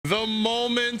The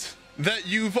moment that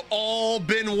you've all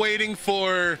been waiting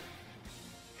for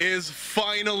is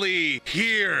finally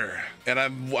here, and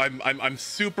I'm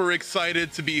super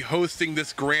excited to be hosting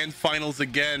this grand finals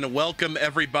again. Welcome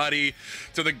everybody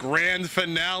to the grand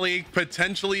finale,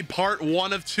 potentially part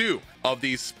 1 of 2 of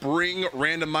the spring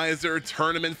randomizer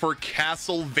tournament for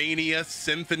Castlevania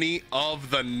Symphony of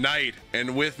the Night.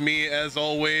 And with me, as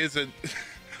always, and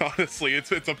honestly,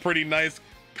 it's a pretty nice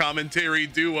commentary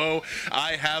duo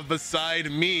I have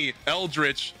beside me,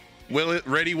 Eldritch,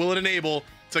 ready, will it enable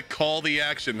to call the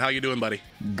action. How you doing, buddy?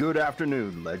 Good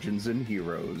afternoon, legends and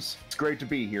heroes. It's great to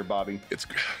be here, Bobby.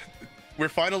 We're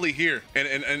finally here,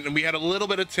 and we had a little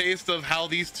bit of taste of how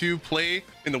these two play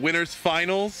in the winners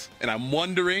finals, and I'm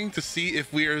wondering to see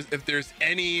if there's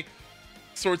any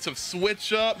sorts of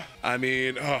switch up. I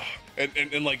mean,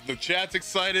 and like the chat's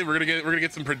excited. We're gonna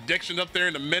get some predictions up there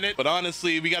in a minute, but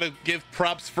honestly, we gotta give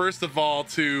props first of all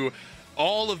to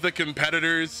all of the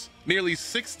competitors, nearly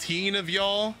 16 of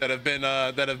y'all that have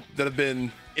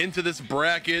been into this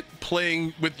bracket,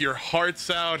 playing with your hearts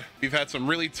out. We've had some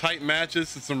really tight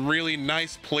matches and some really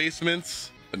nice placements,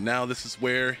 but now this is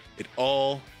where it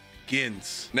all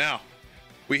begins. Now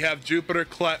we have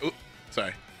JupiterClimb.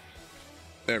 Sorry,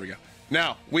 there we go.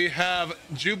 Now we have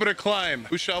JupiterClimb,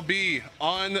 who shall be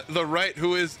on the right,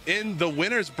 who is in the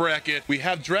winners bracket. We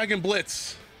have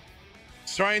Dragonblitz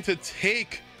trying to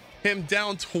take him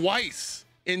down twice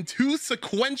in 2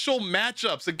 sequential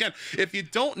matchups. Again, if you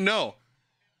don't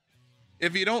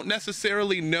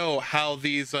necessarily know how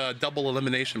these double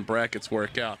elimination brackets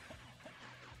work out,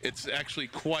 it's actually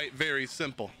quite very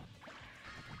simple.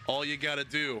 All you gotta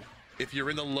do, if you're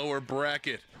in the lower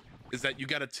bracket, is that you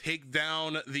gotta take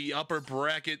down the upper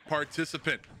bracket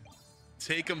participant.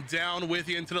 Take him down with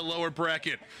you into the lower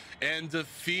bracket and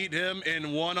defeat him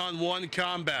in one-on-one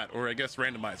combat, or I guess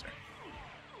randomizer.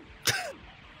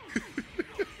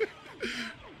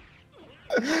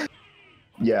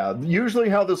 Yeah, usually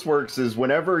how this works is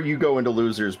whenever you go into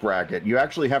losers bracket, you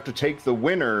actually have to take the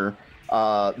winner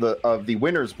of the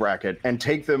winners bracket and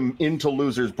take them into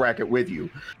losers bracket with you.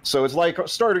 So it's like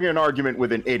starting an argument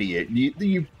with an idiot.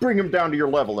 You bring them down to your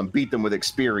level and beat them with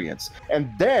experience, and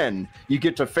then you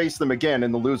get to face them again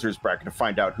in the losers bracket to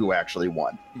find out who actually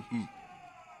won. Mm-hmm.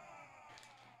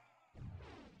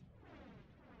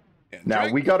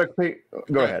 Now we gotta pay.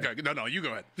 Go ahead. No, you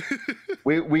go ahead.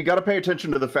 we gotta pay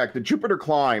attention to the fact that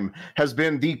JupiterClimb has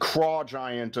been the craw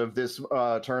giant of this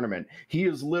tournament. He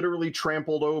has literally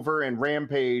trampled over and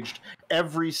rampaged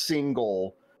every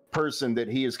single person that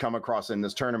he has come across in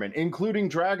this tournament, including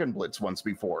Dragonblitz once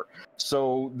before.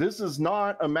 So this is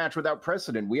not a match without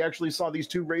precedent. We actually saw these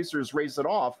two racers race it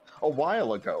off a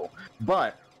while ago,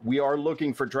 but we are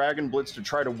looking for Dragonblitz to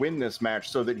try to win this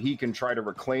match so that he can try to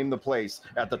reclaim the place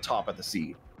at the top of the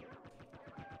seed.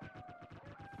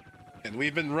 And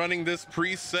we've been running this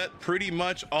preset pretty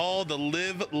much all the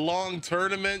live long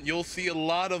tournament. You'll see a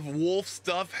lot of wolf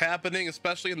stuff happening,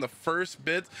 especially in the first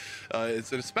bit,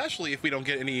 especially if we don't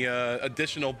get any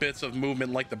additional bits of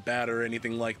movement like the bat or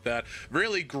anything like that.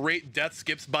 Really great death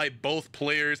skips by both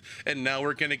players, and now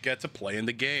we're gonna get to play in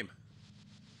the game.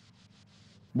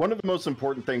 One of the most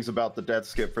important things about the death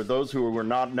skip, for those who were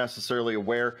not necessarily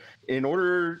aware,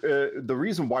 the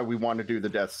reason why we want to do the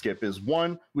death skip is,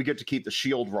 one, we get to keep the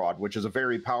shield rod, which is a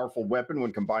very powerful weapon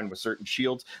when combined with certain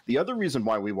shields. The other reason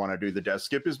why we want to do the death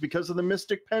skip is because of the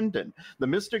Mystic Pendant. The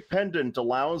Mystic Pendant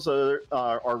allows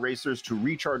our racers to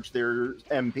recharge their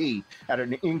MP at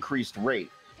an increased rate.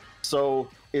 So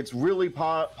it's really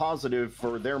positive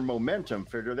for their momentum,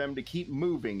 for them to keep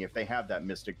moving if they have that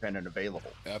Mystic Pendant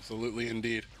available. Absolutely,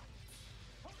 indeed.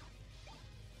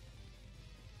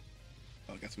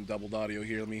 Oh, got some doubled audio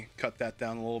here. Let me cut that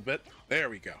down a little bit. There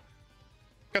we go.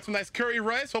 Got some nice curry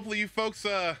rice. Hopefully you folks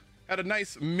had a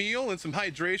nice meal and some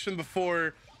hydration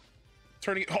before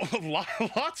turning... Oh,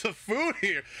 lots of food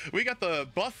here. We got the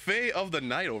buffet of the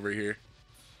night over here.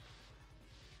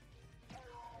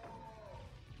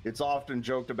 It's often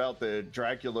joked about that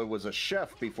Dracula was a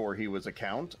chef before he was a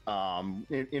count,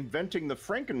 inventing the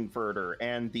Frankenfurter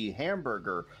and the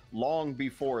hamburger long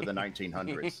before the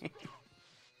 1900s. A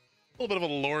little bit of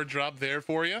a lore drop there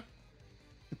for you.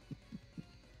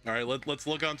 All right, let's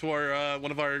look onto our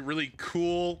one of our really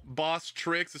cool boss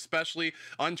tricks, especially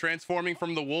untransforming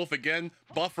from the wolf again,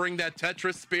 buffering that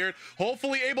Tetris spirit,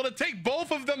 hopefully able to take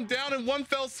both of them down in one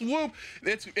fell swoop.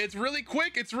 It's really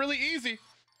quick, it's really easy.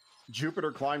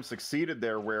 JupiterClimb succeeded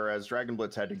there, whereas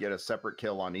Dragonblitz had to get a separate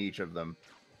kill on each of them.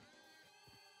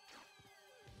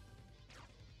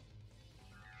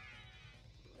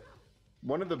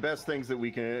 One of the best things that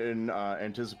we can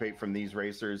anticipate from these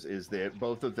racers is that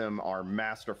both of them are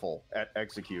masterful at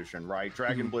execution, right?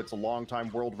 DragonBlitz, a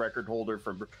longtime world record holder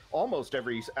for almost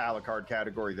every a la carte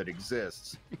category that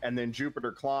exists. And then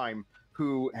JupiterClimb,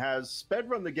 who has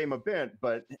sped-run the game a bit,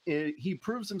 but he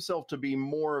proves himself to be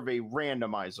more of a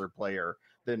randomizer player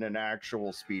than an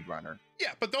actual speedrunner.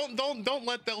 Yeah, but don't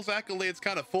let those accolades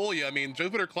kind of fool you. I mean,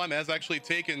 JupiterClimb has actually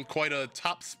taken quite a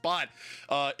top spot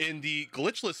in the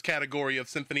glitchless category of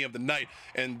Symphony of the Night,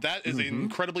 and that is an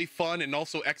incredibly fun and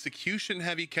also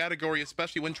execution-heavy category,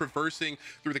 especially when traversing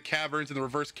through the caverns and the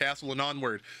reverse castle and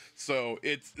onward. So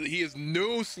he is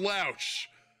no slouch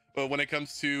when it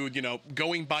comes to, you know,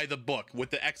 going by the book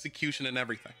with the execution and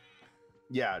everything.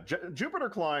 Yeah,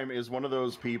 JupiterClimb is one of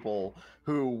those people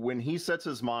who, when he sets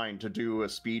his mind to do a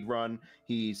speed run,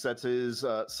 he sets his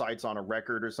sights on a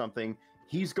record or something.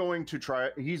 He's going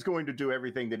to do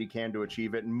everything that he can to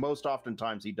achieve it, and most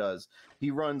oftentimes he does.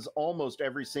 He runs almost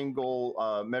every single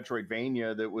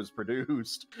Metroidvania that was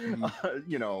produced.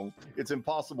 You know, it's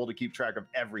impossible to keep track of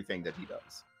everything that he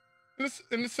does.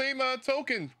 In the same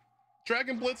token,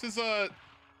 DragonBlitz is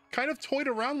kind of toyed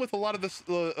around with a lot of this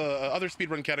other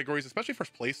speedrun categories, especially for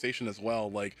PlayStation as well,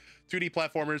 like 2D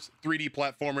platformers, 3D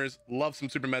platformers. Love some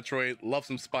Super Metroid, love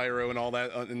some Spyro and all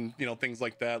that, and you know, things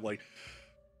like that. Like,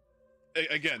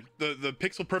 again, the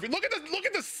pixel perfect. Look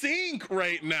at the sync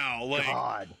right now. Like,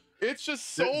 God. It's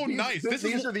just so nice.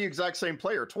 These are the exact same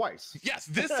player twice. Yes,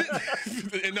 this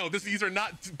is no. These are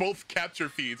not both capture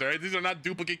feeds. All right, these are not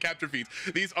duplicate capture feeds.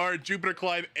 These are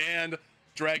JupiterClimb and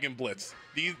DragonBlitz.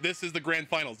 This is the grand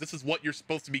finals. This is what you're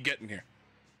supposed to be getting here.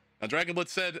 Now, DragonBlitz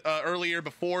said earlier,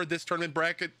 before this tournament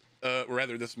bracket, or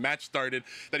rather this match started,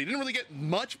 that he didn't really get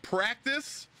much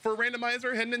practice for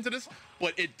randomizer heading into this,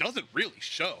 but it doesn't really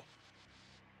show.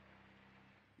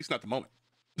 It's not the moment.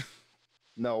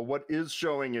 No, what is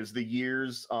showing is the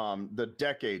years, the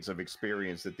decades of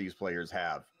experience that these players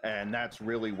have. And that's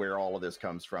really where all of this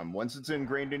comes from. Once it's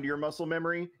ingrained into your muscle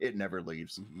memory, it never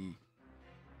leaves.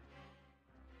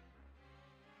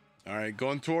 All right,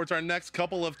 going towards our next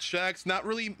couple of checks. Not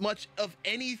really much of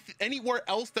anywhere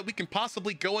else that we can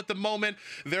possibly go at the moment.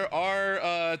 There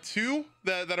are two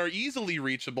that are easily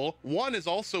reachable. One is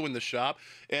also in the shop,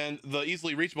 and the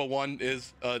easily reachable one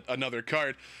is another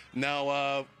card.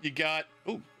 Now, you got,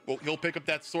 well, he'll pick up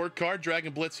that sword card,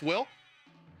 DragonBlitz will.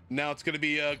 Now it's going to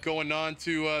be going on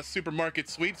to Supermarket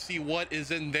Sweep, see what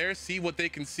is in there, see what they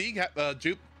can see.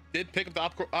 Jupe did pick up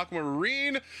the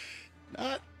Aquamarine.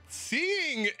 Not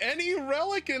seeing any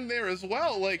relic in there as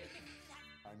well. Like,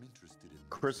 I'm interested in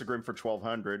Chrysogrim for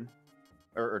 1,200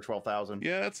 or 12,000.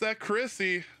 Yeah, that's that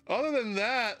Chrissy. Other than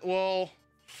that, well,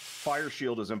 Fire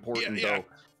Shield is important though.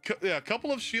 Yeah, a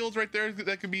couple of shields right there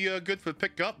that could be good for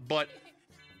pickup, but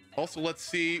also let's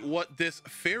see what this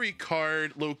fairy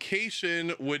card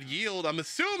location would yield. I'm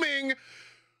assuming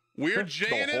we're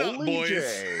Jaying it up,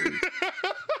 boys.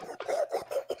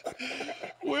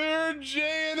 We're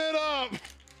Jaying it up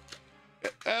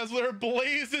as they're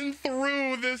blazing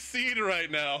through this seed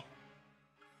right now.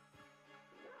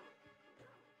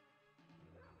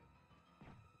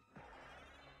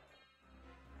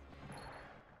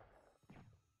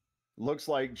 Looks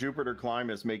like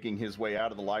JupiterClimb is making his way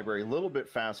out of the library a little bit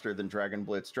faster than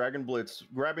DragonBlitz. DragonBlitz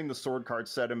grabbing the sword card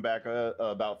set him back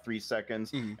about 3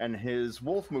 seconds, and his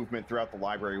wolf movement throughout the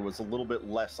library was a little bit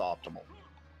less optimal.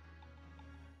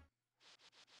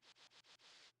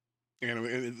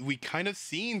 And we kind of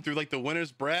seen through like the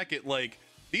winner's bracket, like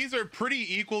these are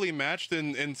pretty equally matched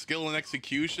in skill and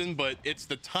execution, but it's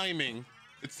the timing,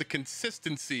 it's the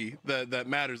consistency that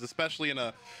matters, especially in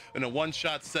a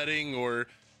one-shot setting, or,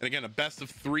 and again, a best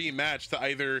of 3 match to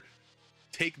either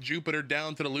take Jupiter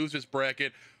down to the loser's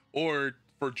bracket or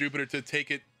for Jupiter to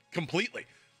take it completely.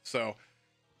 So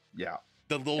yeah.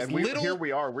 Here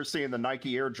we are. We're seeing the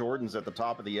Nike Air Jordans at the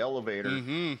top of the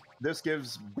elevator. This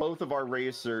gives both of our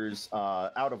racers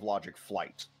out of logic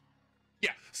flight.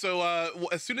 Yeah. So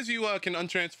as soon as you can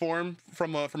untransform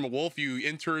from a wolf, you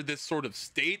enter this sort of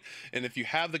state, and if you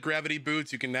have the gravity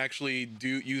boots, you can actually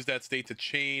use that state to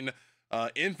chain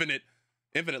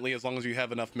infinitely as long as you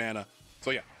have enough mana.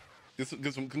 So yeah, this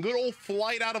gives some good old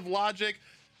flight out of logic.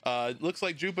 Looks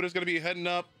like Jupiter's gonna be heading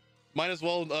up. Might as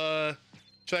well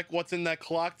check what's in that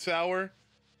clock tower.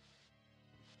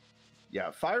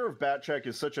 Yeah, Fire of Bat check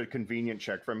is such a convenient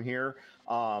check from here.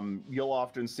 You'll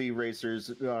often see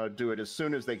racers do it as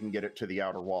soon as they can get it to the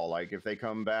outer wall. Like if they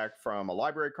come back from a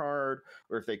library card,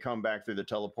 or if they come back through the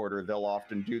teleporter, they'll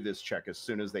often do this check as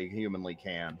soon as they humanly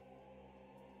can.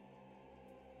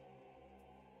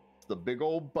 The big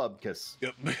old bubkiss.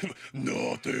 Yep.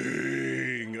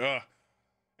 Nothing.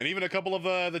 And even a couple of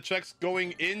the checks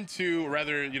going into,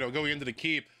 rather, you know, going into the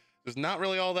keep, there's not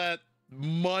really all that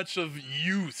much of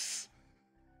use.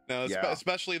 Now,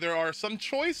 especially there are some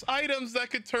choice items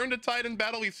that could turn the tide in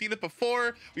battle. We've seen it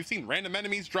before. We've seen random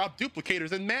enemies drop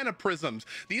duplicators and mana prisms.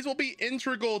 These will be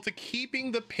integral to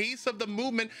keeping the pace of the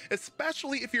movement,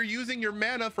 especially if you're using your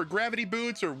mana for gravity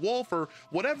boots or wolf or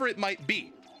whatever it might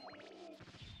be.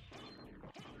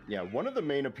 Yeah, one of the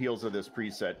main appeals of this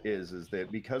preset is that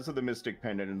because of the Mystic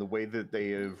Pendant and the way that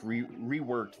they have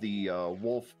reworked the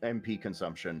wolf MP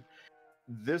consumption,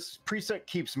 this preset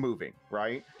keeps moving,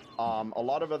 right? A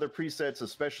lot of other presets,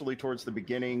 especially towards the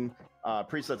beginning,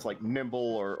 presets like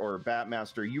Nimble or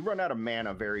Batmaster, you run out of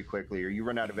mana very quickly, or you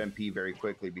run out of MP very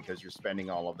quickly because you're spending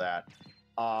all of that.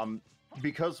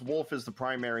 Because Wolf is the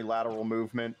primary lateral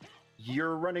movement,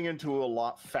 you're running into a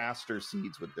lot faster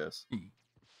seeds with this.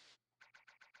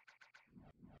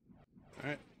 All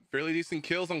right, fairly decent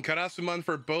kills on Karasuman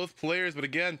for both players, but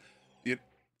again,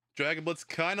 Dragon Blitz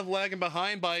kind of lagging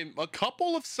behind by a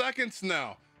couple of seconds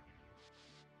now.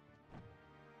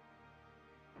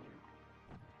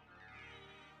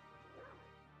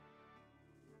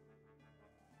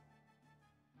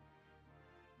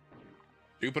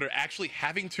 Jupiter actually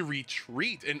having to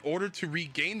retreat in order to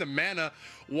regain the mana,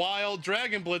 while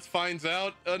Dragon Blitz finds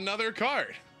out another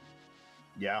card.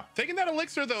 Yeah. Taking that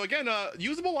elixir, though, again,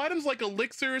 usable items like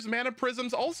elixirs, mana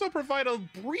prisms also provide a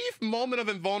brief moment of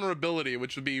invulnerability,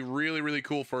 which would be really, really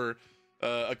cool for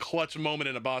a clutch moment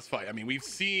in a boss fight. I mean, we've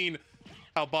seen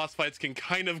how boss fights can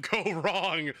kind of go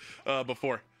wrong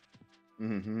before.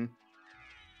 Mm-hmm.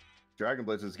 Dragon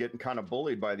Blitz is getting kind of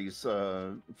bullied by these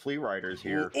flea riders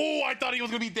here. Oh, I thought he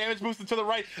was going to be damage boosted to the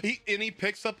right. He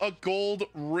picks up a gold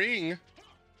ring.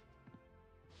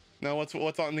 Now what's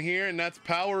on here? And that's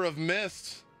Power of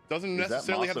Mist. Doesn't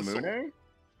necessarily have the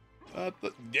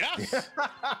yes.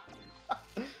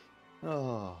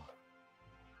 Oh.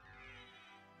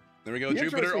 There we go.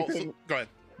 Jupiter also. Go ahead.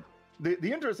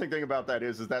 The interesting thing about that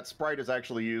is that sprite is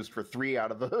actually used for 3 out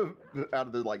of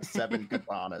the like 7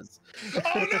 katanas.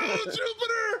 Oh no,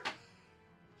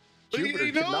 Jupiter!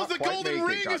 He knows the golden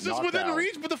ring is just within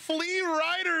reach, but the flea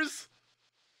riders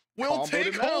will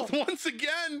take hold once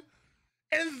again.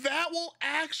 And that will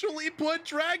actually put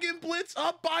Dragon Blitz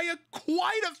up by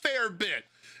quite a fair bit.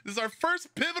 This is our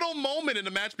first pivotal moment in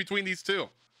the match between these two.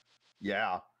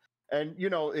 Yeah, and you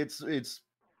know it's the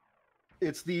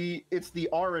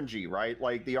RNG, right?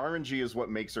 Like the RNG is what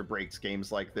makes or breaks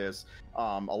games like this.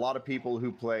 A lot of people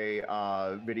who play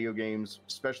video games,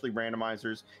 especially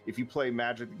randomizers, if you play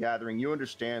Magic the Gathering, you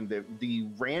understand that the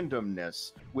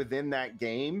randomness within that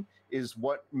game is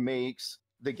what makes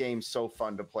the game so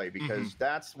fun to play, because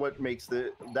that's what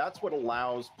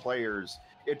allows players.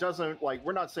 It doesn't, like,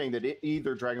 we're not saying that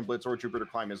either Dragon Blitz or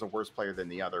JupiterClimb is a worse player than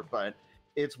the other, but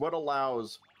it's what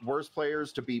allows worse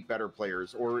players to beat better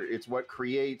players, or it's what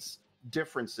creates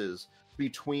differences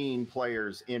between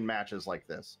players in matches like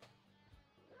this.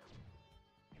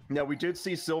 Now, we did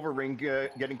see Silver Ring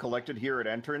getting collected here at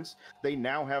entrance. They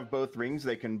now have both rings.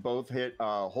 They can both hit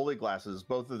Holy Glasses,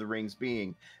 both of the rings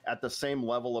being at the same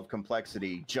level of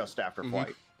complexity just after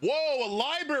flight. Whoa, a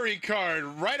library card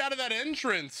right out of that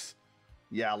entrance.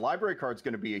 Yeah, library card's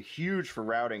going to be huge for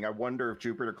routing. I wonder if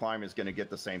JupiterClimb is going to get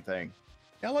the same thing.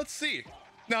 Yeah, let's see.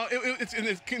 Now,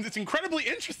 it's incredibly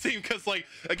interesting because, like,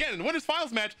 again, in the Winners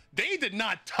Finals match, they did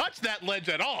not touch that ledge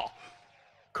at all.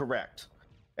 Correct.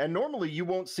 And normally you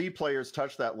won't see players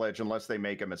touch that ledge unless they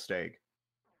make a mistake.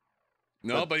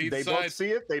 No, but they both see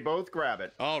it, they both grab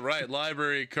it. All right,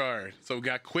 library card. So we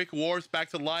got quick warps back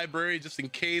to library just in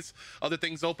case other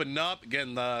things open up.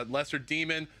 Again, the Lesser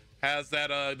Demon has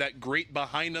that grate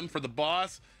behind him for the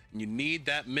boss, and you need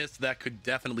that mist that could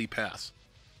definitely pass.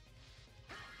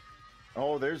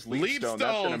 Oh, there's Leapstone.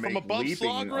 Leapstone from above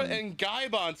Slagra and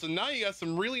Gaibon. So now you got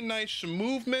some really nice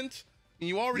movement.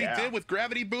 You already did with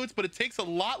gravity boots, but it takes a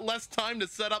lot less time to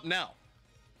set up now.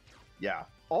 Yeah.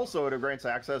 Also, it grants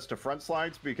access to front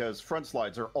slides because front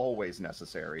slides are always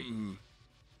necessary.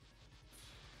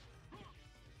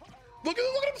 Look at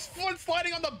him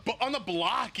sliding on the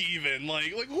block even. Like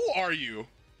who are you?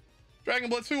 Dragon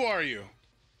Blitz, who are you?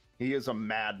 He is a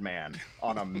madman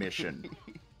on a mission.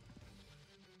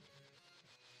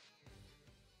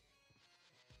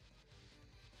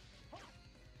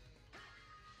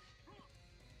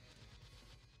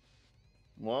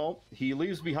 Well, he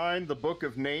leaves behind the Book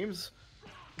of Names.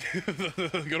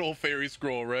 Good old fairy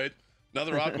scroll, right?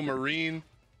 Another aquamarine.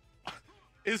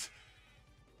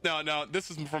 Now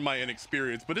this is from my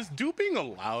inexperience, but is duping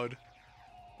allowed?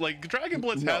 Like Dragon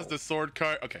Blitz has the sword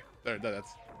card. Okay,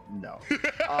 that's No.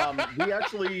 We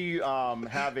actually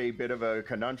have a bit of a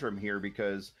conundrum here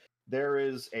because there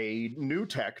is a new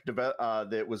tech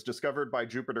that was discovered by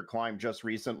JupiterClimb just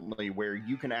recently where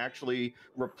you can actually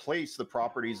replace the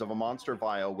properties of a monster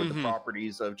vial with the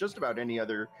properties of just about any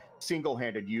other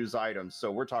single-handed use items.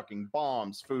 So we're talking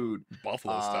bombs, food,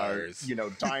 Buffalo stars, you know,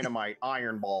 dynamite,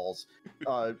 iron balls.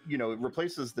 You know, it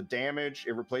replaces the damage,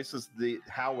 it replaces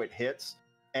how it hits.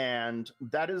 And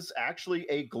that is actually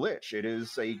a glitch. It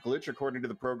is a glitch according to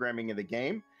the programming of the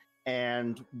game.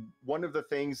 And one of the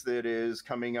things that is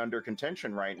coming under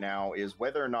contention right now is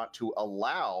whether or not to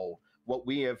allow what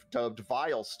we have dubbed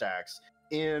vial stacks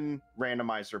in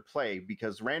randomizer play,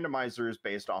 because randomizer is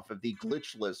based off of the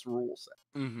glitchless rule set.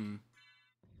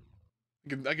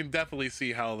 I can definitely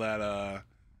see how that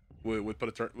would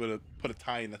put a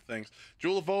tie into things.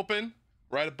 Jewel of Open,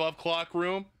 right above Clock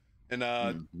Room, and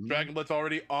DragonBlitz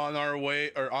already on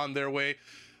their way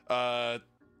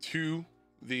to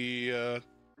the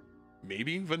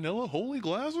maybe vanilla holy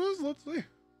glasses. Let's see.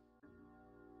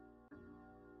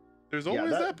 There's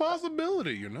always that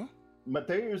possibility, you know.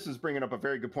 Mateus is bringing up a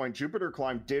very good point.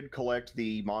 JupiterClimb did collect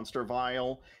the monster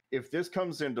vial. If this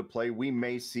comes into play, we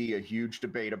may see a huge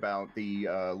debate about the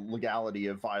legality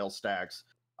of vial stacks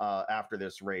after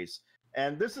this race.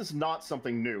 And this is not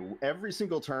something new. Every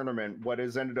single tournament, what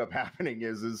has ended up happening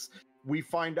is we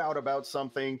find out about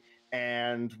something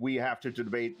and we have to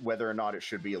debate whether or not it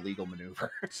should be a legal maneuver.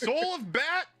 Soul of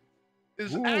Bat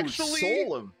is actually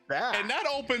Soul of Bat, and that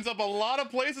opens up a lot of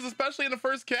places, especially in the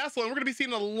first castle, and we're going to be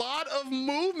seeing a lot of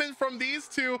movement from these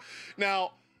two.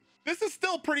 Now, this is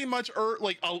still pretty much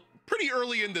pretty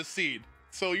early in the seed,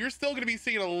 so you're still going to be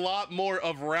seeing a lot more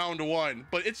of round one,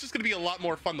 but it's just going to be a lot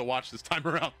more fun to watch this time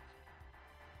around.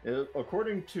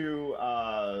 According to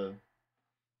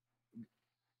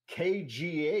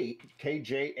KJH,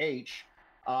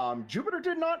 Jupiter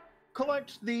did not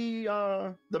collect the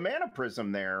mana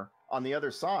prism there on the other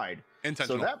side.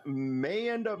 So that may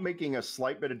end up making a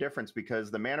slight bit of difference because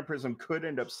the mana prism could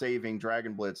end up saving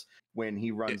DragonBlitz when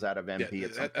he runs out of MP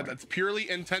at some point. That's purely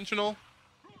intentional.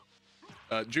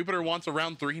 Jupiter wants a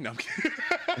round 3. No, I'm kidding.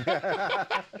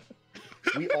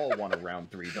 We all want a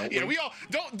round 3, don't we? Yeah, we all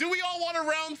don't. Do we all want a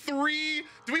round 3?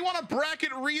 Do we want a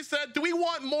bracket reset? Do we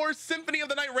want more Symphony of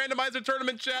the Night Randomizer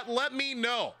Tournament chat? Let me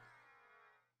know.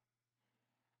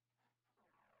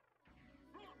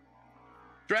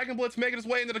 DragonBlitz making his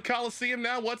way into the Coliseum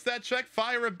now. What's that check?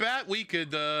 Fire a bat? We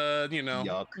could, you know,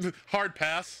 Yuck. Hard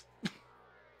pass.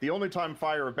 The only time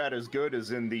Fire a Bat is good is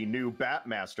in the new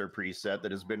Batmaster preset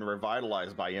that has been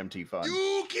revitalized by MT Fun.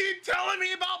 You keep telling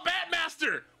me about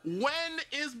Batmaster. When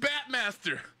is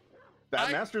Batmaster?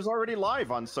 Batmaster's already live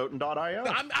on SOTN.io.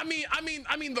 I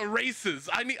mean the races.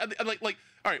 I need like.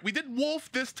 All right, we did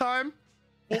Wolf this time.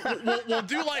 We'll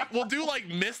do like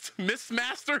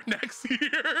Mistmaster next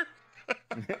year.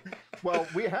 Well,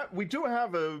 we do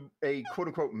have a quote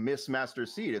unquote Mistmaster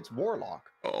seed. It's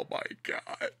Warlock. Oh my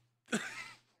god.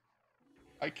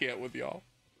 I can't with y'all.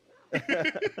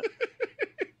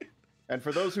 And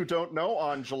for those who don't know,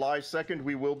 on July 2nd,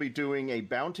 we will be doing a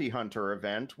bounty hunter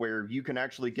event where you can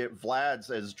actually get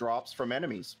Vlads as drops from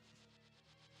enemies.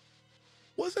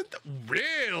 Wasn't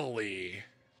really?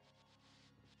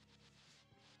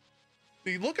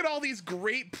 You look at all these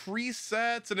great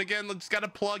presets, and again, just got to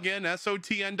plug in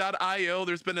SOTN.io.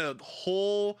 There's been a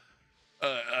whole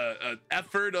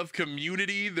effort of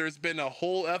community. There's been a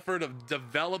whole effort of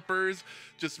developers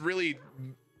just really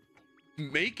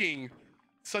making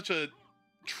such a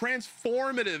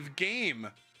transformative game.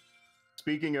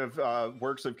 Speaking of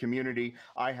works of community,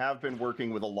 I have been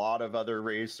working with a lot of other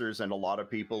racers and a lot of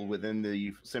people within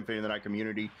the Symphony of the Night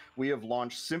community. We have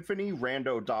launched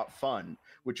SymphonyRando.fun,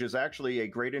 which is actually a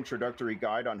great introductory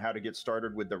guide on how to get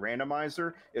started with the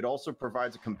randomizer. It also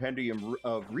provides a compendium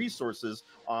of resources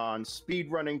on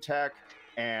speedrunning tech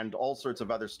and all sorts of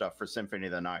other stuff for Symphony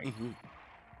of the Night.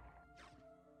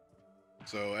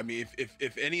 So, I mean,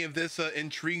 if any of this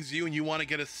intrigues you and you want to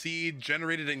get a seed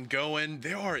generated in Goin,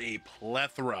 there are a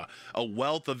plethora, a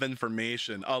wealth of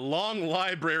information, a long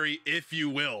library, if you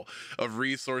will, of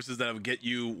resources that will get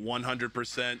you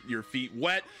 100% your feet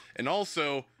wet, and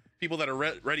also people that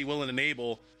are ready, willing, and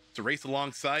able to race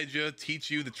alongside you,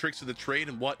 teach you the tricks of the trade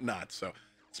and whatnot. So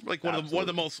it's like one of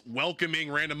the most welcoming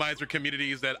randomizer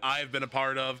communities that I've been a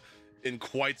part of in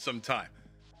quite some time.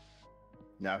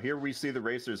 Now here we see the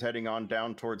racers heading on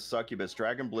down towards Succubus.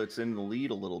 DragonBlitz in the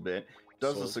lead a little bit.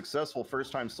 Does a successful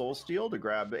first-time soul steal to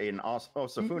grab an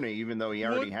Osafune, even though he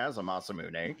already has a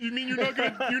Masamune. You mean you're not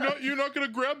gonna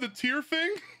grab the tier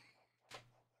thing?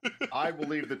 I will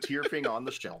leave the tier thing on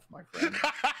the shelf, my friend.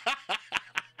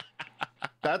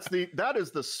 That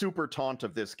is the super taunt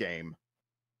of this game.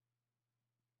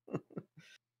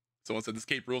 Someone said this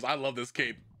cape rules. I love this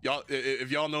cape. Y'all,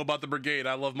 if y'all know about the brigade,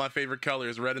 I love my favorite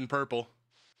colors, red and purple.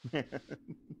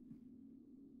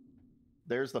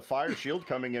 There's the fire shield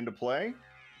coming into play.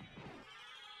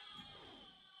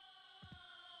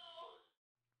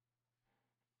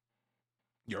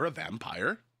 You're a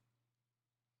vampire?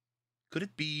 Could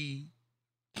it be?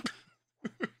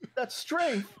 That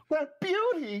strength, that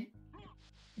beauty.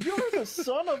 You're the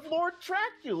son of Lord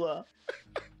Dracula.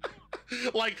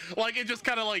 like it just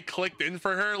kind of like clicked in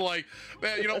for her. Like,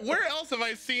 man, you know, where else have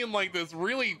I seen like this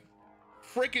really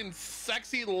freaking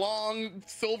sexy long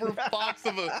silver fox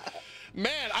of a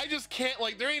man? I just can't,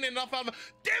 like, there ain't enough of.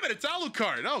 Damn it, it's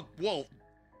Alucard. Oh, well,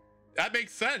 that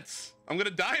makes sense. I'm gonna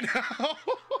die now.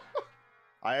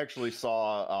 I actually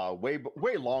saw way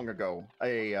long ago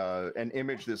an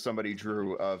image that somebody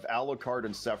drew of Alucard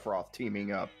and Sephiroth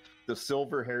teaming up, the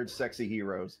silver-haired sexy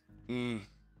heroes.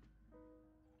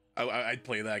 I'd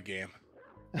play that game.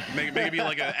 Maybe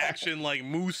like an action like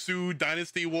Musou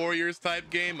Dynasty Warriors type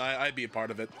game. I'd be a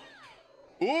part of it.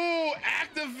 Ooh,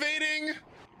 activating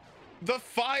the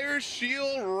fire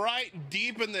shield right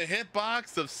deep in the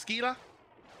hitbox of Skita.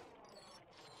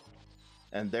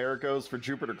 And there it goes for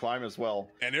JupiterClimb as well.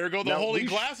 And there go the holy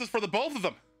glasses for the both of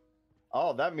them.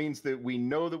 Oh, that means that we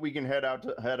know that we can head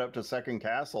up to Second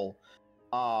Castle.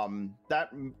 That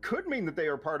could mean that they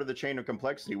are part of the chain of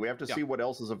complexity. We have to see what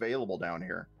else is available down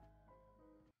here.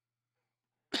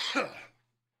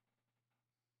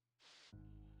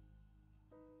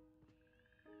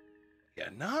 Yeah,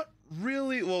 not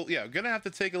really. Well, yeah, gonna have to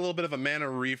take a little bit of a mana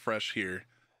refresh here.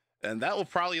 And that will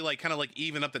probably like kind of like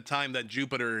even up the time that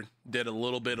Jupiter did a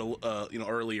little bit, you know,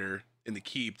 earlier in the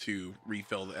keep to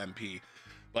refill the MP.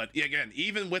 But yeah, again,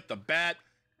 even with the bat,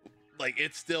 like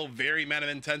it's still very mana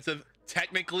intensive.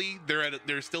 Technically,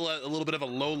 they're still at a little bit of a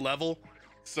low level,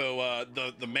 so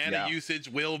the mana usage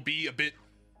will be a bit,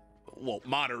 well,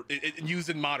 used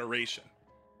in moderation.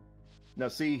 Now,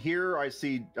 see here, I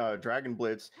see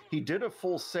gonblitz. He did a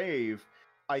full save.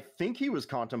 I think he was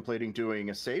contemplating doing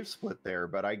a save split there,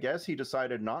 but I guess he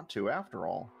decided not to after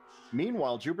all.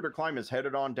 Meanwhile, JupiterClimb is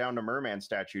headed on down to Merman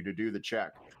Statue to do the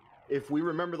check. If we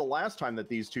remember the last time that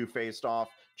these two faced off,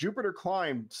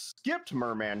 JupiterClimb skipped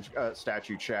Merman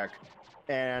Statue check,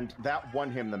 and that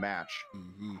won him the match.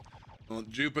 Well,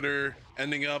 Jupiter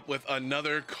ending up with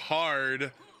another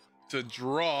card to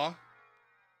draw.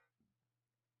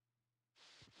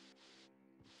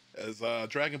 As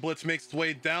gonblitz makes its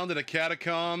way down to the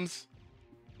catacombs,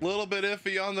 a little bit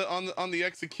iffy on the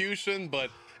execution, but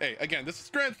hey, again, this is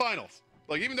grand finals.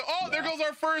 Like, even though, there goes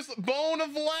our first bone of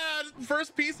Vlad,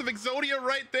 first piece of Exodia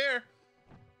right there.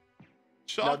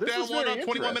 Chalk down one on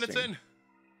 21 minutes in.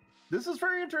 This is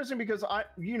very interesting because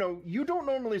you don't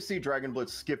normally see gonblitz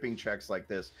skipping checks like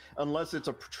this unless it's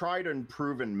a tried and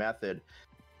proven method.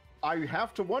 I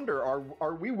have to wonder,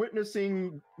 are we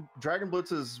witnessing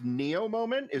gonblitz's Neo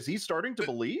moment? Is he starting to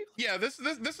believe? Yeah, this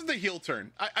is the heel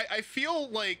turn. I feel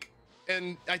like,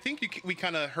 and I think we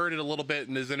kind of heard it a little bit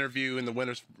in his interview in the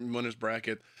winners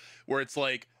bracket, where it's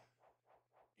like,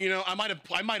 you know, I might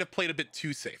have played a bit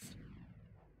too safe.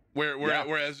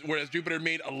 Whereas Jupiter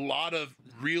made a lot of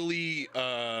really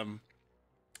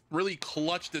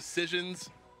clutch decisions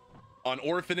on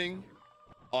orphaning,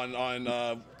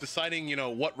 on deciding, you know,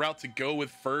 what route to go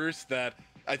with first, that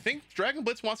I think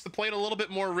gonblitz wants to play it a little bit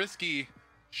more risky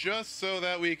just so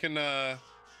that we can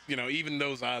you know, even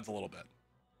those odds a little bit.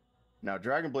 Now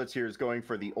gonblitz here is going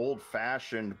for the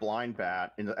old-fashioned blind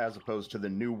bat as opposed to the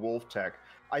new wolf tech.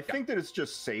 I think that it's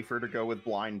just safer to go with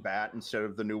blind bat instead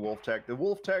of the new wolf tech. The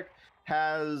wolf tech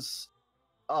has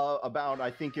about,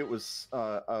 I think it was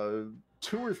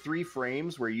 2 or 3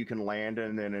 frames where you can land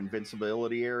in an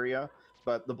invincibility area.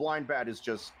 But the blind bat is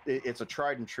just, it's a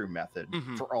tried and true method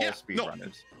for all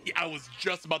speedrunners. Yeah, I was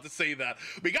just about to say that.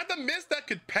 We got the mist that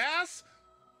could pass.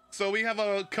 So we have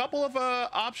a couple of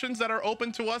options that are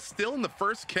open to us still in the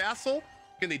first castle.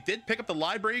 And they did pick up the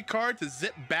library card to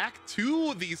zip back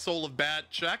to the Soul of Bat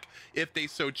check if they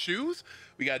so choose.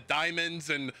 We got diamonds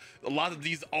and a lot of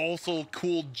these also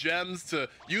cool gems to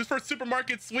use for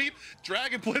supermarket sweep.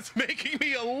 gonblitz making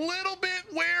me a little bit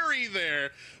wary there,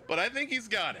 but I think he's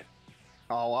got it.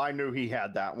 Oh, I knew he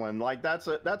had that one. Like, that's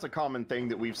a common thing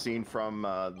that we've seen from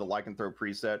the Lycanthrope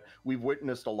preset. We've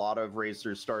witnessed a lot of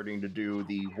racers starting to do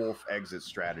the wolf exit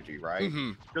strategy, right?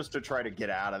 Just to try to get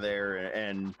out of there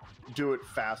and do it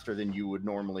faster than you would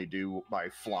normally do by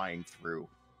flying through.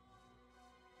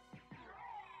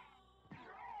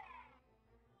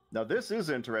 Now this is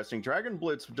interesting. Dragon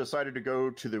Blitz decided to go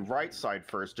to the right side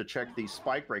first to check the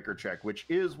Spike Breaker check, which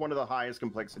is one of the highest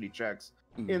complexity checks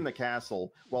in the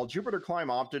castle, while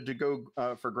JupiterClimb opted to go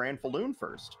for Grand Falloon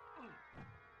first.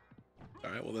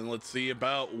 All right, well then let's see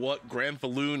about what Grand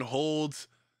Falloon holds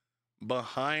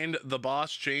behind the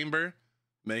boss chamber.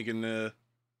 Megan,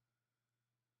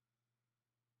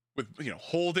 with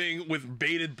holding with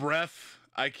bated breath.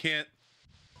 I can't.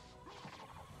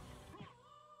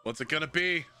 What's it gonna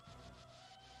be?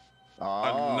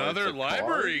 Another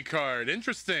library card.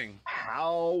 Interesting.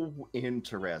 How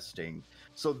interesting.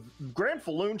 So Grand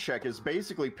Falloon check is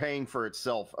basically paying for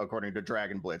itself, according to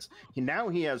Dragon Blitz. Now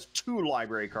he has 2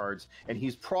 library cards, and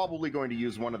he's probably going to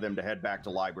use one of them to head back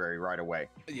to library right away.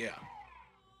 Yeah.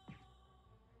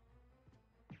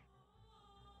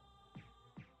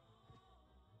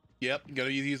 Yep, gotta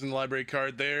be using the library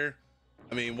card there.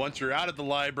 I mean, once you're out of the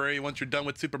library, once you're done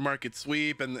with Supermarket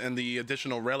Sweep and the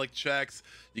additional relic checks,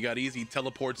 you got easy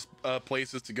teleports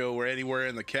places to go anywhere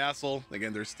in the castle.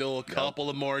 Again, there's still a couple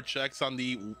of more checks on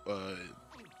the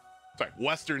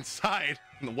western side,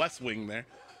 in the west wing there.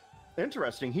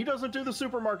 Interesting. He doesn't do the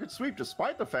Supermarket Sweep,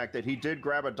 despite the fact that he did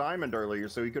grab a diamond earlier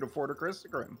so he could afford a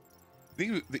Christogrim.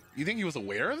 You think he was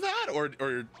aware of that, or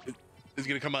is he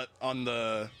gonna come out on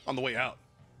the way out?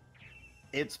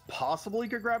 It's possible he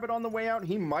could grab it on the way out.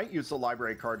 He might use the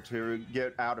library card to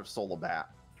get out of Solabat.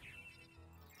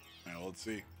 All right, let's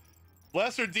see.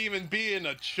 Lesser Demon being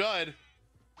a chud,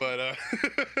 but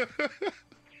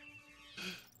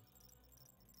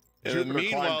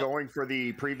JupiterClimb going for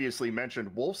the previously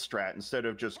mentioned Wolf Strat instead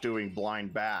of just doing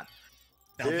Blind Bat.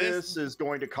 This is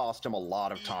going to cost him a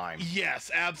lot of time. Yes,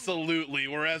 absolutely.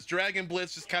 Whereas Dragon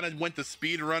Blitz just kind of went the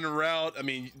speedrunner route. I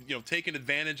mean, taking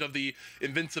advantage of the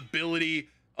invincibility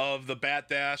of the Bat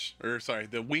Dash, or sorry,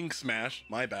 the Wing Smash.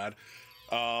 My bad.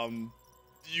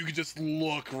 You could just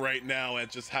look right now at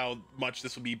just how much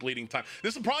this would be bleeding time.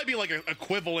 This would probably be like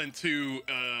equivalent to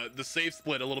the save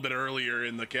split a little bit earlier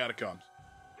in the Catacombs.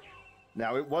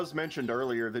 Now, it was mentioned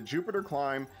earlier that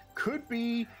JupiterClimb could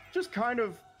be just kind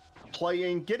of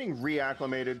getting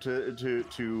reacclimated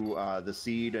to the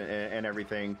seed and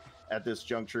everything at this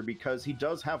juncture, because he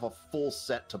does have a full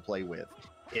set to play with.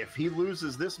 If he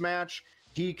loses this match,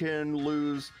 he can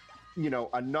lose,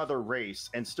 another race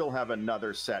and still have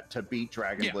another set to beat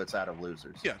Dragon Blitz out of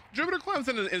losers. Yeah,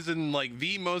 JupiterClimb is in like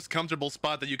the most comfortable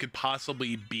spot that you could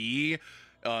possibly be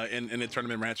in a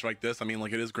tournament match like this. I mean,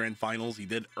 like, it is grand finals. He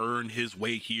did earn his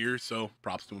way here, so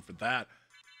props to him for that.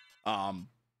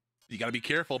 You got to be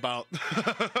careful about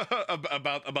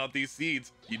about these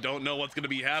seeds. You don't know what's going to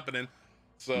be happening.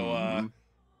 So,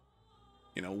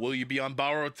 will you be on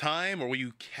borrowed time, or will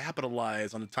you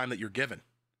capitalize on the time that you're given?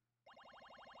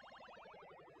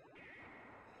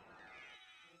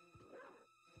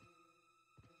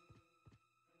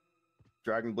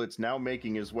 Dragon Blitz now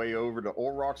making his way over to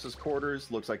Olrox's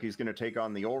quarters. Looks like he's going to take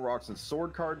on the Olrox and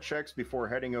sword card checks before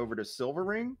heading over to Silver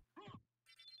Ring.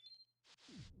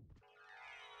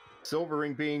 Silver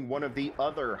Ring being one of the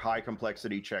other high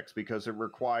complexity checks, because it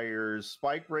requires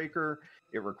Spike Breaker,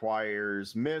 it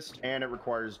requires Mist, and it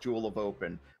requires Jewel of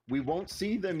Open. We won't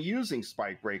see them using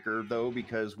Spike Breaker, though,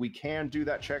 because we can do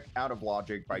that check out of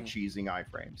logic by cheesing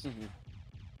iframes.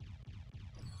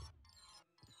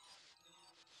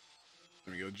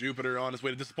 There we go. Jupiter on his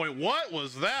way to disappoint. What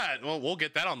was that? Well, we'll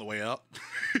get that on the way up.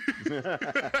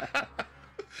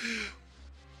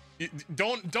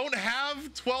 Don't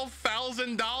have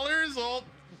 $12,000? Well,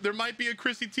 there might be a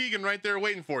Chrissy Teigen right there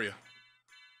waiting for you.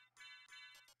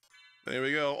 There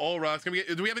we go. Olrox. Do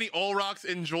we have any Olrox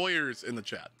enjoyers in the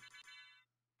chat?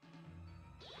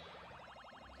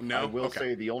 No. I will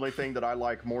say the only thing that I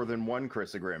like more than one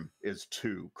Christogrim is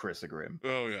 2 Christogrim.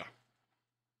 Oh yeah.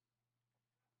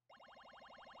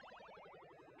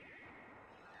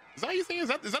 Is that how you think? Is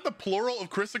that the plural of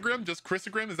Christogrim? Just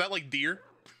Christogrim? Is that like deer?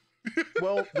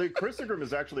 Well, the Christogrim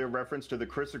is actually a reference to the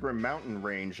Christogrim mountain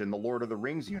range in the Lord of the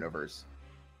Rings universe.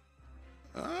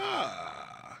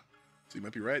 Ah, so you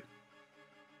might be right.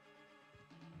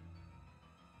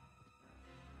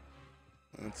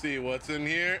 Let's see what's in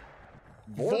here.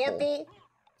 Vorpal.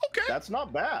 Okay, that's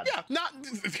not bad. Yeah, not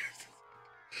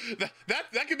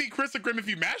that could be Christogrim if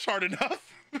you mash hard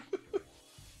enough.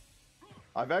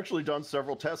 I've actually done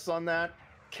several tests on that.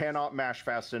 Cannot mash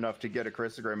fast enough to get a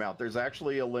Christogrim out. There's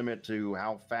actually a limit to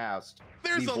how fast the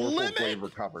Vorpal blade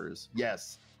recovers.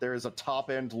 Yes, there is a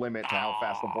top-end limit to how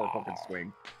fast the Vorpal can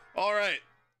swing. All right.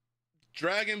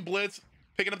 Dragon Blitz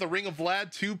picking up the Ring of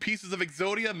Vlad, 2 pieces of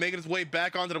Exodia, making his way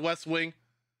back onto the West Wing.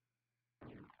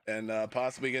 And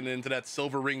possibly getting into that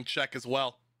Silver Ring check as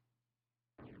well.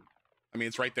 I mean,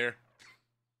 it's right there.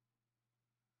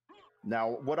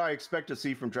 Now, what I expect to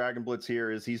see from Dragonblitz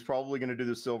here is he's probably going to do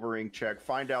the silver ring check,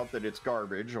 find out that it's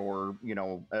garbage or, you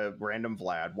know, a random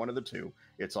Vlad, one of the two.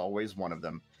 It's always one of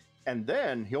them. And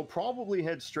then he'll probably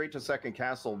head straight to second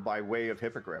castle by way of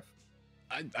Hippogriff.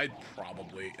 I'd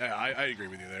probably. I agree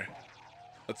with you there.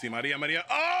 Let's see, Maria.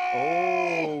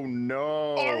 Oh,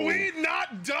 no. Are we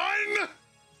not done?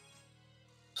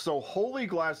 So Holy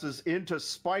Glasses into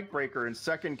Spikebreaker in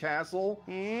second castle,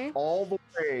 all the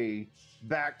way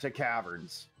back to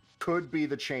Caverns. Could be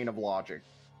the chain of logic.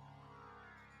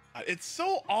 It's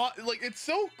so odd, like it's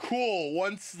so cool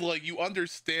once like you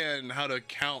understand how to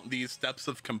count these steps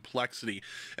of complexity.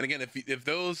 And again, if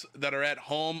those that are at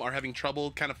home are having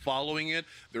trouble kind of following it,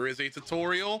 there is a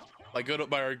tutorial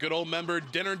by our good old member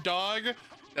Dinner Dog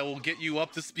that will get you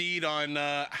up to speed on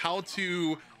how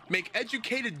to make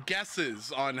educated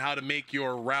guesses on how to make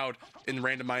your route in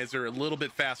randomizer a little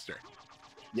bit faster.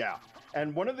 Yeah.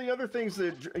 And one of the other things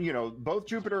that, you know, both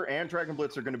Jupiter and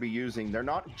Dragonblitz are going to be using, they're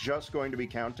not just going to be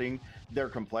counting their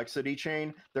complexity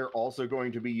chain, they're also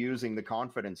going to be using the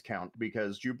confidence count,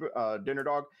 because Dinner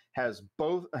Dog has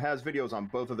videos on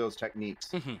both of those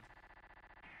techniques.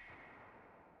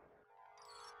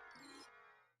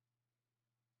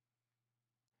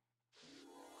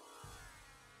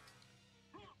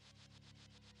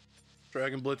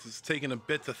 Dragonblitz is taking a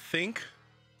bit to think.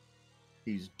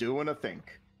 He's doing a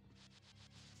think.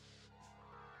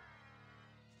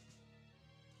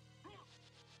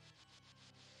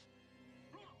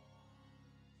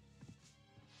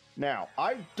 Now,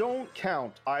 I don't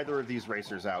count either of these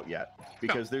racers out yet,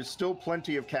 because there's still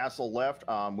plenty of castle left.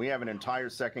 We have an entire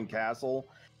second castle.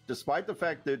 Despite the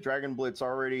fact that Dragonblitz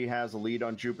already has a lead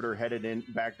on Jupiter headed in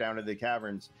back down to the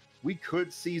caverns, we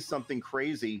could see something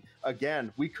crazy.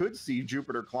 Again, we could see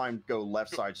JupiterClimb go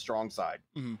left side, strong side.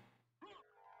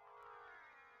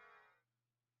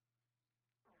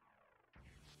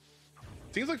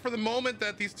 Seems like for the moment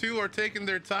that these two are taking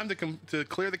their time to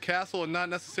clear the castle and not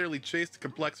necessarily chase the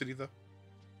complexity, though.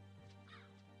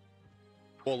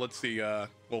 Well, let's see. Well,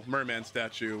 Merman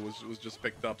statue was just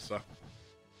picked up, so.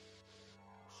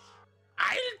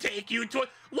 I'll take you to.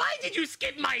 Why did you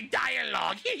skip my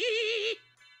dialogue?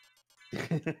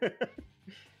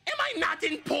 Am I not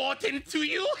important to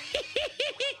you?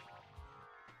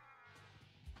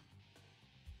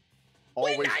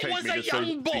 Always when I was a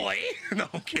young boy. No,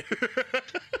 I'm kidding.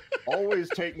 Always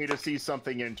take me to see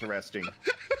something interesting.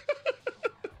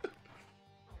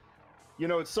 You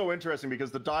know, it's so interesting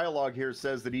because the dialogue here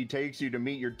says that he takes you to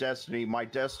meet your destiny. My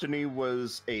destiny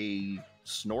was a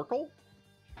snorkel?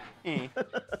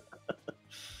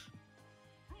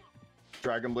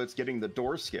 Dragonblitz getting the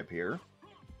door skip here.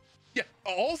 Yeah,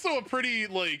 also a pretty,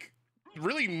 like,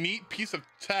 really neat piece of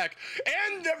tech.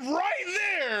 And right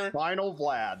there, Final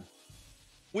Vlad.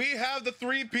 We have the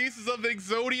 3 pieces of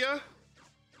Exodia.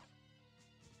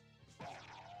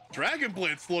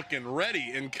 Dragonblitz looking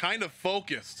ready and kind of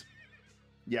focused.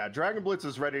 Yeah, Dragonblitz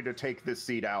is ready to take this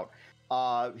seed out.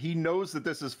 He knows that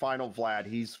this is Final Vlad.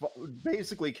 He's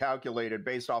basically calculated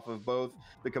based off of both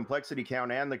the complexity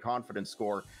count and the confidence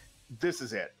score. This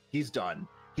is it. He's done.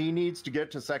 He needs to get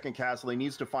to second castle. He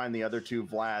needs to find the other 2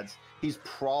 Vlads. He's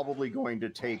probably going to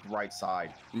take right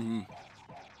side.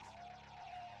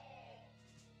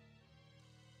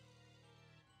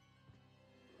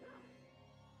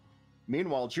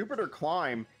 Meanwhile,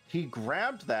 JupiterClimb, he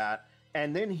grabbed that,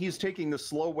 and then he's taking the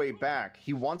slow way back.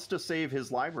 He wants to save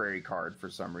his library card for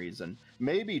some reason,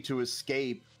 maybe to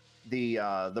escape the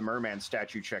Merman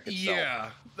statue check itself. Yeah,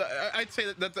 I'd say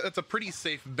that's a pretty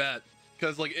safe bet.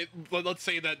 Because, like, let's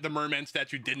say that the Merman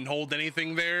statue didn't hold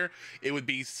anything there, it would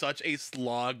be such a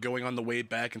slog going on the way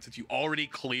back. And since you already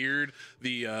cleared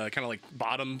the kind of like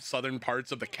bottom southern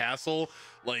parts of the castle,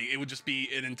 like it would just be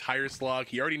an entire slog.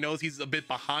 He already knows he's a bit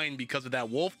behind because of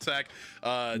that wolf tech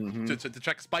to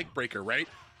check Spikebreaker, right?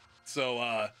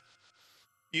 So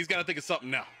he's got to think of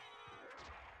something now.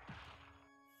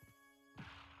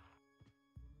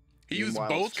 He used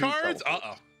both cards?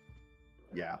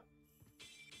 Yeah.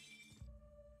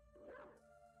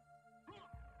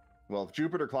 Well, if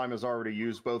JupiterClimb has already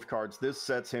used both cards, this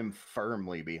sets him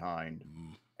firmly behind.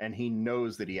 And he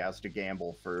knows that he has to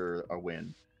gamble for a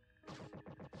win.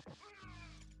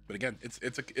 But again,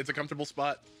 it's a comfortable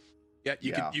spot. Yeah,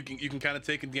 you can kind of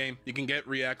take a game. You can get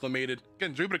reacclimated.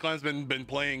 Again, JupiterClimb's been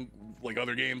playing like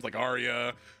other games like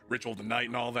Aria, Ritual of the Night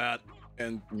and all that.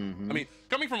 And I mean,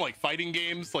 coming from like fighting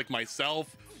games like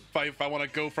myself, if I want to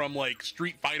go from like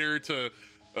Street Fighter to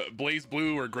Blaze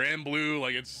Blue or Grand Blue,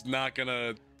 like it's not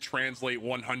gonna translate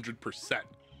 100%.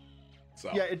 So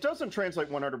yeah, it doesn't translate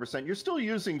 100%. You're still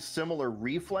using similar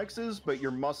reflexes, but your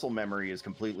muscle memory is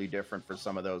completely different for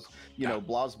some of those. You know,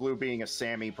 BlazBlue being a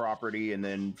Sammy property and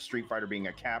then Street Fighter being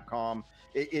a Capcom,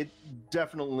 it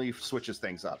definitely switches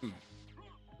things up.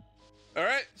 All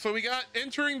right, so we got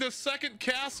entering the second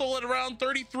castle at around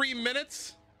 33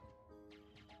 minutes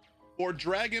for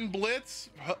Dragon Blitz,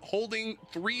 holding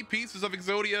 3 pieces of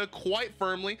Exodia quite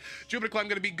firmly. JupiterClimb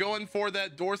going to be going for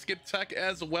that door skip tech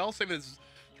as well, same as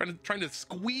trying to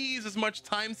squeeze as much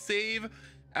time save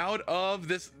out of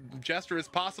this gesture as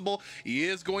possible. He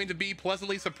is going to be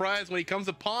pleasantly surprised when he comes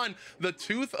upon the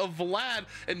Tooth of Vlad,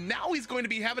 and now he's going to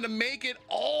be having to make it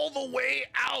all the way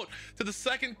out to the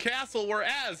second castle,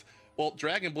 whereas, well,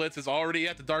 Dragon Blitz is already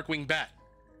at the Darkwing Bat.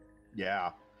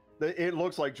 Yeah. It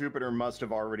looks like Jupiter must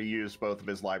have already used both of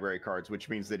his library cards, which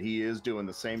means that he is doing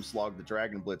the same slog that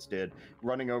Dragon Blitz did,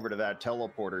 running over to that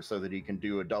teleporter so that he can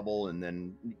do a double and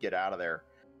then get out of there.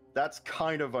 That's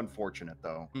kind of unfortunate,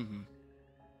 though. Mm-hmm.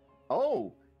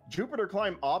 Oh,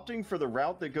 JupiterClimb opting for the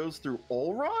route that goes through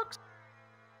Olrox?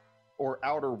 Or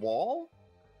Outer Wall?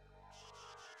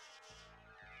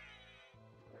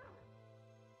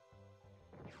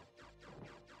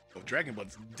 Well, Dragon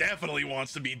Blitz definitely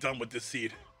wants to be done with this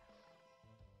seed.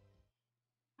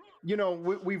 You know,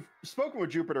 we've spoken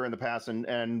with Jupiter in the past,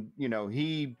 and you know,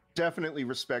 he definitely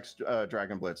respects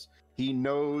Dragon Blitz. He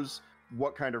knows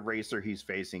what kind of racer he's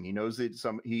facing. He knows that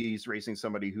he's racing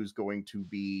somebody who's going to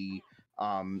be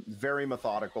very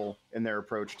methodical in their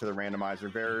approach to the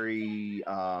randomizer, very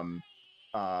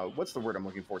what's the word I'm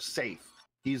looking for? Safe.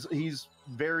 He's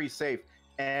very safe,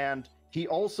 and he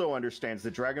also understands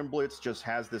that Dragon Blitz just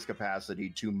has this capacity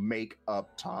to make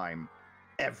up time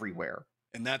everywhere.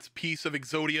 And that's piece of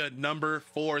Exodia number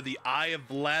 4, the Eye of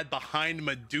Vlad behind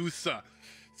Medusa.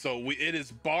 So it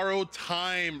is borrowed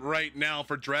time right now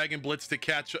for Dragon Blitz to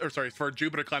catch, or sorry, for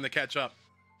JupiterClimb to catch up.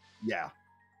 Yeah,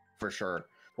 for sure.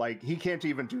 Like, he can't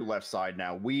even do left side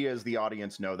now. We as the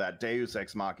audience know that. Deus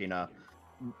Ex Machina.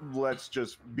 Let's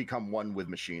just become one with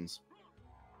machines.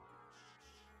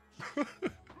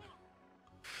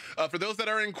 For those that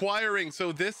are inquiring,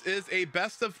 so this is a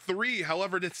best of 3.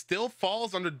 However, it still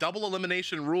falls under double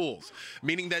elimination rules,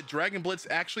 meaning that Dragon Blitz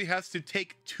actually has to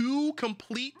take 2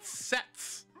 complete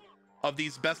sets of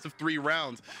these best of 3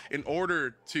 rounds in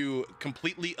order to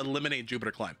completely eliminate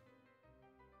JupiterClimb.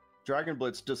 Dragon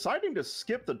Blitz deciding to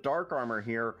skip the Dark Armor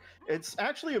here. It's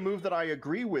actually a move that I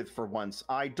agree with for once.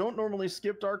 I don't normally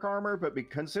skip Dark Armor, but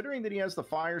considering that he has the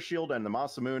Fire Shield and the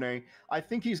Masamune, I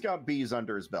think he's got B's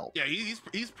under his belt. Yeah,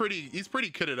 he's pretty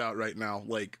kitted out right now,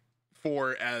 like,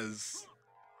 for as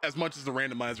much as the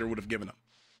randomizer would have given him.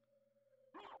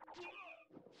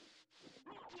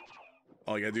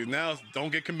 All you gotta do now is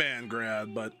don't get command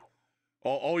grab, but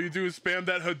all you do is spam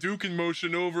that Hadouken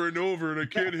motion over and over, and I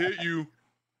can't hit you.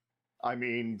 I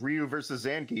mean, Ryu versus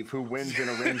Zangief, who wins in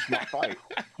a ranged fight?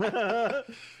 Yeah,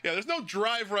 there's no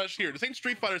drive rush here. This ain't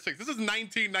Street Fighter 6. This is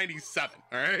 1997,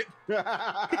 all right?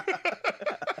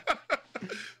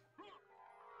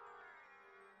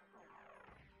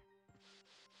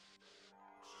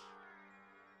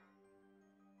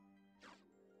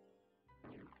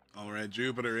 All right,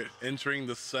 Jupiter entering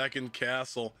the second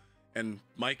castle and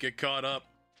might get caught up.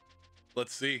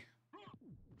 Let's see.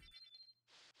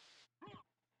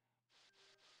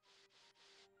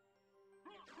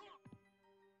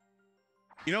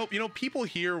 You know, people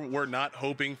here were not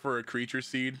hoping for a creature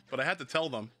seed, but I had to tell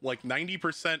them, like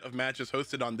 90% of matches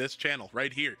hosted on this channel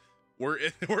right here were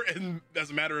in, as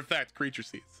a matter of fact, creature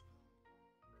seeds.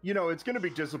 You know, it's going to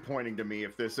be disappointing to me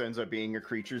if this ends up being a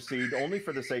creature seed, only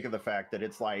for the sake of the fact that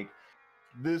it's like,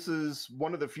 this is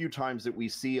one of the few times that we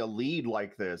see a lead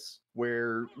like this,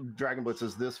 where Dragon Blitz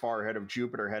is this far ahead of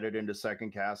Jupiter headed into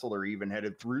second castle, or even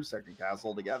headed through second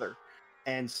castle together.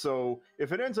 And so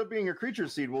if it ends up being a creature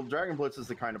seed, well, Dragon Blitz is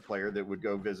the kind of player that would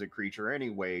go visit creature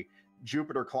anyway.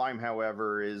 JupiterClimb,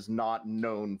 however, is not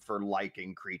known for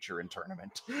liking creature in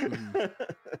tournament.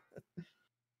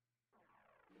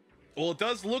 Well, it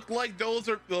does look like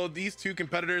these 2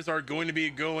 competitors are going to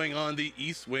be going on the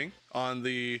east wing of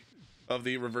the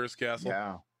reverse castle.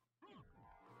 Yeah.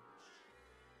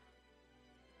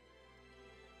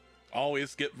 Always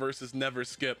skip versus never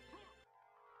skip.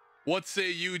 What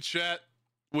say you, chat?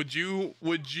 Would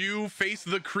you face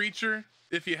the creature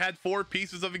if you had 4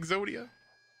 pieces of Exodia?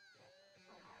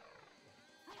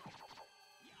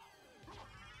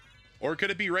 Or could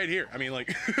it be right here? I mean,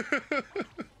 like...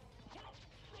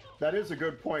 That is a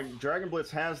good point. Dragon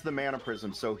Blitz has the Mana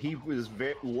Prism, so he was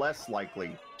less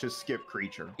likely to skip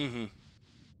creature. Mm-hmm.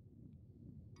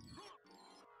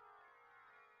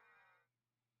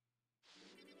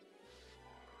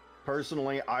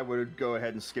 Personally, I would go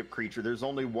ahead and skip creature. There's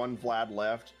only one Vlad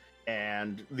left,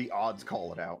 and the odds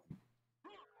call it out.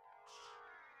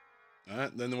 All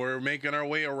right, then we're making our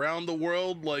way around the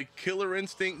world like Killer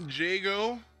Instinct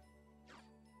Jago.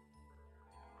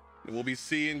 We'll be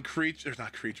seeing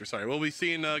we'll be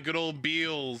seeing good old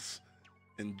Beals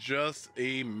in just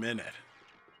a minute.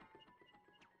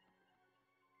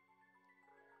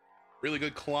 Really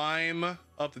good climb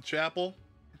up the chapel,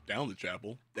 down the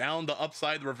chapel, down the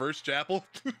upside reverse chapel.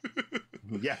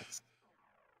 Yes.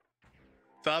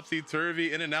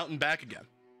 Topsy-turvy, in and out and back again.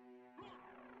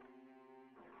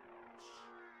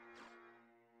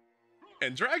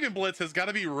 And goin/blitz has got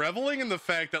to be reveling in the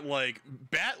fact that, like,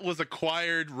 Bat was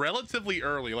acquired relatively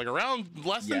early, like around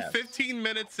less than 15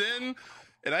 minutes in,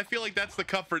 and I feel like that's the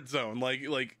comfort zone. Like,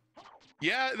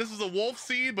 yeah, this is a wolf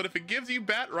seed, but if it gives you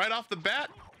Bat right off the bat,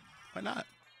 why not?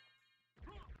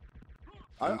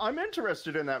 I'm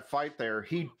interested in that fight there.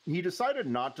 He decided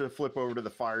not to flip over to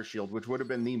the fire shield, which would have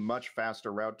been the much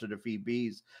faster route to defeat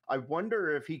bees. I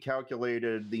wonder if he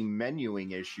calculated the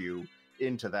menuing issue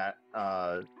into that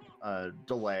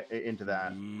delay into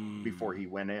that before he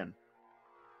went in,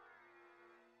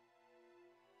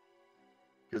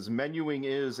 because menuing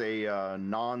is a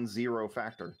non-zero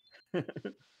factor.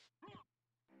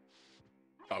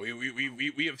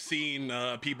 We have seen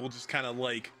people just kind of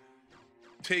like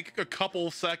take a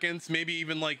couple seconds, maybe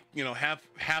even like, you know,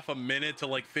 half a minute to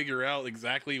like figure out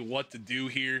exactly what to do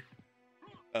here.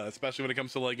 Especially when it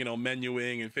comes to, like, you know,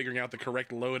 menuing and figuring out the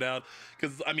correct loadout.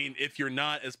 Because, I mean, if you're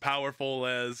not as powerful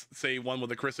as, say, one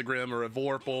with a Chrysogrim or a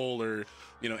Vorpal or,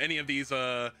 you know, any of these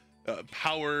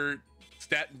power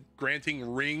stat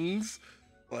granting rings,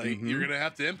 like, you're going to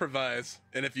have to improvise.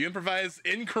 And if you improvise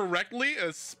incorrectly,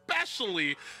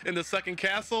 especially in the second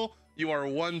castle, you are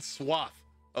one swath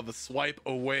of a swipe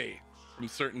away from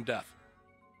certain death.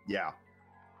 Yeah.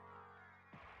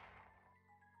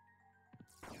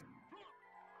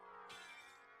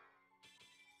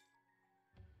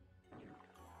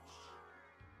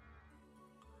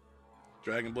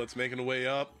 goin/blitz making a way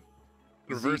up.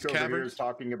 Reverse Zeke cavern is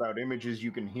talking about images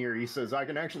you can hear. He says, I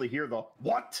can actually hear the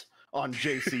what on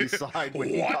JC's side when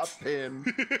he got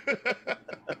pinned.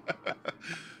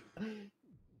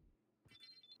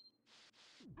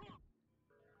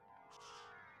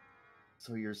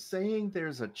 So you're saying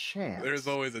there's a chance? There's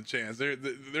always a chance.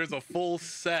 There's a full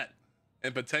set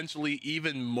and potentially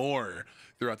even more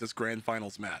throughout this grand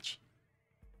finals match.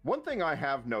 One thing I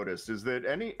have noticed is that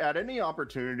at any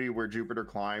opportunity where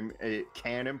JupiterClimb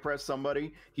can impress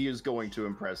somebody, he is going to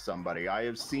impress somebody. I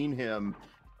have seen him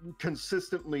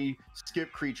consistently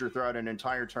skip creature throughout an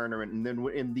entire tournament, and then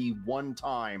in the one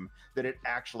time that it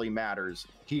actually matters,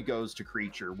 he goes to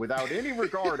creature without any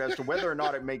regard as to whether or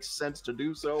not it makes sense to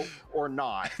do so or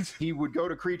not. He would go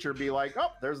to creature, be like,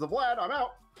 oh, there's the Vlad, I'm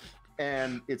out.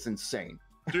 And it's insane.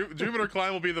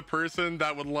 JupiterClimb will be the person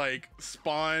that would, like,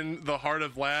 spawn the Heart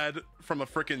of Vlad from a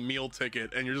freaking meal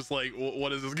ticket, and you're just like,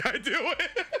 what is this guy doing?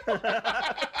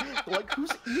 Like,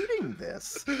 who's eating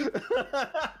this?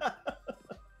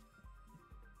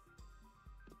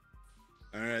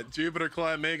 All right,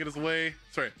 JupiterClimb making his way.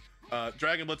 Sorry,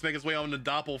 goin/blitz making his way on to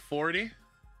Doppel 40.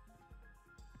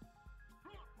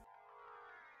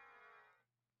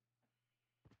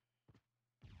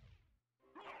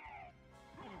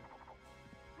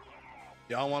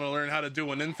 Y'all want to learn how to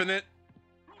do an infinite?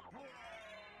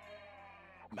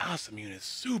 Masamune is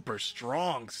super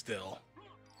strong still.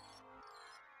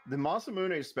 The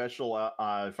Masamune special,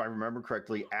 if I remember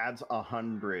correctly, adds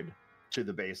 100 to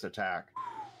the base attack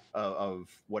of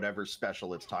whatever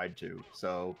special it's tied to.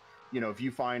 So, you know, if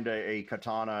you find a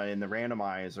katana in the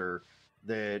randomizer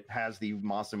that has the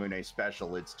Masamune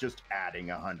special, it's just adding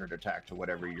 100 attack to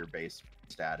whatever your base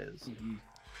stat is.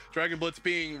 goin/blitz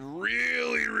being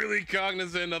really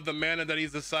cognizant of the mana that he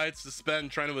decides to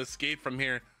spend trying to escape from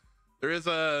here. There is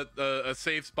a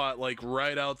safe spot, like,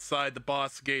 right outside the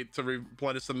boss gate to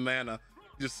replenish some mana.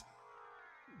 Just,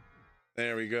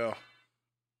 there we go.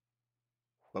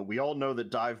 But we all know that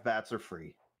dive bats are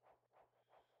free.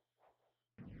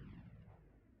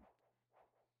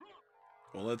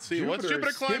 Well, let's see. What's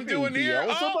JupiterClimb doing here?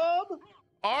 Oh,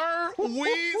 are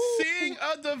we seeing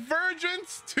a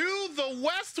divergence to the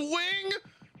west wing?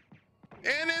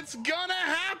 And it's gonna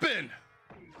happen.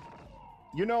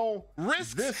 You know,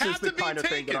 risks this have is the to be kind of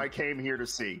thing taken. that I came here to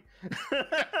see.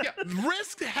 Yeah,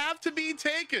 risks have to be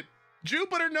taken.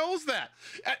 Jupiter knows that.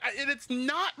 And it's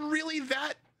not really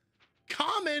that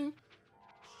common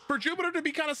for Jupiter to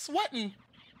be kind of sweating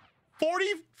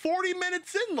 40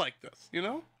 minutes in like this, you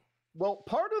know? Well,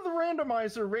 part of the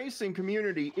randomizer racing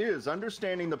community is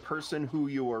understanding the person who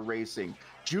you are racing.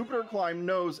 JupiterClimb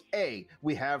knows A,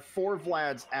 we have 4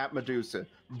 Vlads at Medusa.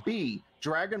 B,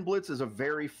 goin is a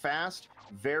very fast,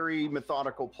 very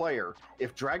methodical player.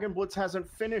 If goin hasn't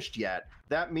finished yet,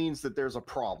 that means that there's a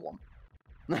problem.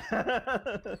 And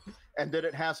that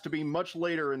it has to be much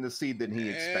later in the seed than he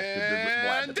expected.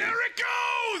 And there it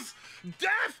goes!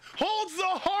 Death holds the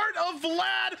heart of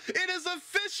Vlad. It is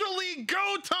officially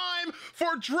go time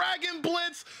for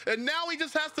goin, and now he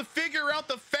just has to figure out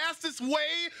the fastest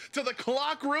way to the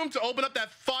clock room to open up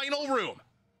that final room.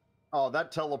 Oh,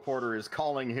 that teleporter is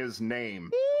calling his name.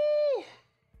 Woo!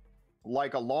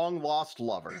 Like a long-lost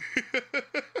lover.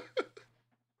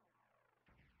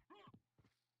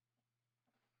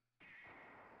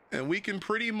 And we can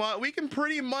pretty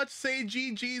much say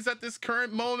GG's at this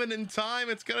current moment in time.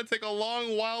 It's gonna take a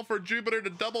long while for Jupiter to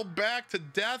double back to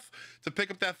Death to pick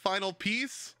up that final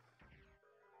piece.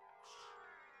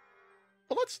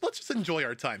 Well, let's just enjoy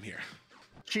our time here.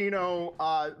 Chino,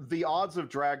 the odds of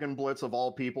goin of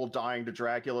all people dying to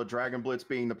Dracula, goin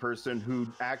being the person who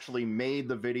actually made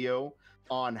the video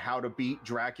on how to beat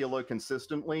Dracula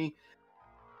consistently.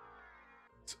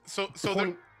 So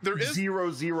there is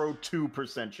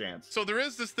 0.002% chance. So there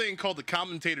is this thing called the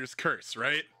commentator's curse,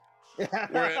 right?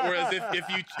 Whereas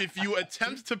if you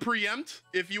attempt to preempt,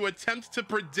 if you attempt to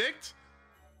predict,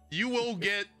 you will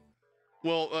get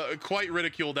quite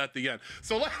ridiculed at the end.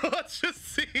 So let's just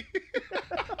see.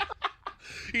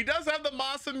 He does have the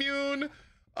Masamune.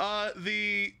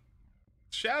 The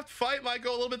shaft fight might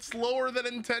go a little bit slower than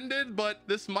intended, but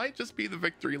this might just be the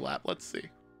victory lap. Let's see.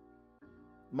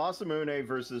 Masamune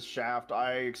versus Shaft,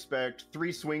 I expect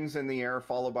 3 swings in the air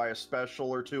followed by a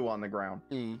special or 2 on the ground.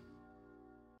 You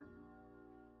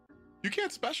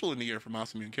can't special in the air for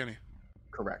Masamune, can you?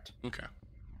 Correct. Okay.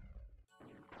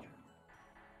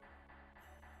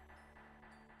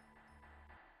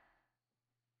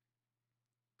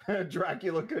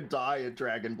 Dracula could die at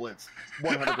goin.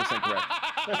 100% correct.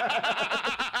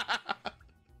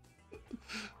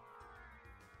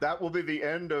 That will be the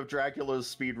end of Dracula's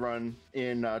speedrun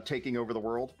in taking over the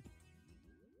world.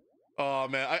 Oh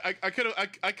man, I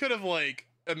could have like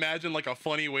imagined like a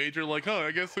funny wager, like, oh,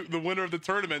 I guess the winner of the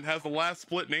tournament has the last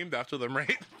split named after them,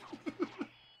 right?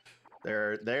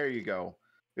 There you go.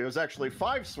 It was actually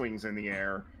 5 swings in the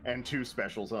air and 2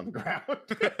 specials on the ground.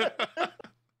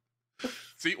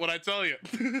 See what I tell you.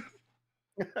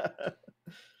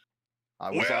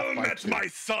 Well met, my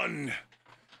son.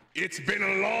 It's been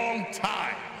a long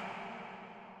time.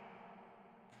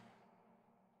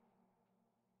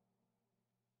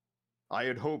 I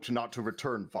had hoped not to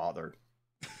return, father.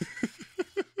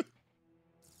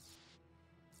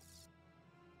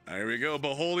 There we go,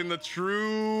 beholding the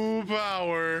true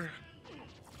power.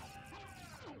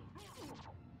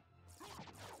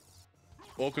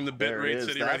 Welcome to Bitrate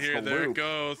City right here. There it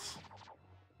goes.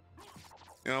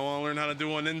 You know, I want to learn how to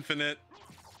do an infinite.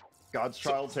 God's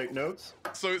child, take notes.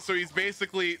 So he's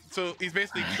basically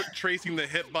tracing the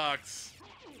hitbox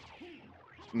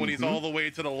when he's all the way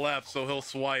to the left, so he'll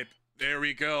swipe. There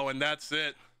we go, and that's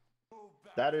it.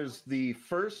 That is the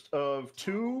first of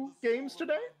 2 games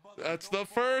today? That's the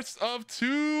first of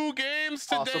 2 games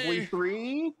today. Possibly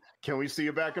 3? Can we see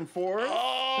a back and forth?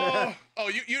 Oh,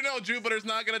 you know Jupiter's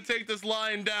not gonna take this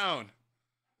line down.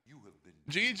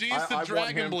 GG's to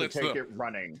goin though. Take it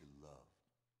running.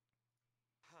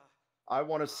 I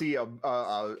want to see a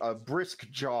brisk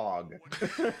jog.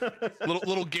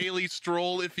 little gaily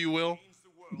stroll, if you will.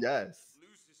 Yes.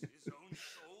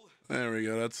 There we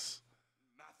go.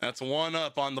 That's 1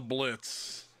 up on the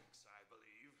Blitz.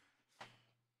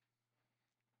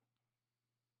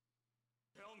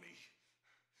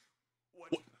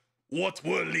 What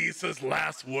were Lisa's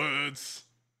last words?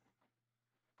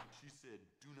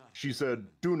 She said,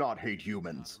 do not hate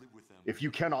humans. If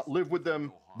you cannot live with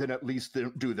them, then at least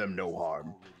do them no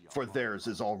harm, for theirs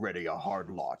is already a hard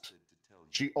lot.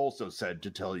 She also said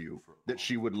to tell you that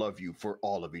she would love you for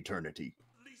all of eternity.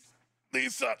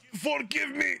 Lisa, forgive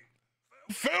me.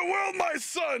 Farewell, my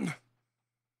son.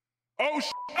 Oh,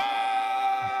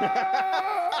 ah!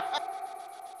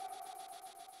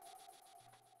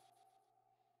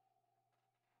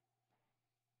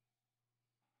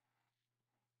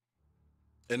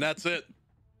 And that's it.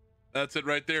 That's it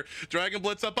right there. goin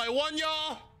up by 1,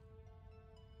 y'all.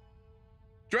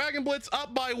 goin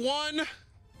up by 1.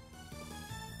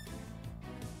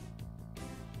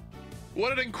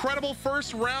 What an incredible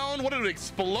first round. What an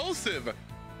explosive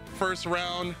first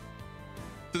round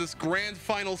to this grand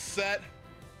final set.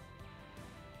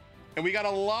 And we got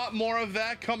a lot more of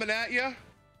that coming at you.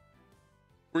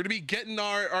 We're gonna be getting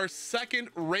our second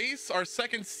race, our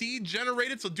second seed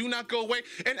generated, so do not go away.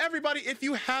 And everybody, if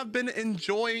you have been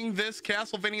enjoying this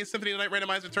Castlevania Symphony Night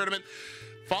Randomizer Tournament,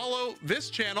 follow this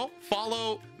channel,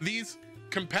 follow these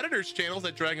competitors' channels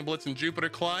at goin and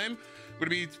JupiterClimb. We're gonna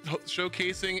be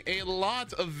showcasing a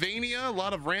lot of Vania, a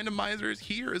lot of randomizers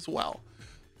here as well.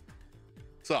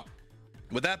 So,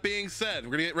 with that being said,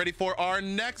 we're gonna get ready for our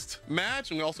next match,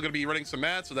 and we're also gonna be running some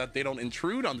ads so that they don't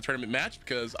intrude on the tournament match,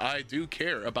 because I do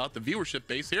care about the viewership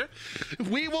base here.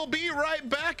 We will be right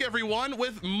back, everyone,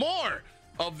 with more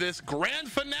of this grand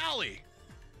finale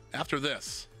after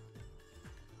this.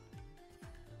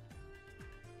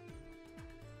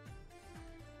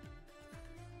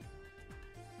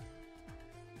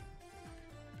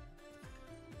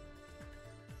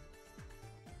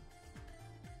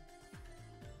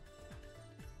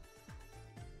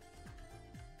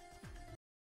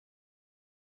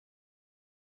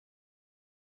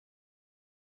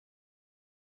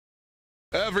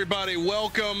 Everybody,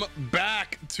 welcome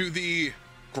back to the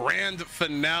grand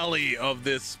finale of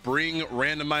this spring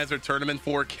randomizer tournament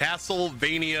for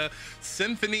Castlevania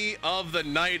Symphony of the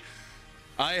Night.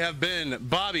 I have been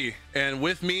Bobby, and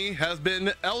with me has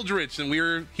been Eldritch, and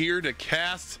we're here to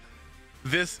cast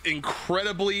this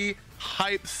incredibly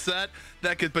hype set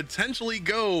that could potentially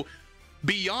go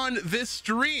beyond this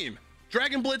stream.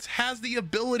 goin has the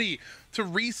ability to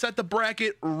reset the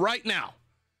bracket right now.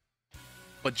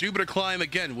 But JupiterClimb,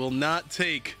 again, will not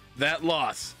take that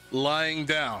loss lying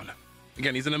down.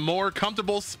 Again, he's in a more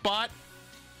comfortable spot.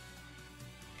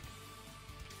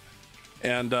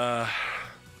 And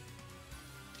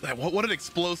what an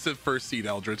explosive first seed,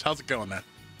 Eldritch. How's it going, man?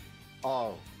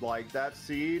 Oh, like that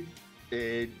seed,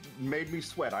 it made me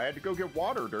sweat. I had to go get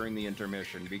water during the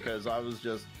intermission because I was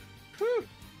just, whew.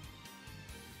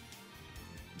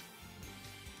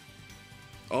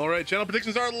 All right, channel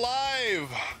predictions are live.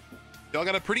 Y'all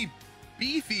got a pretty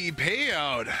beefy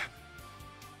payout,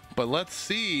 but let's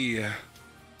see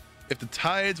if the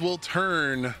tides will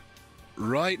turn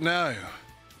right now.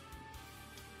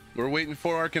 We're waiting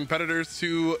for our competitors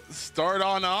to start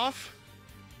on off.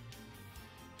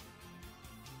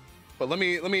 But let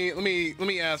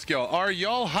me ask y'all, are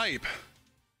y'all hype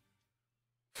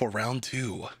for round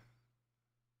 2?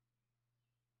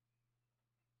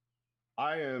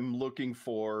 I am looking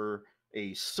for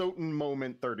a SOTN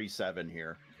moment 37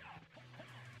 here.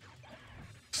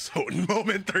 SOTN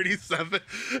moment 37?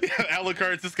 Yeah,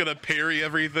 Alucard's just gonna parry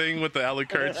everything with the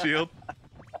Alucard shield.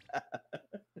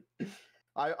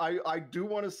 I do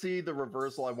want to see the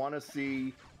reversal. I want to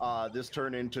see this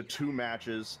turn into 2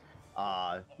 matches.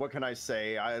 What can I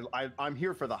say? I'm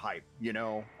here for the hype, you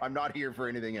know? I'm not here for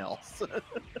anything else.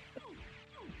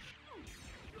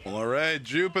 All right,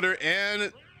 Jupiter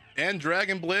and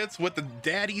goin with the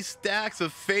daddy stacks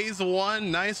of phase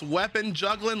 1. Nice weapon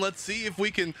juggling. Let's see if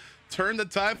we can turn the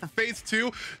tide for phase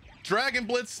 2.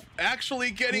 goin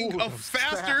actually getting a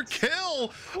faster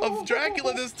kill of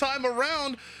Dracula this time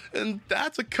around, and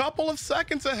that's a couple of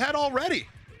seconds ahead already.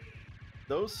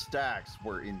 Those stacks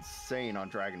were insane on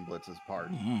goin's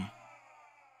part. Mm-hmm.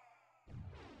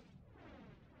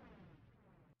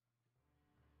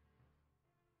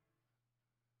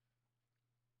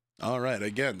 All right,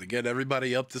 again, to get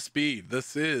everybody up to speed,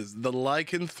 this is the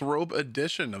Lycanthrope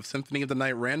edition of Symphony of the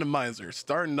Night Randomizer.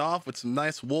 Starting off with some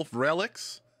nice wolf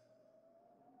relics.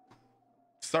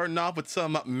 Starting off with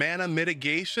some mana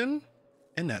mitigation.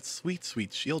 And that sweet,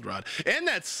 sweet shield rod. And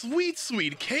that sweet,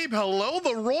 sweet cape. Hello,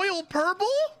 the royal purple?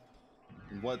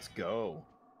 Let's go.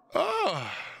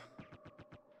 Oh.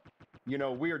 You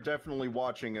know, we are definitely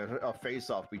watching a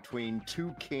face-off between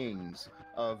 2 kings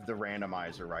of the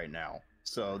randomizer right now.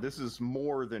 So this is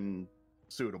more than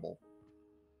suitable.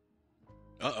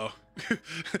 Uh-oh.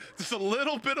 Just a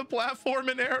little bit of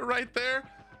platforming error right there.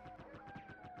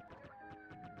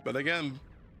 But again,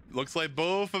 looks like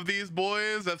both of these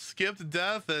boys have skipped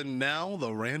death, and now the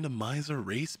randomizer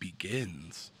race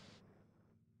begins.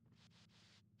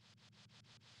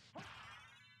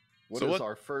 What is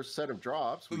our first set of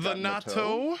drops? We the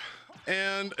Natto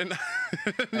and an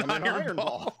iron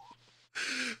ball.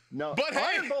 No, but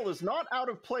Iron Ball is not out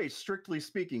of place, strictly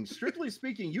speaking. Strictly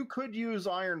speaking, you could use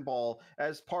Iron Ball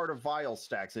as part of Vial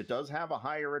stacks. It does have a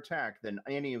higher attack than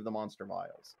any of the monster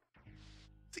vials.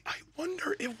 See, I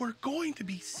wonder if we're going to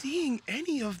be seeing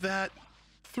any of that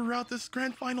throughout this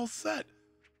grand final set.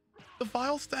 The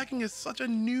vial stacking is such a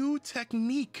new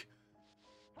technique.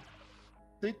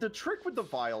 The trick with the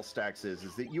vial stacks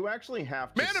is that you actually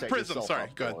have to Mana set Prism, yourself sorry,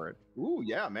 up go for it. Ooh,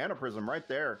 yeah, Mana Prism right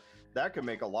there. That could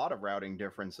make a lot of routing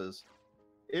differences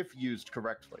if used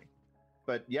correctly.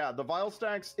 But yeah, the vial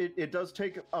stacks, it does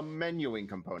take a menuing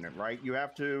component, right? You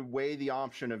have to weigh the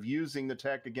option of using the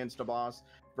tech against a boss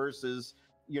versus,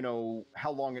 you know,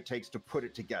 how long it takes to put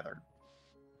it together.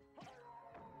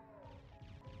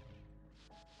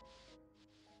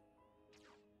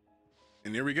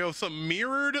 And here we go. Some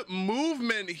mirrored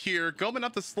movement here. Going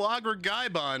up to Slogger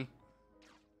Gaibon.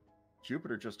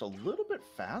 Jupiter just a little bit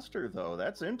faster, though.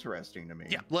 That's interesting to me.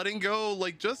 Yeah, letting go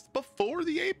like just before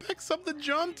the apex of the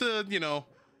jump to, you know,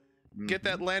 get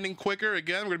that landing quicker.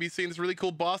 Again, we're going to be seeing this really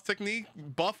cool boss technique.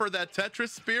 Buffer that Tetris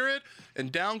spirit.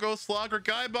 And down goes Slogger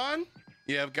Gaibon.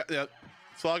 Yeah,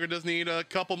 Slogger does need a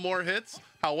couple more hits.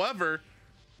 However,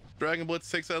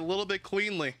 Dragonblitz takes it a little bit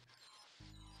cleanly.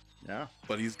 Yeah.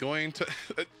 But he's going to...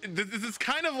 This is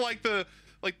kind of like the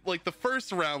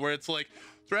first round where it's like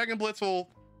Dragonblitz will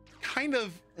kind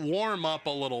of warm up a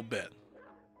little bit.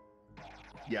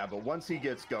 Yeah, but once he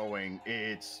gets going,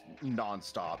 it's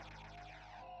nonstop.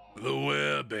 The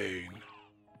Werebane.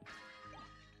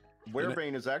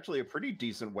 Werebane is actually a pretty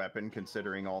decent weapon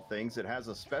considering all things. It has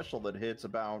a special that hits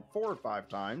about 4 or 5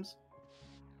 times.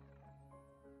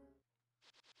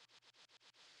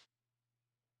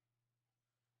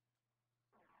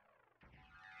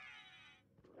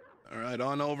 All right,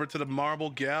 on over to the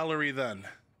Marble Gallery then.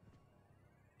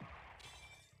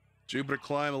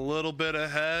 JupiterClimb a little bit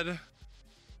ahead.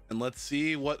 And let's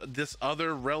see what this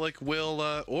other relic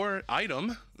will, or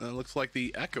item. Looks like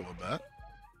the Echo of that.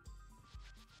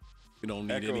 We don't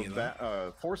need any of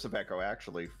that. Force of Echo,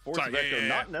 actually. Force of Echo,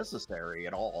 not necessary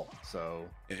at all. So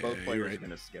both players are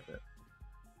going to skip it.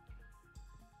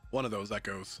 One of those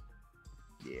Echoes.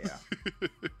 Yeah.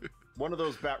 One of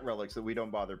those bat relics that we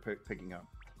don't bother picking up.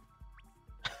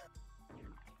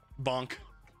 Bonk.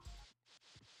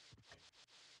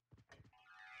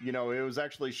 You know, it was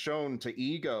actually shown to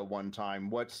Iga one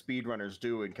time what speedrunners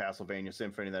do in Castlevania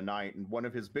Symphony of the Night, and one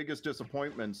of his biggest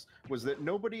disappointments was that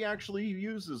nobody actually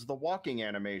uses the walking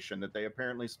animation that they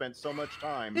apparently spent so much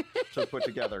time to put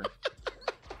together.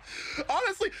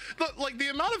 Honestly, the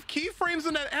amount of keyframes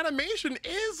in that animation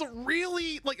is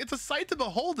really, like, it's a sight to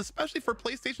behold, especially for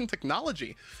PlayStation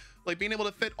technology. Like, being able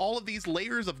to fit all of these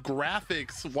layers of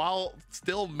graphics while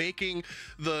still making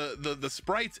the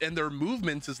sprites and their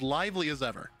movements as lively as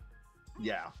ever.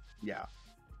 Yeah, yeah.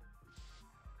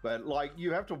 But, like,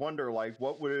 you have to wonder, like,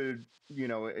 what would, you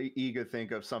know, Iga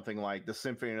think of something like the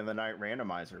Symphony of the Night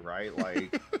Randomizer, right?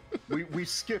 Like, we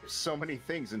skipped so many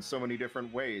things in so many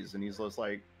different ways, and he's just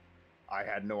like, I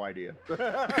had no idea.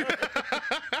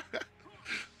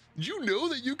 Did you know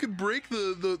that you could break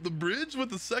the bridge with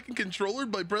the second controller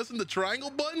by pressing the triangle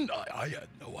button? I had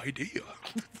no idea.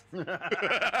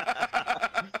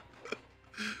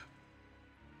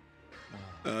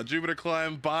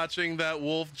 JupiterClimb botching that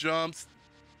wolf jumps,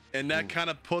 and that kind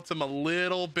of puts him a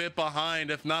little bit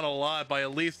behind, if not a lot, by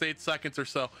at least 8 seconds or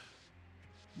so.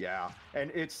 Yeah,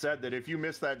 and it's said that if you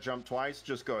miss that jump twice,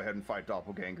 just go ahead and fight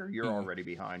Doppelganger. You're already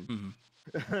behind.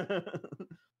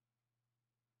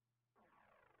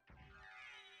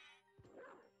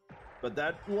 But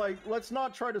that, like, let's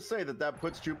not try to say that that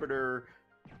puts Jupiter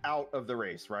out of the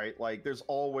race, right? Like, there's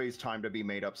always time to be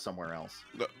made up somewhere else.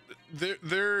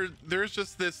 There's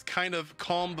just this kind of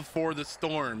calm before the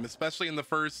storm, especially in the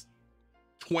first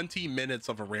 20 minutes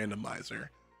of a randomizer,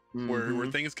 where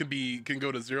things can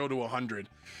go to 0 to 100.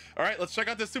 All right, let's check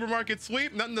out this supermarket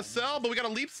sweep. Nothing to sell, but we got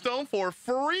a leap stone for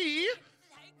free.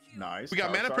 Nice. We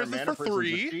got mana prisms for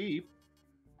 3.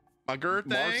 A Gurthang.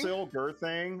 Marcel,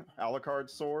 Gurthang, Alucard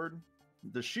sword.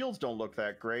 The shields don't look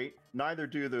that great. Neither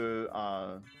do the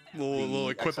little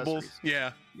equipables.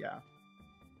 Yeah. Yeah.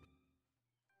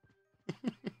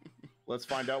 Let's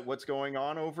find out what's going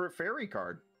on over at Fairy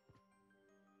Card.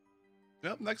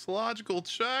 Yep, next logical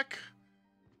check.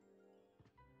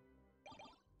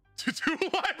 Two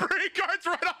library cards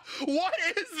right off. What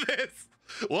is this?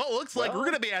 Well, it looks like we're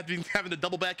going to be having to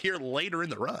double back here later in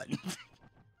the run.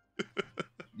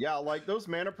 Yeah, like those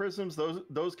mana prisms,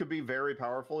 those could be very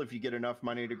powerful if you get enough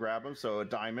money to grab them. So a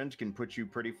diamond can put you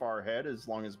pretty far ahead as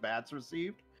long as bat's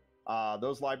received.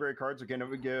 Those library cards are going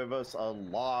to give us a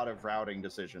lot of routing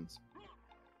decisions.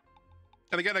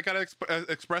 And again, I gotta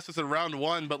express this in round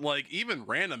 1, but like even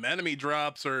random enemy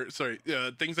drops or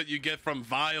things that you get from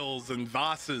vials and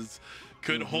vases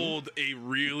could hold a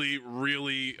really,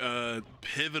 really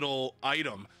pivotal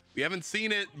item. We haven't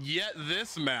seen it yet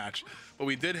this match, but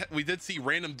we did see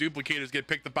random duplicators get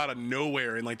picked up out of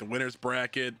nowhere in like the winner's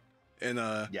bracket, and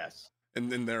yes, and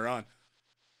then they're on.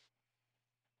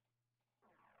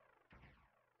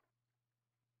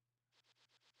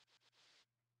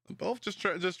 Both just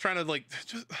trying to just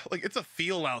like it's a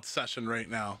feel out session right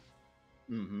now.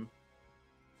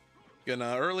 And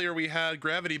earlier we had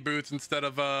gravity boots instead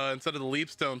of the leap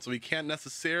stone, so we can't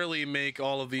necessarily make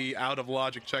all of the out of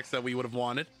logic checks that we would have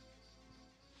wanted.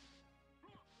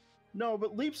 No,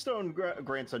 but Leapstone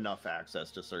grants enough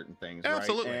access to certain things,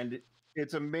 Absolutely. Right? And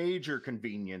it's a major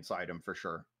convenience item for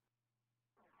sure.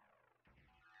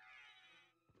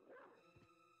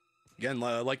 Again,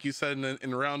 like you said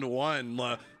in round one,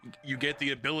 you get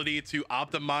the ability to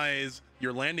optimize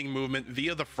your landing movement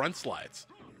via the front slides.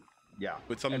 Yeah,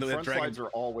 with some and of the front slides are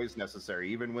always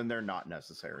necessary, even when they're not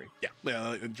necessary.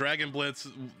 Yeah, Dragon Blitz,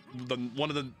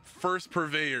 one of the first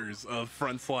purveyors of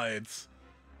front slides.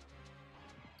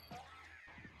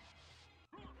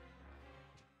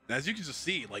 And as you can just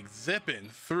see, like zipping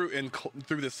through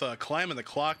through this climb in the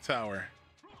clock tower.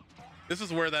 This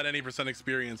is where that any %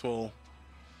 experience will.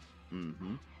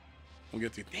 We'll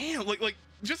get to. Damn, like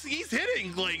just he's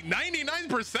hitting like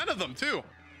 99% of them too.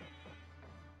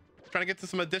 Trying to get to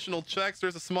some additional checks.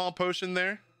 There's a small potion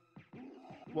there.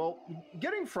 Well,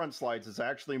 getting front slides is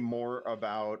actually more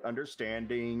about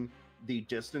understanding the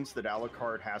distance that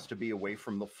Alucard has to be away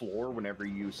from the floor whenever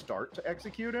you start to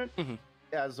execute it,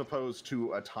 as opposed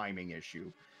to a timing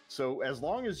issue. So as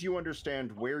long as you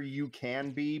understand where you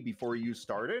can be before you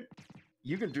start it,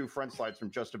 you can do front slides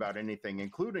from just about anything,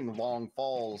 including long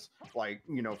falls, like,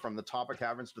 you know, from the top of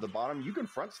caverns to the bottom. You can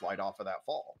front slide off of that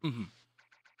fall.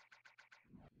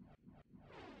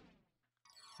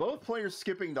 Both players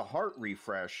skipping the heart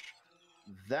refresh.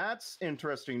 That's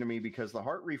interesting to me because the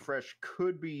heart refresh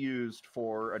could be used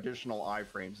for additional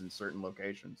iframes in certain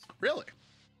locations. Really?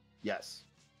 Yes.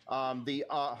 The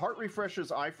heart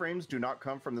refresh's iframes do not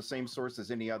come from the same source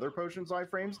as any other potion's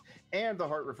iframes, and the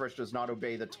heart refresh does not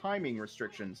obey the timing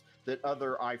restrictions that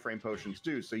other iframe potions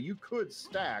do. So you could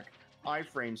stack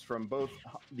iframes from both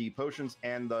the potions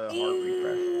and the heart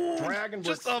refresh. Dragon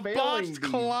just was a botched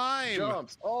climb.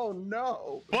 Jumps. Oh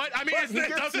no! But I mean, it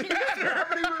doesn't matter.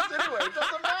 Anyway, it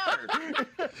doesn't matter.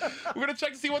 We're gonna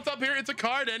check to see what's up here. It's a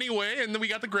card anyway, and then we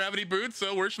got the gravity boot,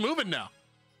 so we're moving now.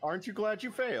 Aren't you glad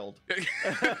you failed?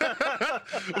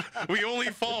 We only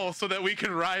fall so that we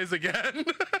can rise again.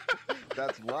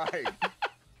 That's right.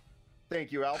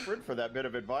 Thank you, Alfred, for that bit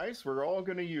of advice. We're all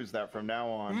going to use that from now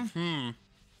on.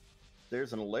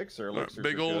 There's an elixir.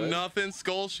 Big old nothing.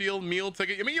 Skull shield, meal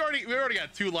ticket. I mean, we already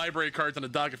got 2 library cards on the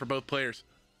docket for both players.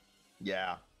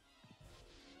 Yeah.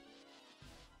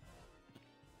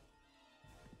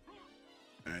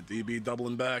 All right, DB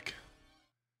doubling back.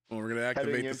 Well, we're gonna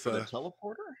activate this. For the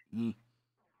teleporter.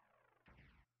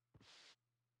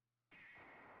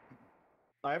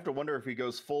 I have to wonder if he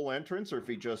goes full entrance or if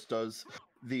he just does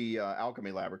the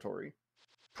alchemy laboratory.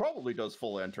 Probably does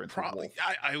full entrance. Probably.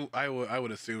 I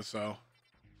would assume so.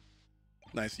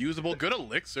 Nice, usable, good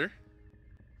elixir.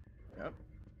 Yep.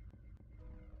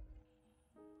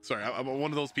 Sorry, I'm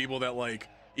one of those people that, like,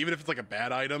 even if it's like a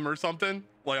bad item or something,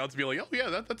 like I'll just be like, oh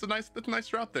yeah, that's a nice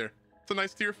drop there. It's a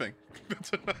nice tear thing.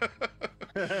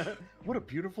 What a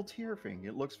beautiful tear thing.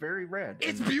 It looks very red.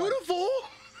 It's beautiful.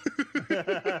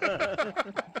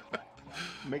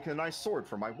 Make a nice sword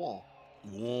for my wall.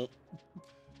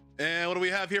 And what do we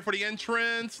have here for the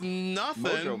entrance? Nothing.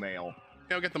 Mojo mail.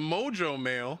 Yeah, we got the mojo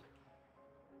mail.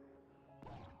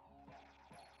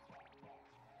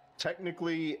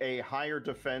 Technically, a higher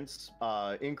defense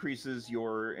increases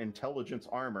your intelligence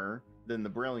armor than the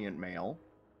brilliant mail.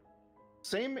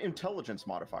 Same intelligence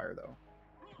modifier, though.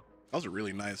 That was a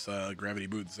really nice gravity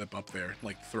boot zip up there,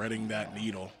 like threading that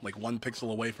needle, like 1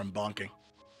 pixel away from bonking.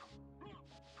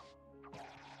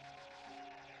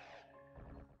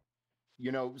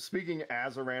 You know, speaking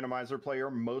as a randomizer player,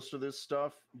 most of this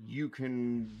stuff, you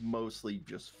can mostly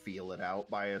just feel it out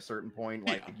by a certain point.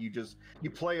 Like, you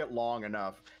play it long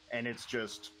enough, and it's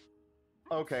just,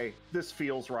 okay, this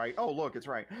feels right. Oh, look, it's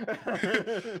right.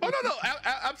 Oh, no,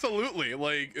 absolutely.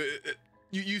 Like,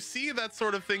 you see that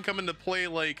sort of thing come into play,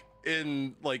 like,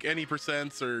 in, like, any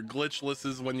percents or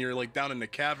glitchlisses when you're, like, down in the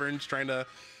caverns trying to,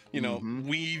 you know,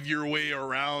 weave your way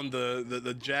around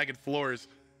the jagged floors.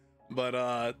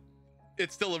 But,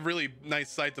 it's still a really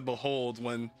nice sight to behold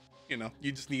when, you know,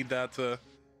 you just need that to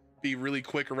be really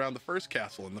quick around the first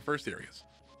castle in the first areas.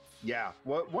 Yeah,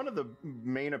 one of the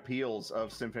main appeals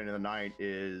of Symphony of the Night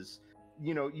is,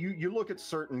 you know, you look at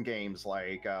certain games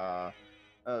like, I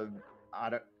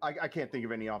can't think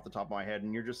of any off the top of my head,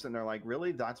 and you're just sitting there like,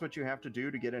 really? That's what you have to do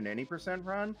to get an any %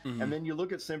 run? And then you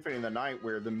look at Symphony of the Night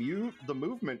where the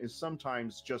movement is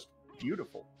sometimes just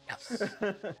beautiful. Yes.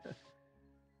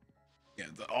 Yeah,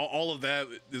 all of that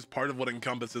is part of what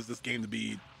encompasses this game to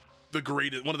be the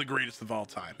greatest, one of the greatest of all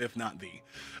time, if not the.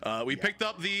 We picked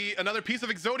up another piece of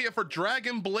Exodia for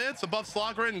Dragon Blitz above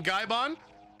Slogger and Gaibon.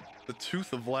 The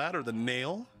Tooth of Vlad, or the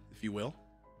Nail, if you will.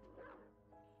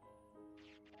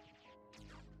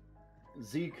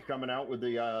 Zeke coming out with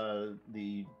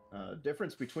the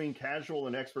difference between casual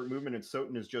and expert movement in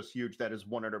SOTN is just huge. That is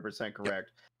 100% correct. Yep.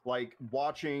 Like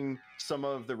watching some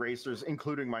of the racers,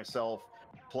 including myself,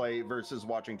 play versus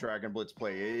watching Blitz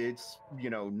play, it's, you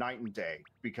know, night and day,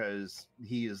 because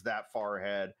he is that far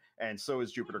ahead, and so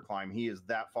is JupiterClimb. He is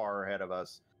that far ahead of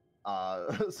us,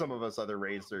 some of us other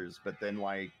racers. But then,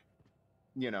 like,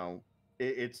 you know,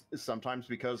 it's sometimes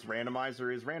because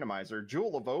randomizer is randomizer.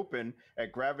 Jewel of Open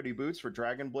at Gravity Boots for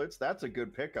Blitz, that's a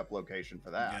good pickup location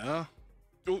for that. Yeah.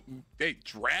 Ooh, hey,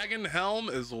 Dragon Helm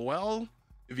as well.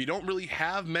 If you don't really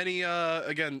have many,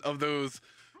 again, of those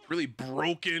really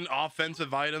broken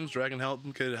offensive items, Dragon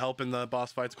Helm could help in the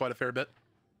boss fights quite a fair bit.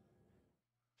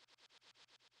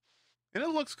 And it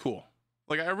looks cool.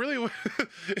 Like, I really,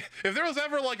 if there was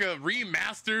ever like a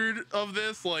remastered of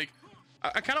this, like,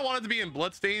 I kind of want it to be in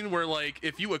Bloodstained, where like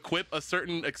if you equip a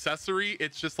certain accessory,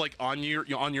 it's just like on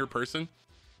your person.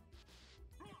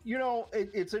 You know,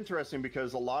 it's interesting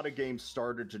because a lot of games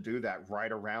started to do that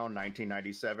right around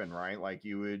 1997, right? Like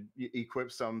you would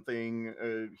equip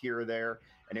something here or there,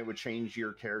 and it would change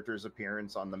your character's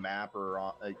appearance on the map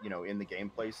or you know, in the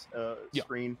gameplay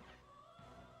screen.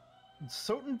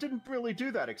 SOTN didn't really do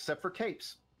that except for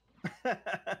capes.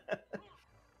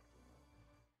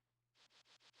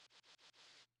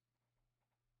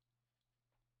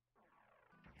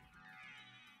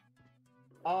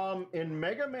 In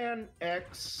Mega Man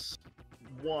X1,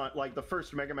 like the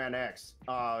first Mega Man X,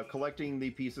 collecting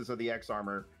the pieces of the X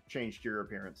armor changed your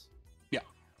appearance. Yeah.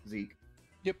 Zeke.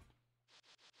 Yep.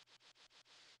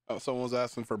 Oh, someone was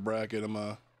asking for bracket. I'm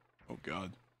oh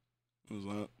god. What is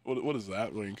that? What is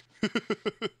that link?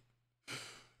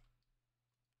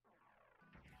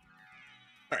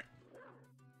 Alright.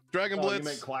 Blitz. You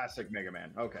meant classic Mega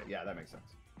Man. Okay, yeah, that makes sense.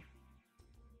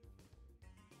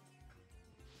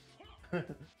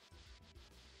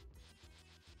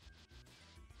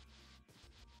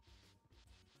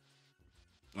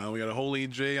 Well, we got a Holy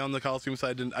J on the Coliseum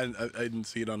side. I didn't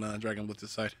see it on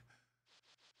Blitz's side.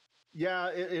 Yeah,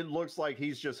 it looks like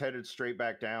he's just headed straight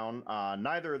back down.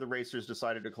 Neither of the racers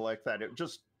decided to collect that.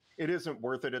 It isn't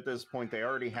worth it at this point. They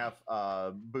already have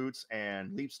boots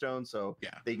and leapstone, so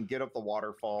yeah, they can get up the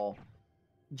waterfall.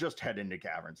 Just head into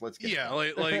caverns. Let's get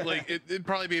like it'd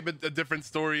probably be a different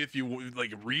story if you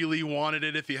like really wanted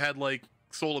it, if you had like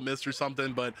Soul of Mist or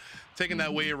something, but taking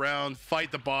that way around, fight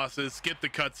the bosses, skip the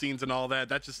cutscenes and all that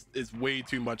just is way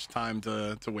too much time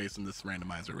to waste in this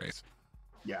randomizer race.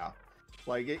 Yeah,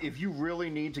 like if you really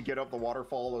need to get up the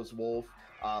waterfall as Wolf,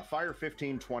 Fire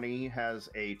 1520 has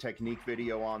a technique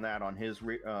video on that on his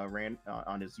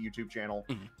on his YouTube channel,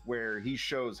 where he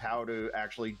shows how to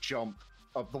actually jump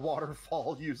up the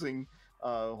waterfall using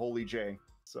Holy J.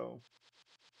 So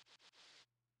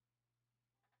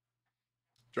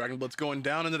Blitz going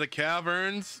down into the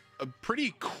caverns, a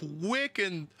pretty quick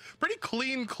and pretty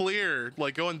clean clear,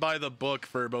 like going by the book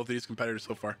for both of these competitors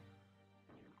so far.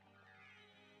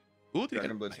 Ooh,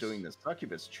 Blitz doing the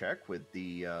succubus check with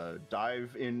the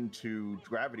dive into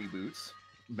gravity boots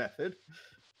method.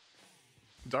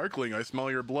 Darkling, I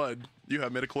smell your blood. You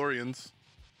have midichlorians.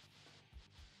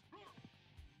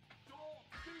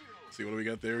 See what do we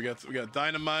got there? We got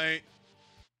dynamite,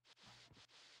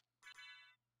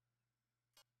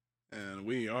 and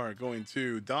we are going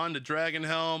to don the Dragon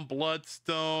Helm,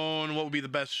 Bloodstone. What would be the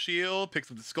best shield? Picks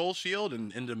up the Skull Shield,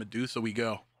 and into Medusa we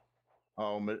go.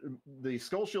 The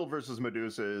Skull Shield versus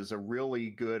Medusa is a really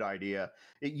good idea.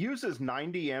 It uses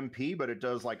 90 MP, but it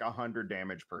does like 100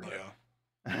 damage per hit.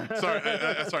 Yeah.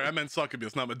 Sorry, I meant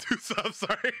Succubus, not Medusa. I'm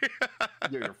sorry.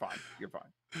 You're fine. You're fine.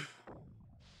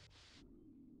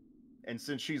 And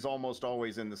since she's almost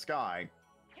always in the sky,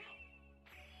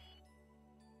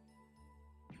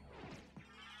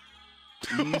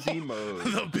 easy mode.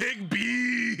 The big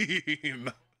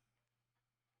beam.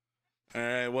 All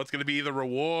right, what's going to be the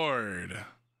reward?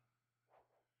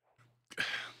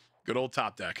 Good old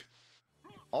top deck.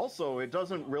 Also, it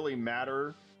doesn't really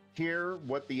matter here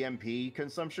what the MP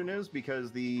consumption is,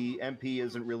 because the MP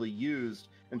isn't really used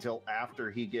until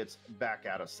after he gets back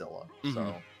out of Scylla.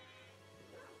 So.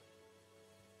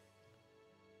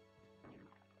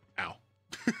 Ow.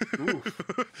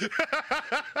 Oof.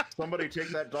 Somebody take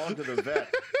that dog to the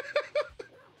vet.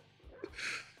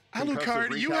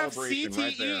 Alucard, you have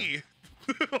CTE.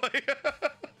 Right.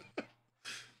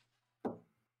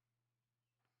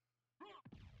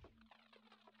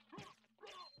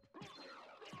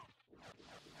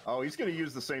 Oh, he's going to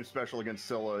use the same special against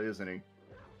Scylla, isn't he?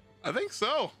 I think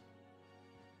so.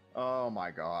 Oh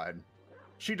my god.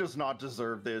 She does not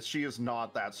deserve this. She is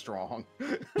not that strong.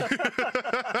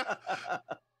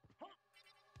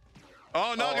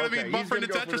 Oh, no, gonna okay. be buffering the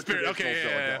Tetra Spirit. Okay,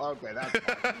 yeah. Okay, that's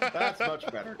fine. That's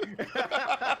much better.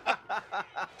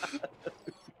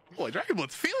 Boy,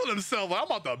 DragonBlitz feeling himself. I'm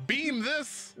about to beam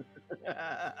this.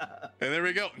 And there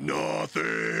we go.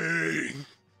 Nothing.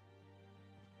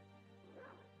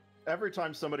 Every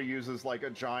time somebody uses like a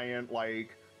giant,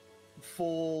 like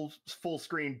full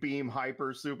screen beam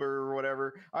hyper super or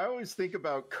whatever, I always think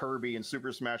about Kirby and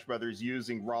Super Smash Brothers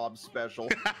using Rob's special.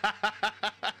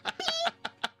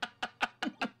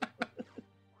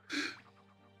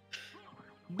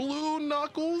 Blue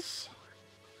Knuckles.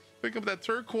 Pick up that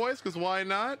turquoise, because why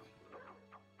not?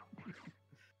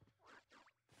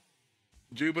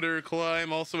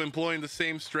 JupiterClimb also employing the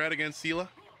same strat against Sela.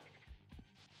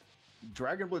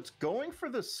 DragonBlitz going for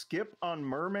the skip on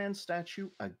Merman statue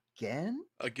again?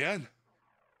 Again.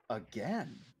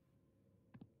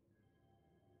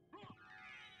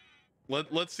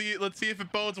 Let's see if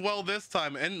it bodes well this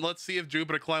time, and let's see if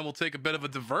JupiterClimb will take a bit of a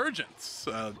divergence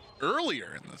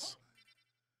earlier in this.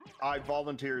 I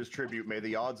volunteer as tribute. May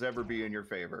the odds ever be in your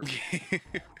favor.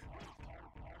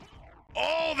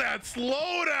 Oh, that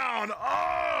slowdown!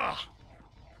 Oh,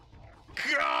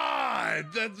 God!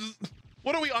 That's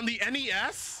what are we on the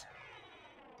NES?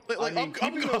 Like, I mean,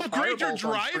 upgrade your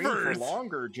drivers. For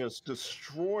longer just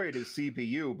destroyed his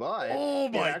CPU, but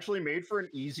it actually made for an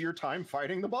easier time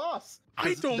fighting the boss.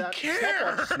 I don't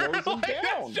care. Slows him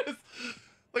down.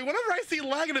 Like, whenever I see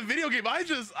lag in a video game, I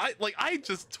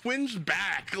just twinge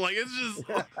back. Like, it's just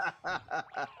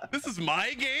this is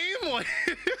my game. Like,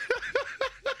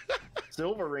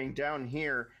 Silver Ring down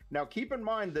here. Now keep in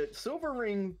mind that Silver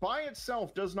Ring by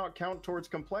itself does not count towards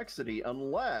complexity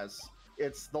unless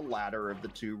it's the latter of the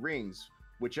two rings.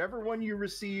 Whichever one you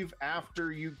receive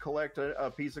after you collect a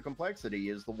piece of complexity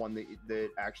is the one that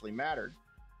actually mattered.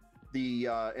 The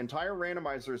entire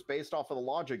randomizer is based off of the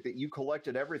logic that you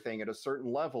collected everything at a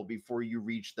certain level before you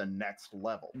reach the next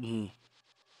level.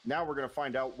 Now we're going to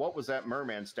find out what was that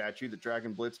Merman statue that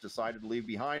DragonBlitz decided to leave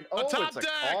behind. Oh, it's a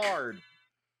card.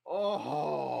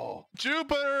 Oh,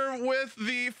 Jupiter with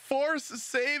the force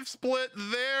save split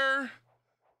there.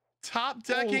 Top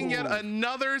decking yet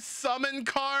another summon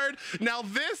card. Now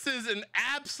this is an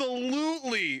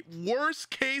absolutely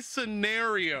worst case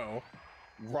scenario.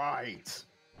 Right.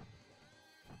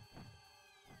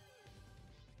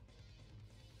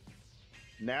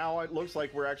 Now it looks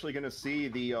like we're actually going to see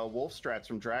the wolf strats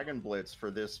from DragonBlitz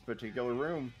for this particular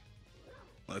room.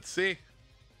 Let's see.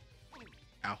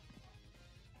 Ow.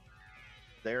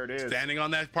 There it is. Standing on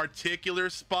that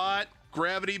particular spot.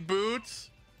 Gravity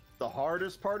boots. The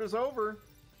hardest part is over.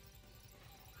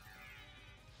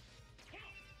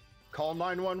 Call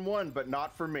 911, but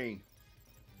not for me.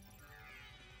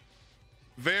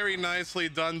 Very nicely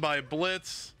done by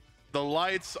Blitz. The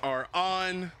lights are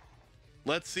on.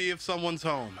 Let's see if someone's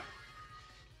home.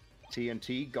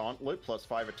 TNT Gauntlet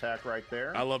 +5 attack right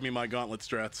there. I love me my Gauntlet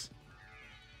strats.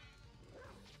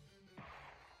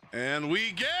 And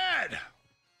we get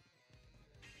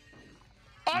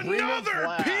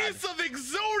another piece of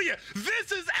Exodia.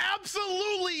 This is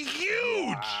absolutely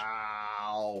huge.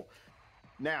 Wow.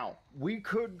 Now, we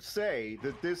could say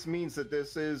that this means that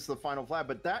this is the final Vlad,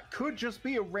 but that could just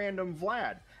be a random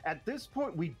Vlad. At this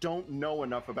point, we don't know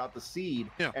enough about the seed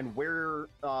and where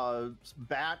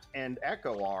Bat and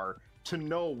Echo are to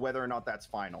know whether or not that's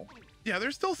final. Yeah,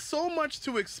 there's still so much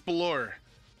to explore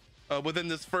within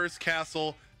this first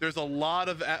castle. There's a lot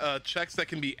of checks that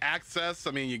can be accessed.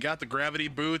 I mean, you got the gravity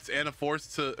boots and a force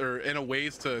to, or in a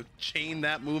ways to chain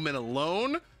that movement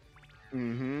alone.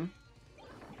 Mm-hmm.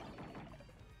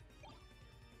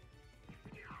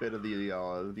 Bit of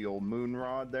the old moon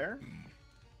rod there.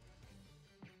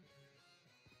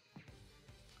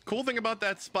 Cool thing about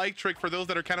that spike trick for those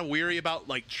that are kind of weary about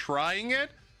like trying it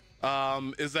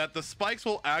is that the spikes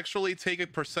will actually take a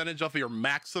percentage of your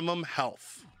maximum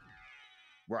health.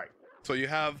 Right. So you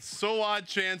have so odd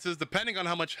chances depending on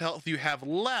how much health you have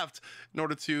left in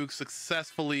order to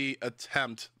successfully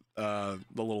attempt the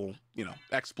little,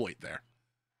 exploit there.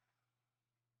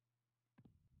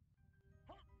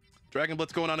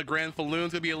 DragonBlitz going on a Grand Falloon.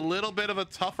 It's gonna be a little bit of a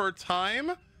tougher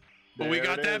time, but we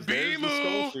got that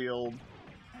Bimu. Shield.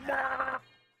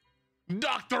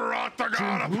 Dr.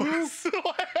 Octagonopus.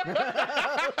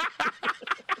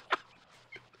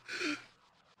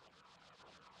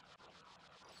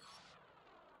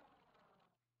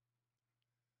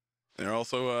 They're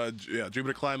also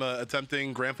JupiterClimb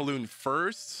attempting Grand Falloon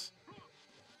first,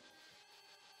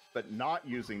 but not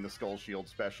using the Skull Shield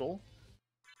special.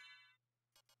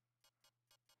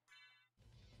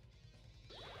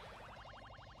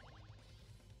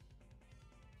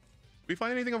 we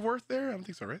find anything of worth there? I don't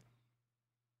think so, right?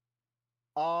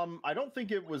 I don't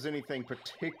think it was anything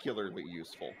particularly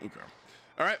useful. Okay.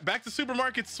 All right, back to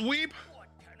supermarket sweep.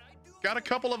 Got a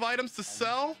couple of items to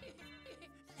sell.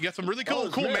 You got some really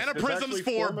cool mana prisms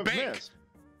for bank.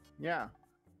 Yeah.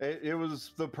 It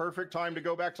was the perfect time to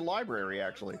go back to library,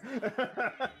 actually.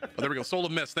 Oh, there we go. Soul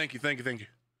of Mist. Thank you.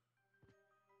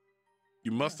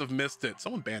 You must have missed it.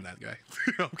 Someone ban that guy.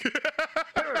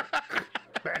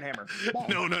 Ban hammer.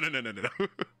 No.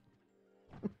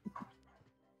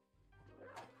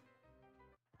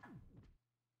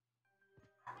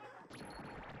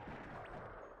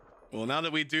 Well, now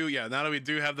that we do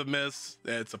have the miss,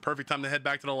 it's a perfect time to head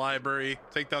back to the library,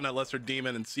 take down that lesser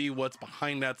demon, and see what's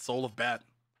behind that soul of bat.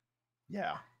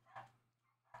 Yeah.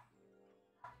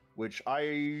 Which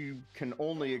I can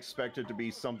only expect it to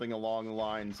be something along the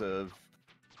lines of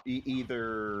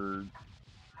either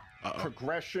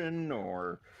progression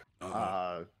or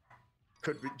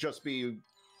could just be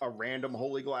a random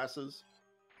holy glasses.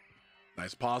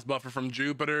 Nice pause buffer from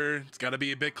Jupiter. It's got to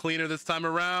be a bit cleaner this time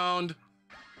around.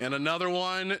 And another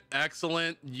one.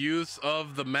 Excellent use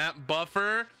of the map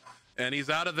buffer. And he's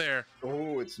out of there.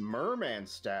 Oh, it's Merman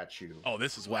statue. Oh,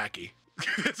 this is wacky.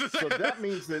 So that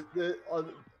means that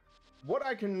what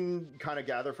I can kind of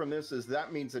gather from this is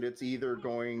that means that it's either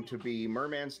going to be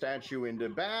Merman statue into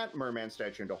bat, Merman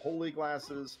statue into holy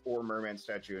glasses, or Merman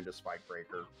statue into spike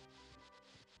breaker.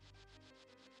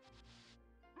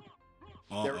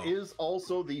 There is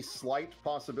also the slight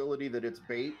possibility that it's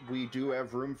bait. We do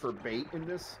have room for bait in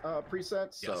this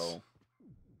preset, so... Yes.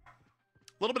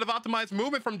 A little bit of optimized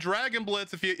movement from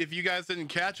gonblitz. If you guys didn't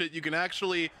catch it, you can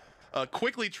actually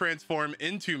quickly transform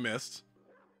into Mist,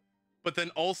 but then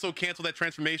also cancel that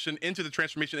transformation into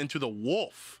the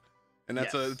wolf. And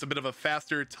that's it's a bit of a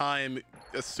faster time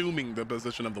assuming the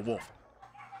position of the wolf.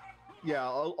 Yeah,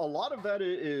 a lot of that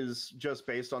is just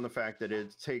based on the fact that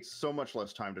it takes so much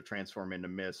less time to transform into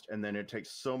Mist, and then it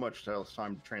takes so much less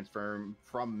time to transform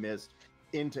from Mist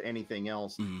into anything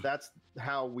else. That's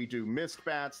how we do Mist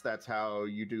bats. That's how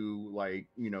you do, like,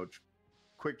 you know,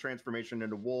 quick transformation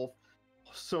into wolf.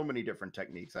 So many different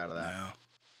techniques out of that.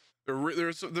 Yeah.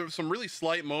 There's some really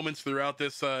slight moments throughout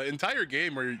this entire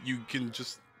game where you can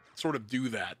just sort of do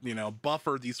that, you know,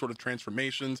 buffer these sort of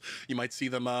transformations. You might see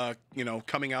them, you know,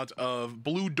 coming out of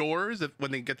blue doors when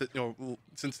they get the, you know,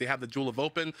 since they have the Jewel of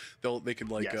Open, they could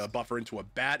like buffer into a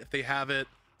bat if they have it.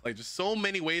 Like, just so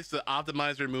many ways to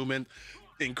optimize their movement,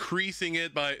 increasing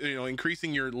it by, you know,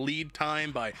 increasing your lead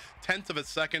time by tenths of a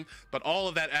second. But all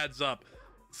of that adds up,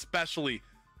 especially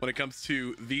when it comes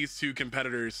to these two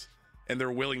competitors and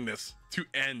their willingness to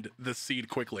end the seed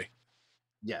quickly.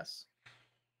 Yes.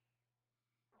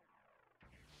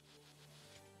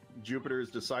 Jupiter is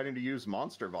deciding to use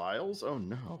monster vials. Oh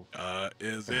no.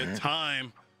 Is it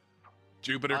time?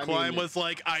 JupiterClimb was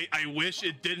like, I wish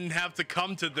it didn't have to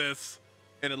come to this.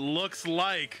 And it looks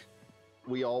like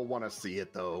we all want to see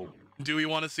it, though. Do we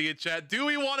want to see it, chat? Do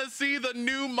we want to see the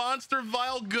new monster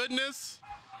vial goodness?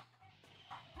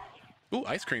 Ooh,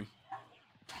 ice cream.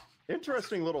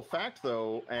 Interesting little fact,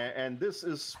 though, and this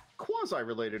is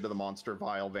quasi-related to the monster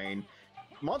vial vein.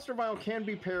 Monster vial can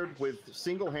be paired with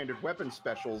single-handed weapon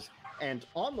specials, and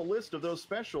on the list of those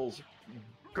specials,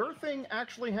 Girthing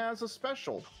actually has a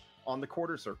special on the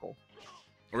quarter circle.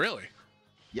 Really?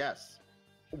 Yes.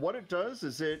 What it does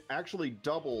is it actually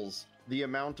doubles the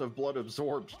amount of blood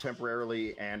absorbed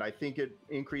temporarily, and I think it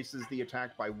increases the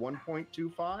attack by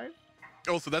 1.25.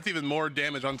 Oh, so that's even more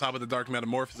damage on top of the Dark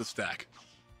Metamorphosis stack.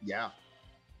 Yeah.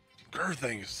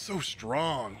 Girthing is so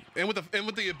strong, and with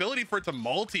the ability for it to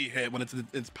multi-hit when it's in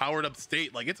its powered up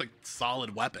state, like, it's a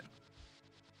solid weapon.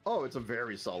 Oh, it's a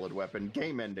very solid weapon.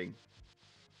 Game ending.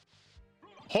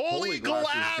 Holy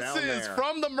glasses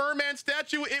from the Merman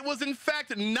statue. It was in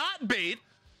fact not bait.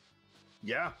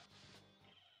 Yeah.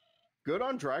 Good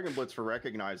on gonblitz for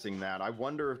recognizing that. I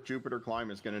wonder if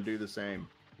JupiterClimb is going to do the same.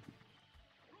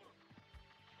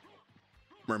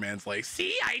 Merman's like,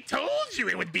 see, I told you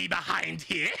it would be behind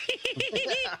here.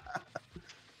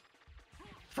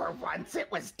 For once,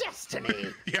 it was destiny.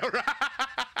 Yeah, right.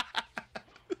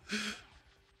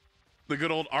 The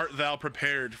good old art thou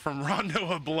prepared from Rondo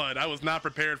of Blood. I was not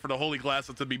prepared for the Holy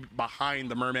Glasses to be behind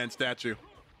the Merman statue.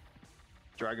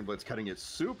 gonblitz cutting it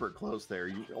super close there.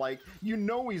 You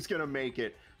know he's gonna make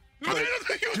it. But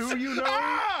do you know?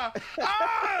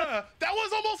 That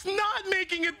was almost not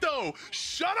making it though.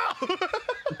 Shut up.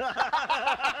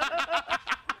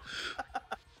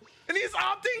 And he's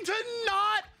opting to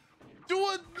not do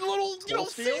a little, you know,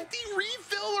 safety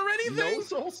refill or anything. No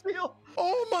soul steal.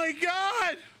 Oh my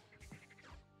god.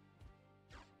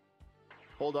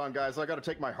 Hold on, guys. I gotta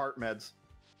take my heart meds.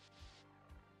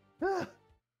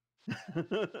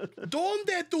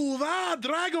 ¿Dónde tú vas,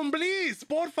 Dragon Blitz?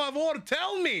 Por favor,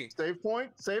 tell me. Save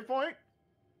point. Save point.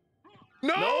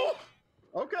 No. No?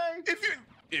 Okay.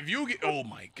 If you get, oh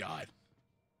my God.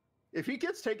 If he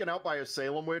gets taken out by a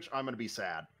Salem witch, I'm gonna be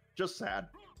sad. Just sad.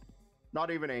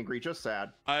 Not even angry, just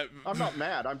sad. I'm not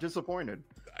mad. I'm disappointed.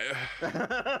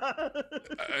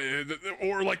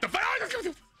 Or like the.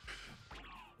 Stop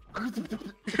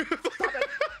it.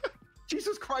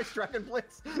 Jesus Christ, Dragon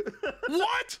Blitz.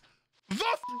 What the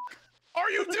are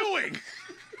you doing?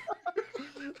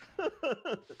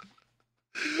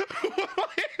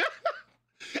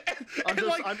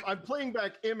 I'm playing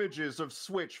back images of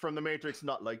Switch from the Matrix.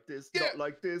 Not like this, yeah, not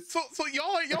like this. So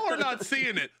y'all are not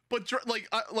seeing it, but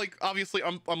like obviously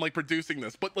I'm like producing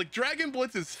this, but like Dragon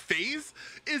Blitz's face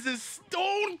is as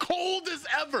stone cold as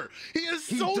ever. He is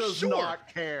so sure. He does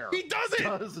not care. He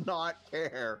doesn't. Does not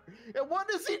care. And what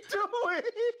is he doing?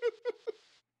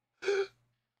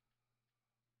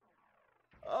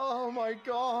 Oh my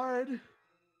God!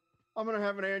 I'm gonna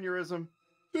have an aneurysm,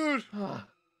 dude.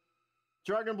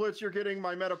 Dragon Blitz, you're getting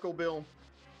my medical bill.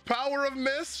 Power of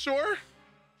Mist, sure.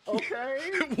 Okay.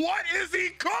 What is he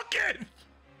cooking?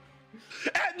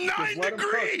 At 9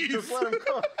 degrees. Just let him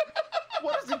cook.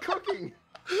 What is he cooking?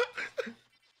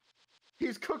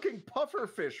 He's cooking puffer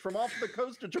fish from off the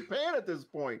coast of Japan at this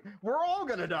point. We're all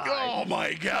gonna die. Oh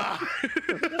my God.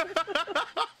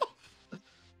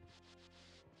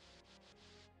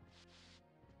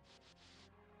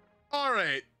 All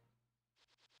right.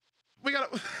 We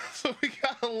gotta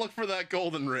look for that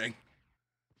golden ring.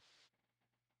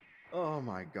 Oh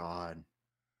my God.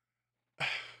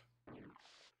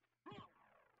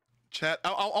 Chat,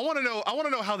 I want to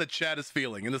know how the chat is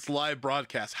feeling in this live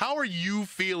broadcast. How are you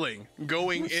feeling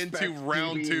going into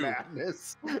round 2?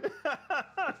 Madness.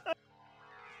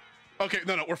 Okay,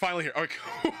 no, we're finally here. Okay.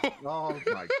 Oh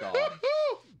my God.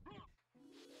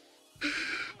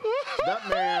 That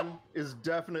man is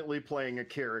definitely playing a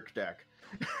Carrick deck.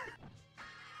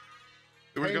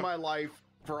 Pay my life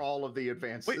for all of the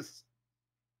advances. Wait.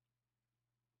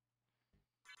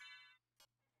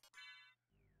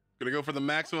 Gonna go for the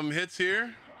maximum hits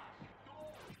here.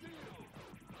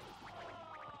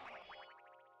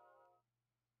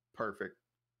 Perfect.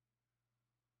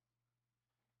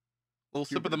 Little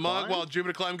sip of the mug while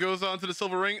JupiterClimb goes on to the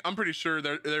silver ring. I'm pretty sure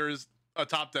there is a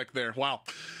top deck there. Wow,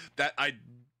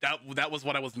 that was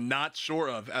what I was not sure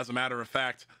of, as a matter of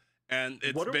fact. And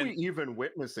it's what are we even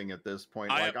witnessing at this point?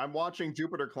 Like, I'm watching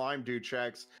JupiterClimb do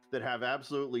checks that have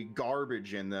absolutely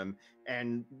garbage in them,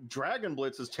 and Dragon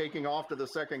Blitz is taking off to the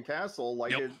second castle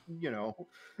like it, you know.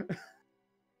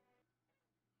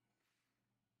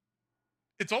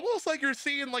 It's almost like you're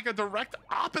seeing like a direct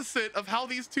opposite of how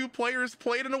these two players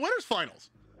played in the winners finals.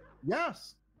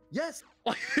 Yes. Yes.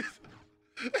 Like,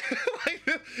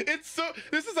 it's so,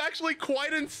 this is actually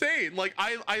quite insane. Like,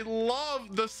 I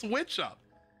love the switch up.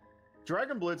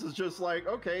 Dragon Blitz is just like,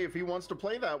 okay, if he wants to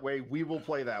play that way, we will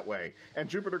play that way. And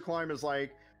JupiterClimb is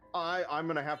like, I'm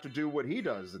gonna have to do what he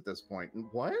does at this point. And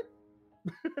what?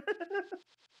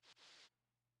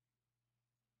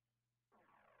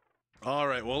 All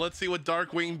right, well, let's see what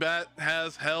Darkwing Bat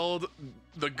has held.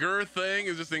 The Gur thing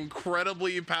is just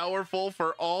incredibly powerful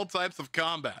for all types of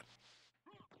combat.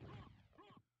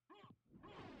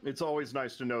 It's always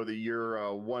nice to know that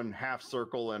you're one half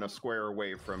circle and a square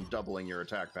away from doubling your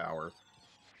attack power.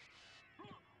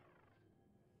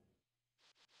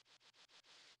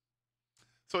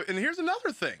 So, and here's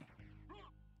another thing.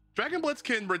 Dragon Blitz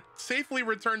can safely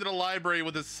return to the library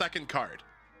with his second card.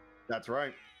 That's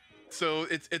right. So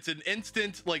it's an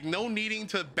instant, like, no needing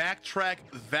to backtrack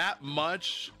that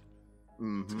much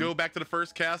to go back to the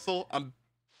first castle. I'm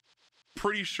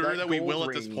pretty sure that we will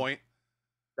at this point.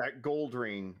 That gold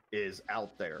ring is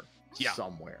out there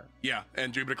somewhere. Yeah,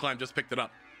 and JupiterClimb just picked it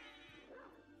up.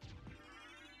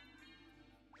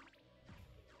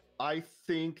 I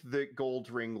think that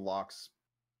gold ring locks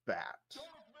Bat.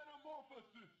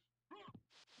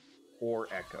 Or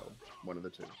Echo. One of the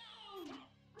two.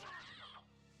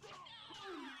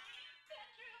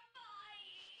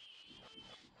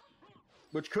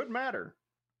 Which could matter.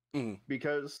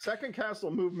 Because second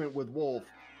castle movement with Wolf,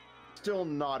 still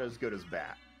not as good as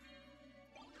Bat.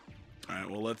 All right,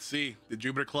 well, let's see. Did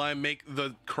JupiterClimb make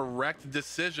the correct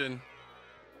decision?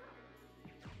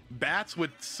 Bats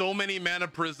with so many mana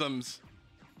prisms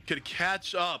could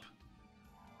catch up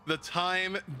the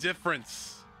time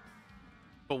difference.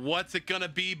 But what's it gonna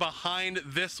be behind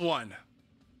this one?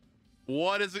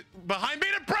 What is it behind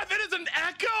Bated Breath? It is an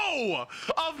echo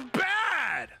of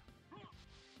Bad.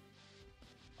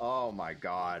 Oh my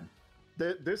God.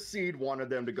 This seed wanted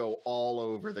them to go all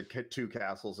over the two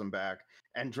castles and back,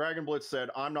 and Dragonblitz said,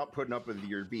 "I'm not putting up with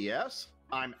your BS.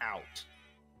 I'm out."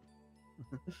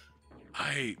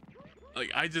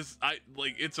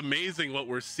 It's amazing what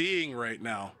we're seeing right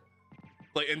now.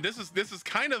 Like, and this is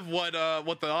kind of what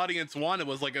the audience wanted,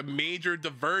 was like a major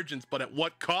divergence, but at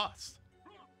what cost?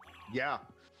 Yeah.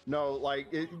 No, like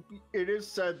it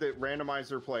is said that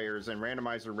randomizer players and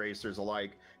randomizer racers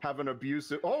alike have an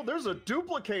abusive. Oh, there's a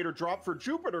duplicator drop for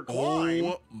JupiterClimb.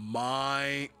 Oh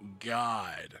my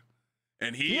god!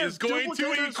 And he is going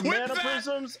to equip mana that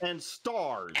prisms and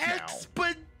stars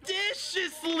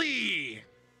expeditiously.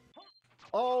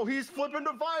 Oh, he's flipping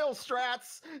to Vile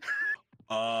strats.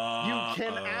 You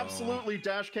can absolutely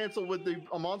dash cancel with the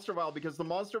monster vial, because the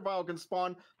monster vial can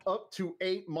spawn up to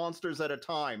 8 monsters at a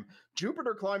time.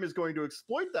 JupiterClimb is going to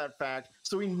exploit that fact,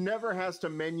 so he never has to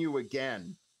menu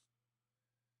again.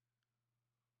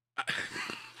 I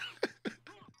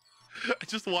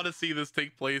just want to see this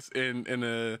take place in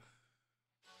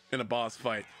a boss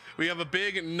fight. We have a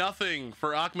big nothing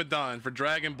for Akmadon for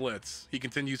Dragonblitz. He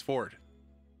continues forward.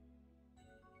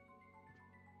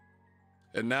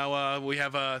 And now we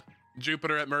have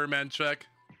Jupiter at Merman check.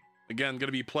 Again, going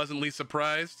to be pleasantly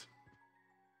surprised.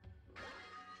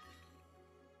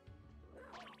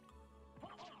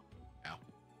 Ow.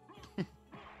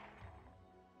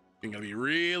 You're going to be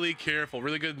really careful.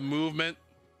 Really good movement.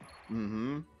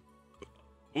 Mm-hmm.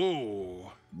 Ooh.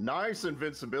 Nice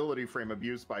invincibility frame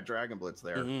abuse by Dragonblitz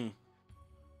there. Mm-hmm.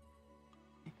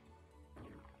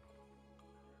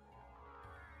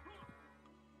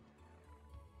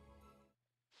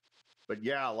 But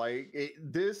yeah, like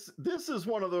this is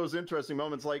one of those interesting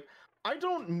moments. Like, I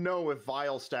don't know if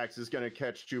Vile Stacks is going to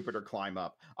catch JupiterClimb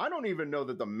up. I don't even know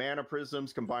that the mana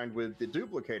prisms combined with the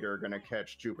duplicator are going to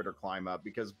catch JupiterClimb up,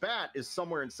 because Bat is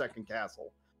somewhere in second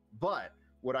castle. But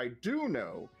what I do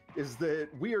know is that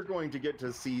we are going to get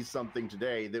to see something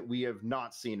today that we have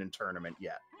not seen in tournament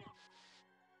yet.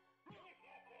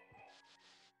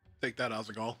 Take that,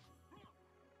 Ozagol.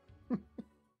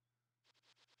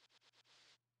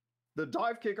 The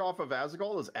dive kick off of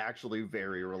Azagol is actually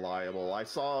very reliable. I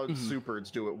saw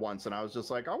Superds do it once, and I was just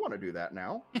like, I want to do that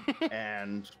now,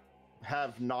 and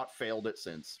have not failed it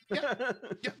since. Yeah,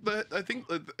 but I think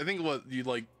what you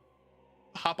like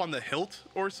hop on the hilt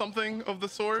or something of the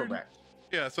sword. Correct.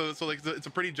 Yeah, so like it's a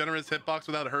pretty generous hitbox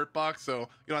without a hurt box, so you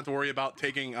don't have to worry about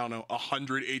taking, I don't know,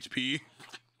 100 HP.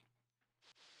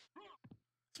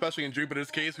 Especially in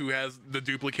Jupiter's case, who has the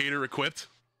duplicator equipped.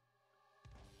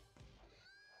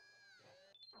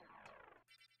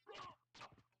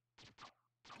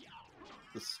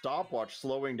 The stopwatch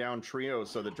slowing down Trio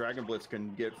so that Dragonblitz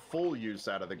can get full use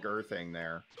out of the girthing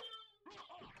there.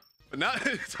 But now,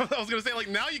 so I was gonna say, like,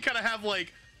 now you kind of have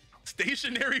like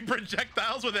stationary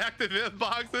projectiles with active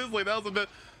hitboxes. Like, that was a bit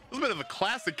of a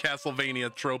classic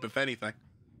Castlevania trope, if anything.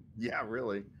 Yeah,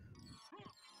 really.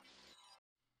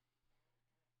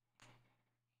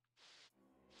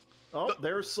 Oh,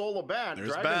 there's Soul of Bat.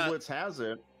 Dragonblitz has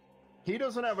it. He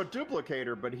doesn't have a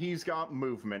duplicator, but he's got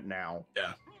movement now.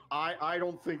 Yeah. I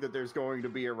don't think that there's going to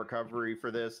be a recovery for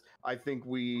this. I think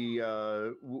we've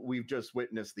just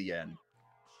witnessed the end.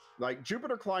 Like,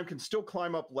 JupiterClimb can still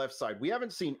climb up left side. We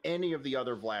haven't seen any of the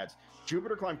other Vlads.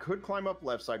 JupiterClimb could climb up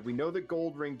left side. We know that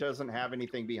Gold Ring doesn't have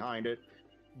anything behind it.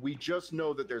 We just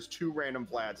know that there's 2 random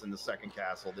Vlads in the second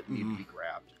castle that need to be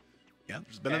grabbed. Yeah,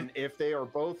 there's been and if they are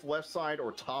both left side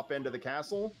or top end of the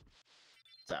castle,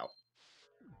 it's out.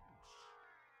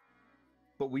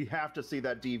 But we have to see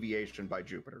that deviation by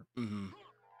Jupiter. Mm-hmm.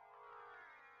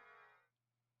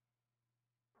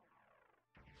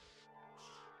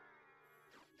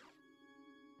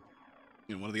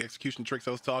 You know, one of the execution tricks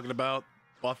I was talking about,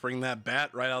 buffering that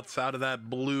bat right outside of that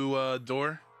blue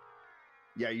door.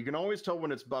 Yeah, you can always tell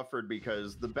when it's buffered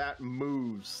because the bat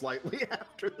moves slightly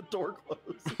after the door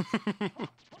closes.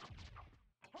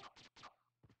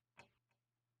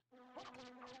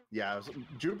 Yeah,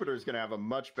 Jupiter's going to have a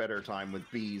much better time with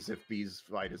bees if bees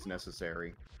fight is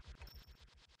necessary.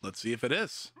 Let's see if it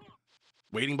is.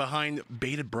 Waiting behind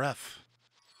bated breath.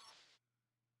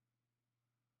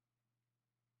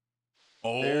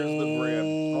 Oh, there's the brim.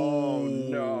 Oh,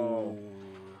 no.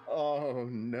 Oh,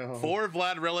 no. 4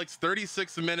 Vlad relics,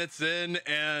 36 minutes in,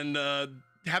 and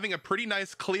having a pretty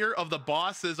nice clear of the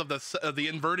bosses of the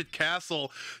inverted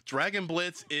castle.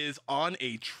 Dragonblitz is on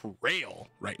a trail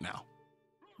right now.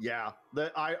 Yeah,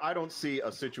 I don't see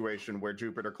a situation where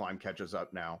JupiterClimb catches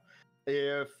up now.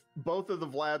 If both of the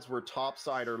Vlads were top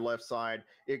side or left side,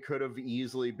 it could have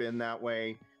easily been that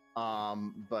way,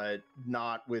 but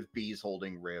not with bees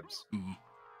holding ribs. Mm-hmm.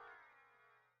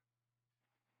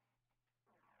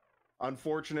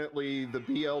 Unfortunately, the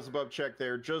Beelzebub check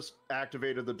there just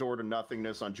activated the door to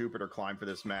nothingness on JupiterClimb for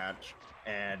this match,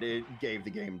 and it gave the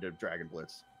game to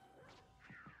DragonBlitz.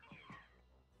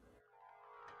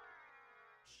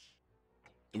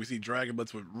 We see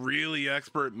DragonBlitz with really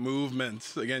expert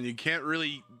movements. Again, you can't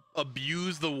really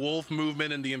abuse the wolf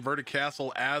movement in the inverted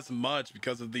castle as much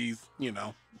because of these, you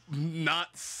know, not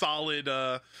solid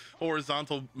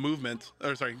horizontal movement,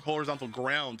 or sorry, horizontal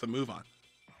ground to move on.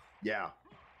 Yeah.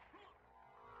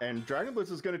 And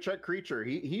DragonBlitz is going to check creature.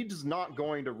 He's not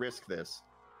going to risk this.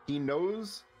 He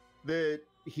knows that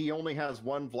he only has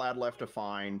one Vlad left to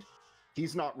find.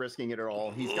 He's not risking it at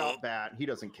all. He's got Bat. He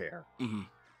doesn't care. Mm-hmm.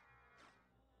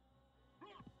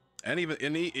 And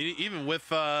even with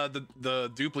the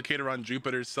duplicator on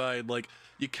Jupiter's side, like,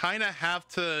 you kind of have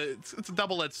to. It's a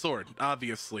double-edged sword,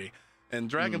 obviously, and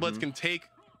DragonBlitz can take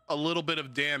a little bit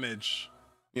of damage,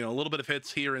 you know, a little bit of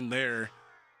hits here and there.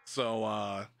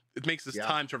 So it makes this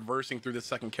time traversing through the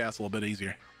second castle a bit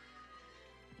easier.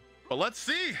 But let's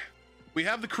see. We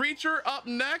have the creature up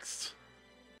next.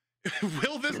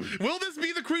 Will this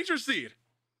be the creature seed?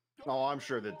 Oh, I'm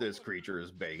sure that this creature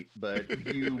is bait, but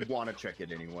you want to check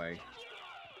it anyway.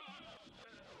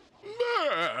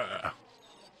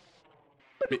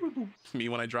 Me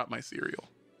when I drop my cereal.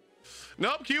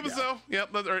 Nope, Cubiso. Yeah.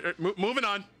 Yep, moving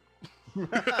on.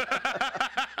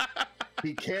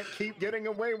 He can't keep getting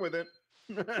away with it.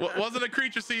 Wasn't a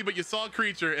creature seed, but you saw a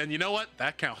creature, and you know what?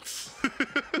 That counts.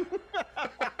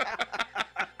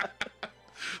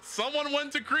 Someone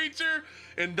went to creature,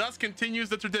 and thus continues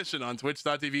the tradition on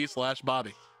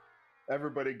twitch.tv/Bobby.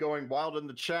 Everybody going wild in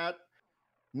the chat,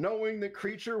 knowing that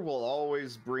creature will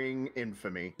always bring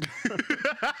infamy.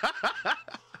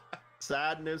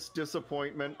 Sadness,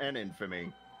 disappointment, and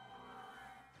infamy.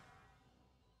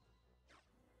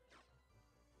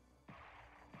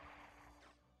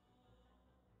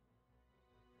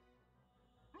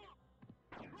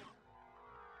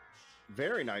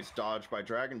 Very nice dodge by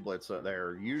DragonBlitz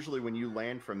there. Usually when you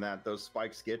land from that, those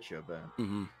spikes get you, but...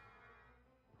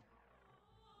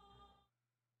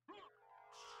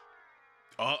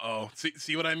 Uh-oh.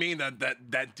 See what I mean? That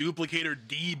duplicator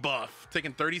debuff,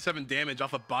 taking 37 damage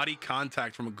off of body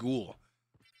contact from a ghoul.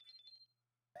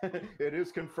 It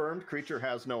is confirmed creature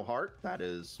has no heart. That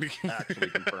is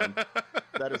actually confirmed.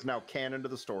 That is now canon to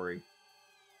the story.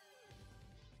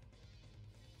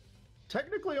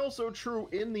 Technically also true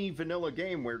in the vanilla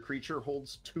game where creature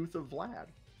holds Tooth of Vlad.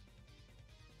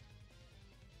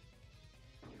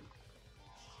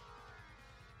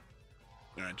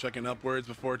 All right, checking upwards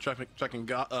before checking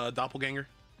Doppelganger.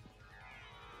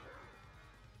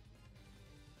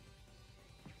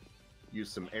 Use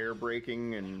some air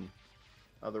braking and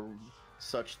other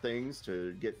such things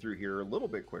to get through here a little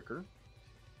bit quicker.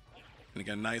 And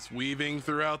again, nice weaving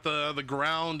throughout the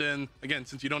ground. And again,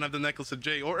 since you don't have the Necklace of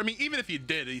J, or I mean, even if you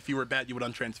did, if you were Bat, you would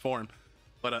untransform.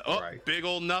 But right. Big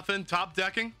old nothing, top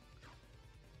decking.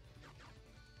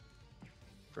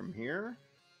 From here.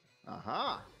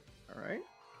 Aha. All right.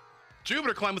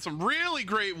 JupiterClimb with some really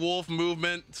great wolf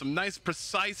movement, some nice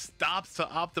precise stops to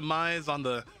optimize on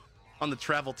the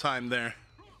travel time there.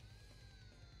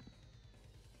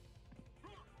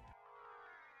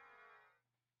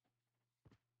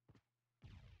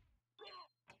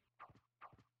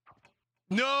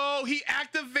 No, he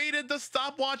activated the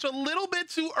stopwatch a little bit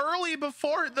too early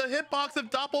before the hitbox of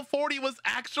Doppel40 was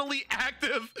actually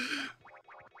active.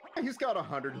 He's got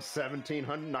 117,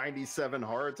 197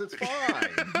 hearts. It's fine.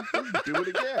 Do it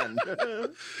again.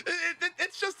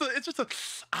 It's just a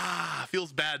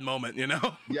feels bad moment, you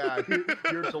know? Yeah,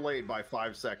 you're delayed by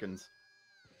 5 seconds.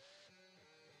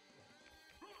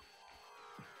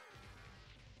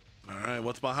 All right,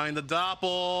 what's behind the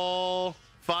Doppel?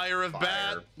 Fire of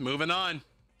Bat. Moving on.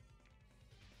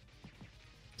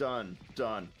 Done.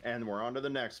 And we're on to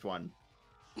the next one.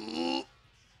 Is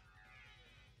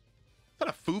that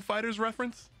a Foo Fighters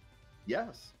reference?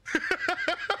 Yes.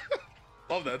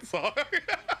 Love that song.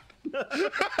 We're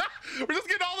just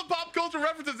getting all the pop culture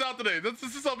references out today. This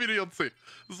is something you'll see.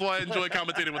 This is why I enjoy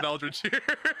commentating with Eldritch here.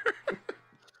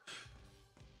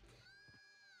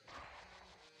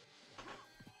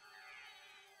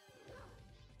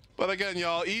 But again,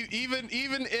 y'all, even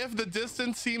if the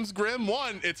distance seems grim,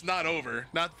 one, it's not over.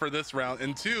 Not for this round.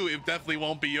 And two, it definitely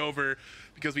won't be over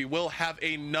because we will have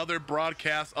another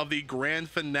broadcast of the grand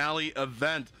finale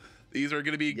event. These are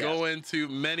going to be going to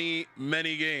many,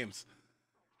 many games.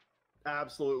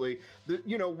 Absolutely.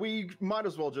 We might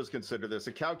as well just consider this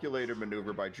a calculated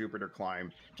maneuver by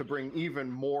JupiterClimb to bring even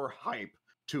more hype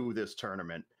to this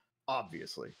tournament,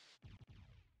 obviously.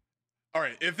 All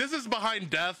right, if this is behind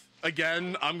death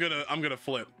again, I'm gonna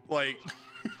flip. Like,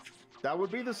 That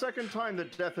would be the second time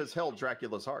that Death has held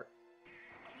Dracula's heart.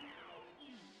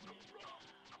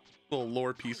 Little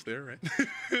lore piece there, right?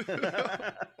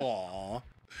 Aww. All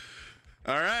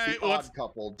right. The odd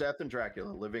couple, Death and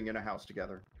Dracula, living in a house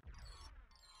together.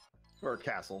 Or a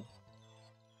castle.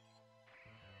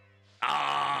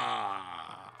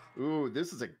 Ah. Ooh,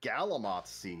 this is a Galamoth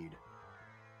seed.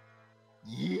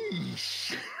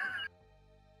 Yeesh.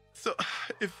 So,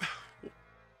 if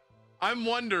I'm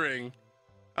wondering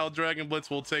how Dragon Blitz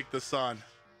will take this on.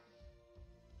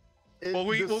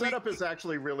 The setup is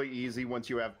actually really easy once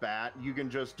you have Bat. You can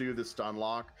just do the stun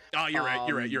lock. Oh, you're right.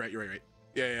 You're right.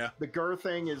 Yeah. The Gur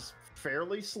thing is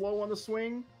fairly slow on the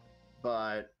swing,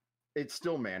 but it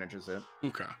still manages it.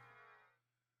 Okay.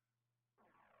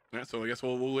 Yeah, so I guess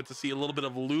we'll get to see a little bit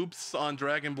of loops on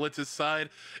Dragon Blitz's side,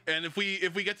 and if we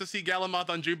get to see Galamoth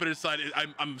on Jupiter's side,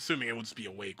 I'm assuming it will just be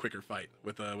a way quicker fight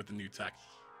with the new tech.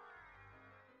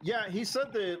 Yeah, he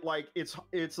said that like it's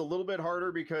a little bit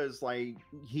harder because like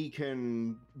he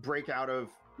can break out of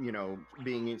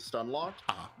being stun locked,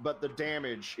 but the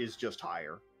damage is just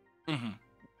higher. Mm-hmm.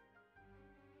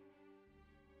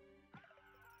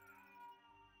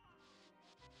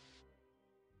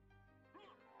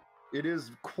 It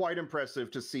is quite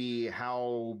impressive to see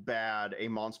how bad a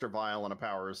Monster Vial and a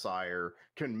Power of Sire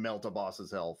can melt a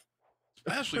boss's health.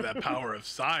 Especially that Power of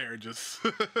Sire just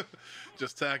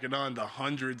tacking on to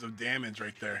hundreds of damage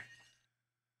right there.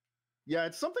 Yeah,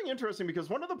 it's something interesting because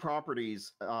one of the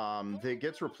properties that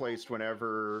gets replaced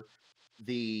whenever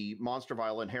the Monster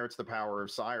Vial inherits the Power of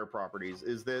Sire properties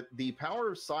is that the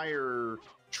Power of Sire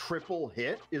triple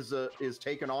hit is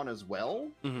taken on as well.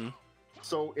 Mm-hmm.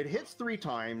 So it hits 3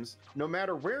 times, no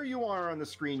matter where you are on the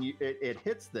screen, it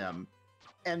hits them.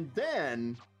 And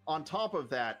then, on top of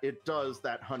that, it does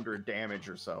that 100 damage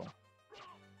or so.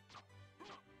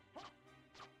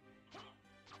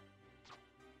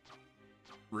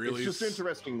 Really? It's just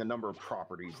interesting the number of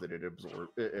properties that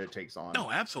it takes on.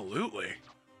 No, absolutely.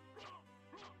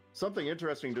 Something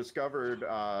interesting discovered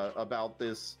about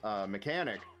this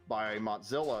mechanic by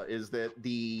Mozilla is that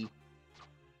the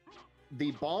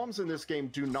bombs in this game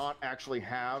do not actually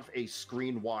have a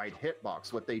screen-wide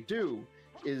hitbox. What they do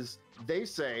is they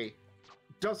say,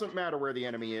 doesn't matter where the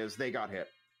enemy is, they got hit.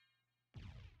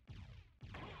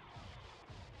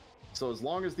 So as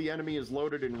long as the enemy is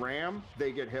loaded in RAM,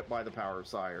 they get hit by the Power of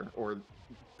Sire or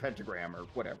Pentagram or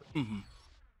whatever. Mm-hmm.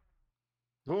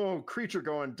 Oh, creature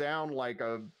going down like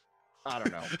a... I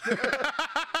don't know.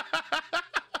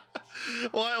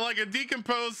 Well, like a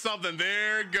decomposed something.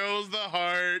 There goes the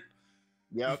heart.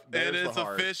 Yep, and it's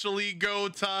officially go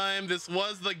time. This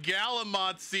was the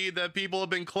Galamoth seed that people have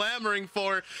been clamoring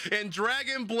for, and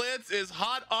Dragon Blitz is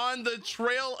hot on the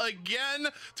trail again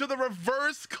to the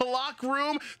reverse clock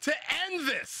room to end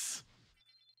this.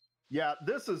 Yeah,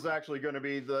 this is actually going to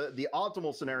be the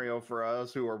optimal scenario for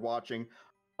us who are watching.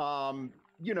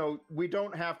 We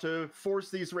don't have to force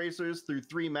these racers through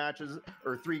 3 matches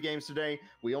or 3 games today.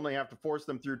 We only have to force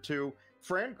them through 2.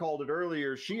 Fran called it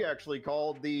earlier. She actually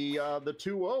called the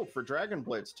 2-0 for Dragon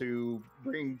Blitz to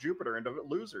bring Jupiter into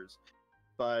losers.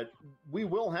 But we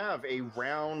will have a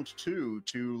round 2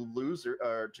 to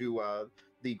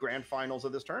the grand finals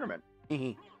of this tournament.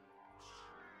 Mm-hmm.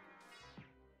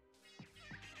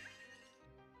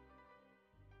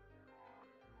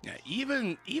 Yeah,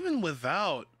 even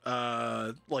without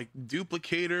like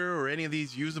duplicator or any of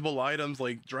these usable items,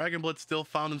 like Dragon Blitz still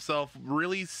found himself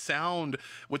really sound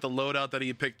with the loadout that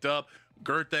he picked up.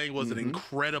 Gerthang was an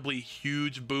incredibly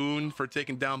huge boon for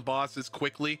taking down bosses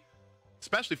quickly,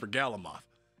 especially for Galamoth.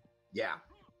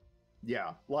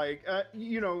 Yeah, like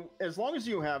as long as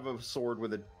you have a sword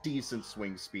with a decent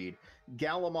swing speed,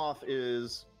 Galamoth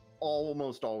is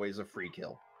almost always a free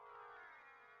kill.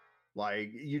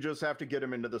 Like, you just have to get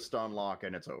him into the stun lock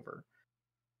and it's over.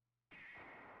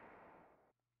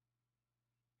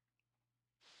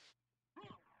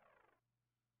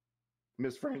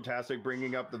 Miss Fantastic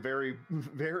bringing up the very,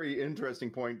 very interesting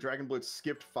point. Dragon Blitz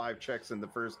skipped 5 checks in the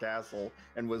first castle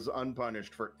and was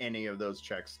unpunished for any of those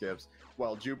check skips,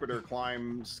 while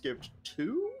JupiterClimb skipped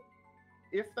 2,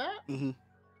 if that. Mm-hmm.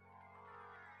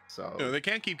 So they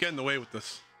can't keep getting away with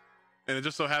this. And it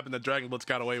just so happened that Dragon Blitz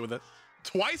got away with it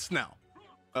twice now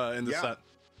in the set.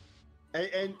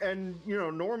 And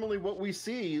normally what we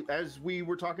see, as we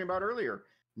were talking about earlier,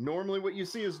 normally what you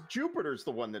see is Jupiter's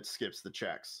the one that skips the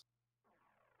checks.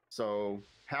 So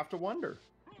have to wonder.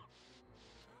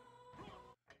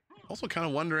 Also kind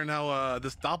of wondering how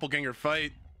this doppelganger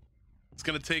fight is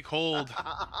going to take hold.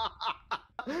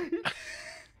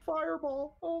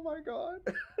 Fireball. Oh my god.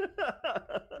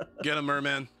 Get him,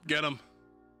 Merman. Get him.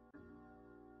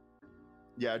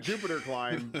 Yeah,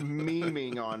 JupiterClimb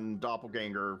memeing on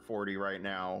Doppelganger 40 right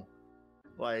now.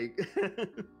 Like,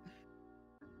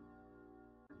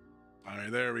 all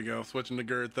right, there we go. Switching the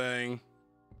gird thing,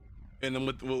 and then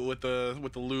with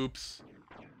the loops.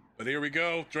 But here we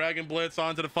go. Dragon Blitz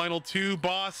on to the final 2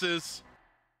 bosses.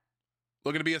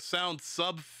 Looking to be a sound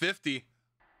sub 50.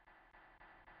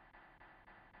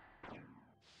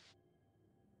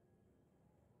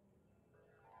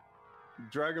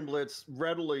 Dragon Blitz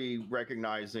readily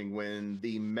recognizing when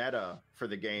the meta for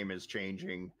the game is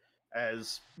changing,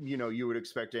 as you know, you would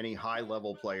expect any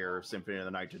high-level player of Symphony of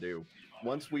the Night to do.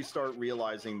 Once we start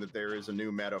realizing that there is a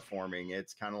new meta forming,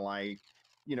 it's kind of like,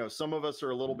 you know, some of us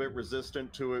are a little bit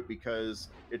resistant to it because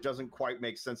it doesn't quite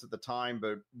make sense at the time,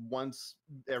 but once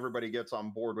everybody gets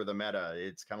on board with a meta,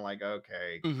 it's kind of like,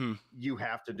 okay, you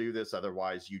have to do this,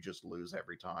 otherwise you just lose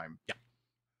every time. Yeah.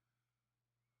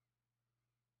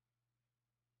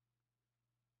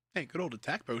 Hey, good old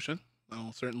attack potion.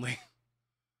 Oh, certainly.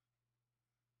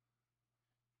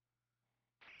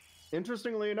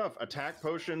 Interestingly enough, attack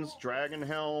potions, dragon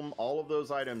helm, all of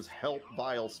those items help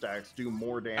vial stacks do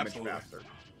more damage faster.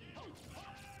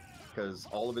 Because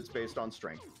all of it's based on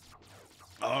strength.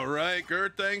 All right,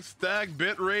 Gertang stack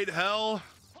bitrate hell.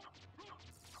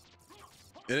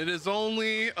 And it is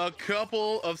only a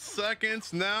couple of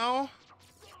seconds now.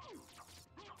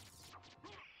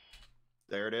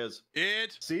 There it is.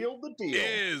 It sealed the deal.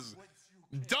 Is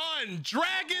done.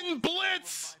 Dragon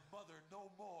Blitz.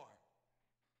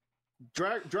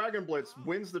 Dragon Blitz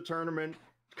wins the tournament,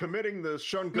 committing the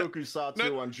Shungoku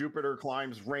Satsu on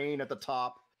JupiterClimb's reign at the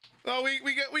top. Oh,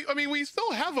 I mean, we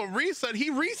still have a reset. He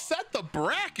reset the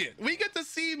bracket. We get to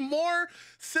see more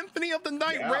Symphony of the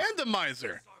Night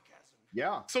Randomizer.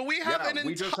 Yeah. So we have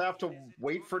we just have to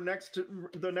wait for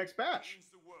the next batch.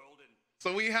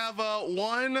 So we have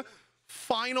one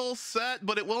final set,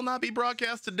 but it will not be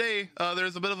broadcast today.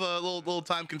 There's a bit of a little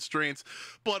time constraints,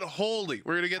 but holy,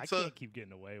 we're gonna get to. I can't keep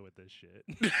getting away with this shit.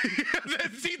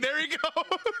 See, there you go.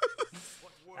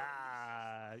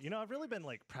 You know, I've really been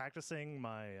like practicing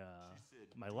my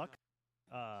my luck.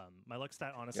 My luck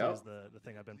stat, honestly, is the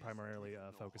thing I've been primarily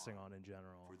focusing on in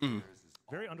general.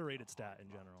 Very underrated stat in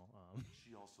general.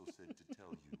 She also said to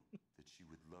tell you that she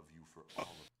would love you for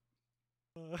all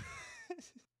of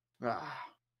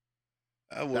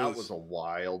That was a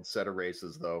wild set of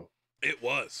races, though. It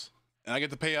was. And I get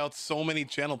to pay out so many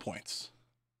channel points.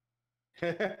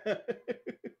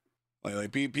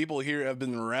 like people here have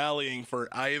been rallying for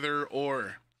either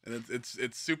or. And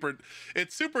it's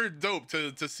super dope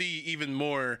to see even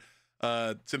more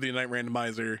Symphony of the Night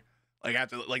Randomizer, like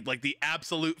after like the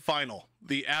absolute final,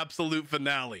 the absolute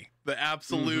finale, the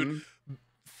absolute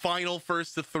final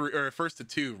first to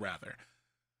 2 rather.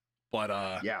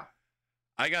 But yeah.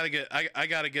 I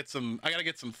gotta get some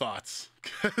thoughts.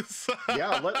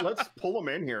 Yeah, let's pull them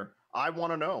in here. I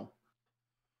want to know.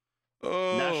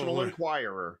 Oh, National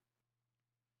Enquirer.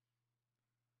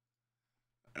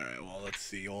 All right, well, let's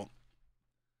see. Well,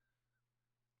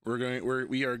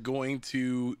 we are going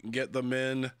to get them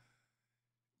in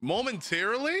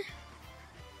momentarily.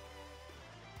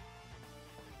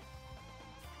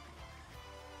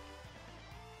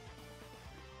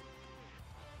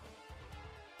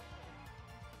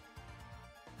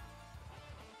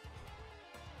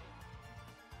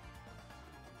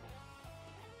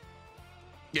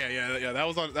 Yeah. That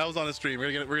was on the stream.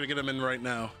 We're gonna get them in right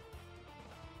now.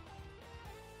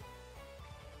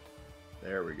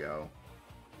 There we go.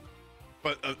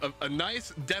 But a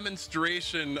nice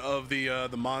demonstration of the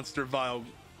monster vial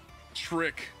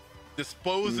trick,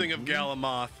 disposing of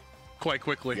Galamoth quite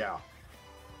quickly. Yeah.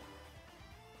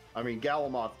 I mean,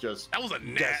 Galamoth just that was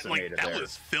that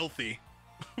was filthy.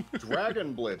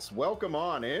 Dragon Blitz, welcome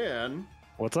on in.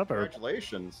 What's up, Eric?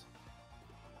 Congratulations.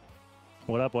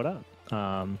 What up?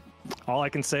 All I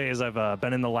can say is I've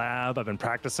been in the lab. I've been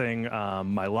practicing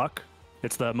my luck.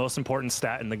 It's the most important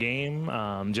stat in the game.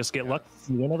 Just get luck,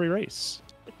 you win every race.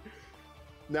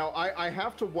 Now, I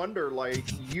have to wonder, like,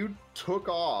 you took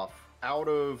off out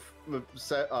of the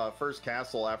first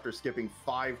castle after skipping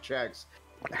 5 checks.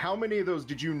 How many of those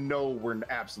did you know were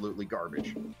absolutely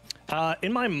garbage?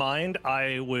 In my mind,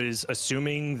 I was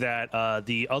assuming that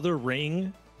the other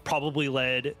ring probably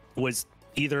was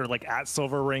either like at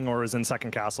Silver Ring or was in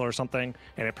second castle or something,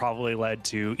 and it probably led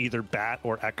to either Bat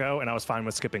or Echo, and I was fine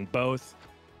with skipping both.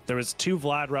 There was 2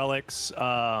 Vlad relics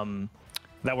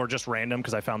that were just random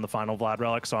because I found the final Vlad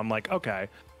relic, so I'm like, okay,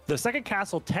 the second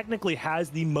castle technically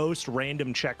has the most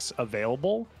random checks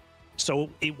available, so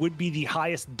it would be the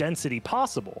highest density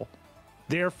possible.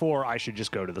 Therefore, I should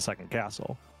just go to the second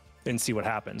castle. and see what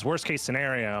happens. Worst case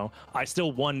scenario, I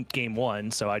still won game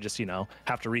 1, so I just, you know,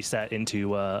 have to reset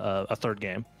into a third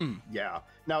game. Yeah.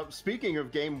 Now, speaking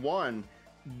of game 1,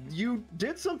 you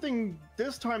did something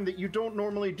this time that you don't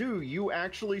normally do. You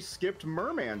actually skipped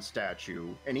Merman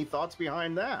statue. Any thoughts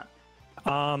behind that?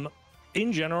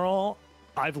 In general,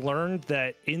 I've learned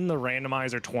that in the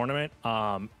randomizer tournament,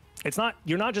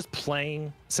 you're not just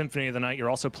playing Symphony of the Night, you're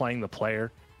also playing the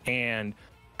player. And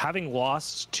having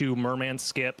lost to Merman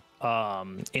Skip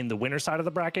in the winner side of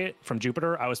the bracket from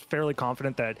Jupiter, I was fairly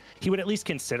confident that he would at least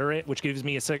consider it, which gives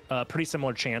me a pretty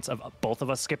similar chance of both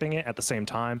of us skipping it at the same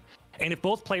time. And if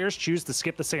both players choose to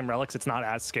skip the same relics, it's not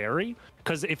as scary,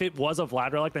 because if it was a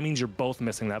Vlad relic, that means you're both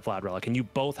missing that Vlad relic, and you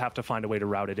both have to find a way to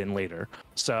route it in later.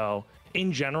 So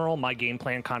in general, my game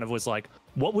plan kind of was like,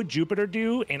 what would Jupiter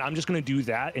do? And I'm just going to do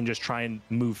that and just try and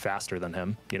move faster than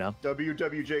him, you know?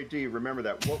 WWJD, remember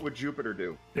that. What would Jupiter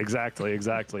do? Exactly.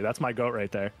 That's my goat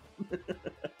right there.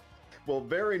 Well,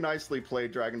 very nicely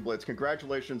played, Dragon Blitz.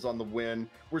 Congratulations on the win.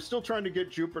 We're still trying to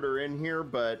get Jupiter in here,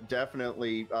 but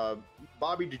definitely.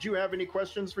 Bobby, did you have any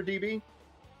questions for DB?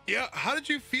 Yeah, how did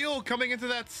you feel coming into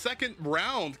that second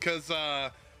round? Because,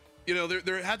 you know,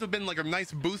 there had to have been like a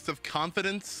nice boost of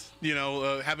confidence, you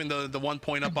know, having the 1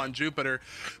 point up on Jupiter.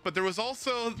 But there was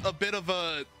also a bit of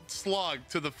a slog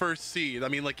to the first seed. I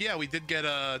mean, like, yeah, we did get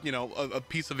a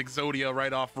piece of Exodia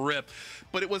right off rip,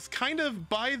 but it was kind of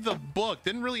by the book.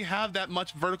 Didn't really have that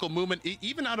much vertical movement,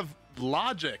 even out of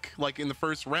logic, like in the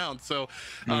first round. So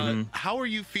how are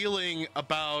you feeling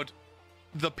about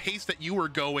the pace that you were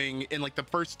going in like the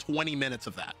first 20 minutes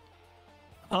of that?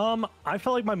 I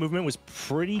felt like my movement was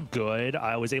pretty good.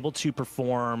 I was able to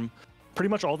perform pretty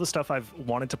much all the stuff I've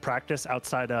wanted to practice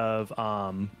outside of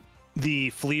the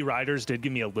flea riders did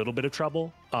give me a little bit of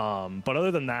trouble. But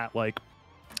other than that, like,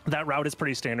 that route is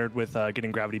pretty standard with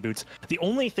getting gravity boots. The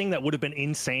only thing that would have been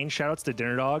insane, shoutouts to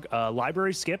Dinner Dog,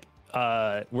 library skip,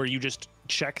 where you just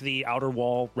check the outer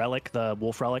wall relic, the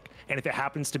wolf relic, and if it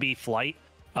happens to be flight,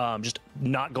 just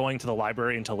not going to the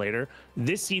library until later.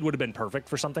 This seed would have been perfect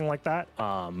for something like that.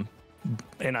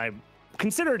 And I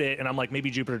considered it, and I'm like,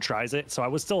 maybe Jupiter tries it. So I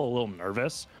was still a little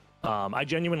nervous. I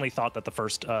genuinely thought that the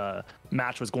first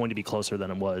match was going to be closer than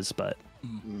it was, but.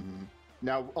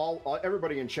 Now,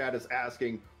 everybody in chat is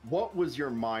asking, what was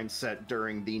your mindset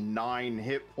during the 9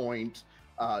 hit point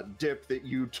dip that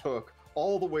you took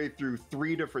all the way through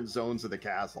 3 different zones of the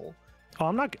castle? Oh,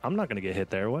 I'm not gonna get hit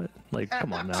there. What? Like,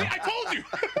 come on now. See, I told you.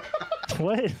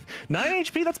 What? 9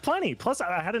 HP? That's plenty. Plus,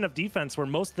 I had enough defense where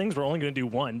most things were only gonna do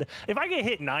 1. If I get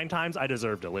hit 9 times, I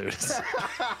deserve to lose.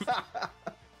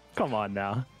 Come on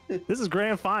now. This is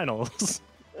grand finals.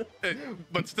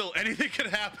 But still, anything can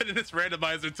happen in this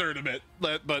randomizer tournament.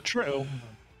 But true.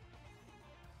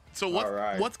 So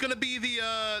what's going to be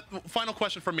the final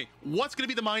question for me? What's going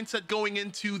to be the mindset going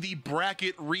into the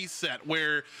bracket reset,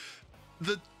 where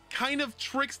the kind of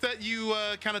tricks that you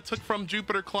kind of took from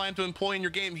JupiterClimb to employ in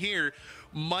your game here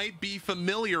might be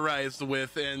familiarized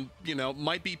with, and, you know,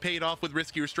 might be paid off with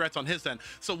riskier strats on his end?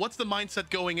 So what's the mindset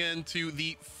going into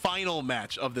the final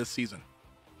match of this season?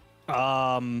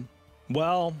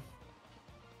 Well,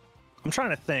 I'm trying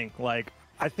to think. Like,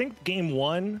 I think game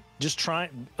 1, just try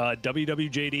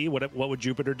WWJD. What would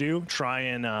Jupiter do? Try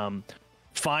and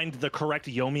find the correct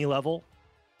Yomi level.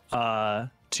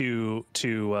 To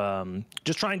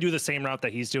just try and do the same route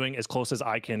that he's doing as close as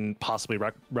I can possibly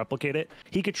replicate it.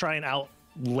 He could try and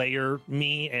out-layer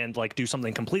me and like do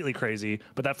something completely crazy,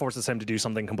 but that forces him to do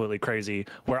something completely crazy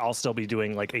where I'll still be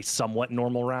doing like a somewhat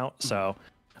normal route. So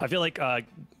I feel like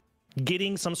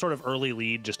getting some sort of early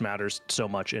lead just matters so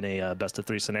much in a best of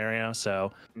 3 scenario.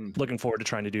 So looking forward to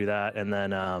trying to do that. And then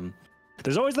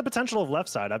there's always the potential of left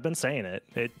side. I've been saying it.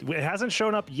 It hasn't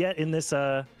shown up yet in this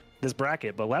this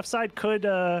bracket, but left side could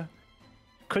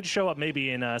show up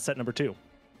maybe in set number 2.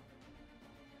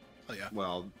 Oh yeah.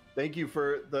 Well, thank you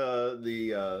for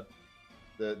the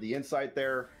insight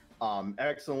there.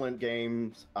 Excellent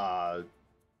games.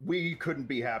 We couldn't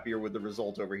be happier with the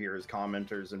result over here as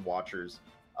commenters and watchers.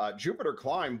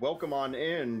 JupiterClimb, welcome on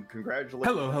in.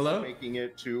 Congratulations on making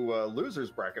it to losers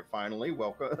bracket finally.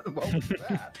 Welcome to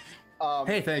that.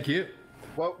 Hey, thank you.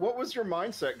 What was your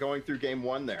mindset going through game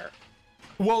 1 there?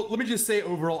 Well, let me just say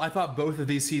overall, I thought both of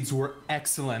these seeds were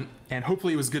excellent, and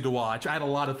hopefully it was good to watch. I had a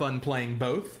lot of fun playing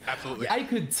both. Absolutely. I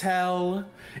could tell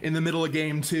in the middle of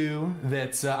game 2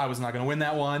 that I was not going to win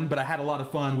that one, but I had a lot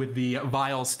of fun with the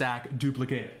vial stack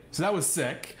duplicate. So that was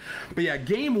sick. But yeah,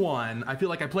 game 1, I feel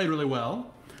like I played really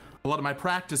well. A lot of my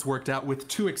practice worked out with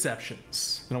 2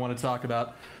 exceptions that I want to talk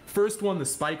about. First one, the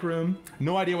spike room.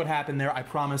 No idea what happened there. I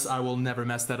promise I will never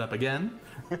mess that up again.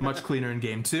 Much cleaner in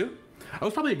game 2. I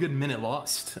was probably a good minute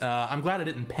lost. I'm glad I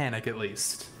didn't panic at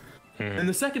least. And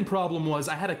the second problem was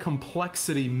I had a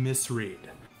complexity misread.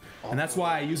 And that's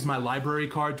why I used my library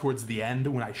card towards the end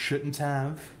when I shouldn't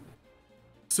have.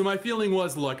 So my feeling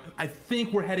was, look, I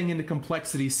think we're heading into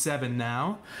complexity 7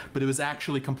 now, but it was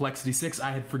actually complexity 6.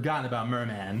 I had forgotten about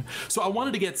Merman. So I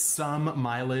wanted to get some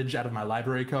mileage out of my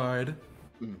library card.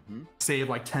 Save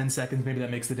like 10 seconds, maybe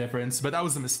that makes the difference, but that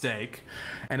was a mistake.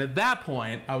 And at that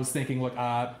point, I was thinking, look,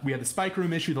 we had the spike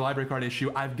room issue, the library card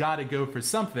issue, I've got to go for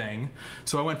something.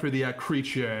 So I went for the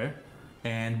creature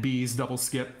and bees double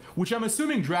skip, which I'm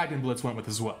assuming Dragonblitz went with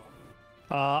as well.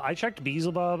 I checked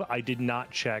Beelzebub. I did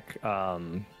not check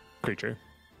creature.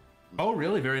 Oh,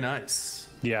 really? Very nice.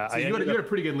 Yeah, so you had a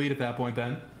pretty good lead at that point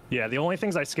then. Yeah, the only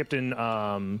things I skipped in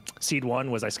Seed 1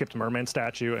 was I skipped Merman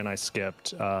statue and I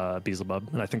skipped Beelzebub,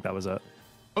 and I think that was it.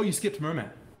 Oh, you skipped Merman?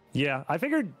 Yeah, I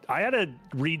figured I had a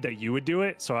read that you would do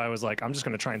it, so I was like, I'm just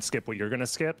going to try and skip what you're going to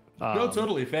skip. No,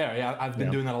 totally fair. Yeah, I've been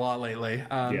doing that a lot lately.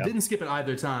 Didn't skip it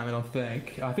either time, I don't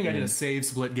think. I think I did a save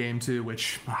split game 2,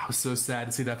 which was so sad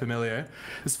to see that familiar.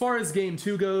 As far as game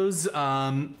 2 goes,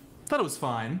 thought it was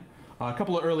fine. A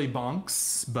couple of early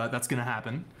bonks, but that's going to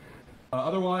happen.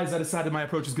 Otherwise, I decided my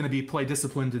approach is going to be play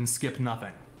disciplined and skip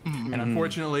nothing. And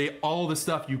unfortunately, all the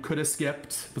stuff you could have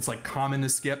skipped, that's like common to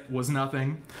skip, was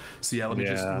nothing. So yeah, let me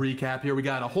just recap here. We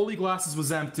got a Holy Glasses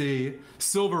was empty,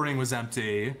 Silver Ring was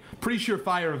empty, pretty sure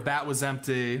Fire of Bat was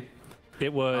empty.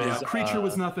 It was Creature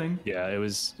was nothing. Yeah, it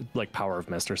was like Power of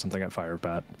Mist or something at Fire of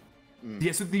Bat.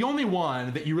 Yeah, so the only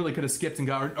one that you really could have skipped and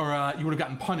got, or you would have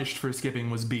gotten punished for skipping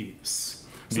was Bees.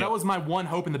 So that was my one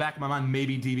hope in the back of my mind,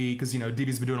 maybe DB, because, you know,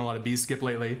 DB's been doing a lot of Bees skip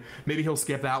lately. Maybe he'll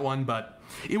skip that one, but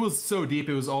it was so deep,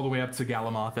 it was all the way up to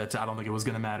Galamoth that I don't think it was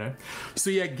going to matter. So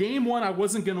yeah, game 1, I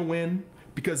wasn't going to win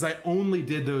because I only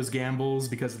did those gambles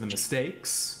because of the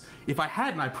mistakes. If I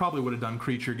hadn't, I probably would have done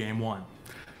Creature game 1.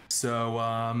 So,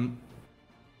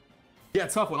 yeah,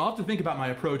 tough one. I'll have to think about my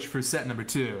approach for set number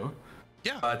 2.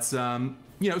 Yeah. But,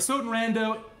 you know, SOTN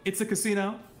Rando, it's a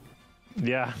casino.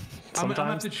 Yeah, I'm gonna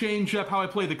have to change up how I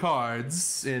play the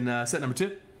cards in set number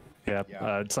 2.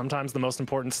 Yeah, sometimes the most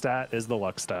important stat is the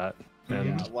luck stat,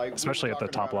 and like especially at the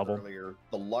top level. Earlier,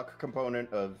 the luck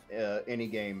component of any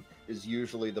game is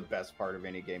usually the best part of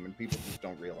any game, and people just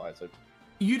don't realize it.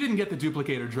 You didn't get the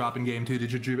duplicator drop in game 2,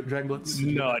 did you, Dragonblitz?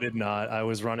 No, I did not. I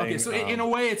was running. Okay, so in a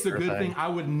way, it's a good thing. I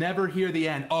would never hear the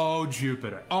end. Oh,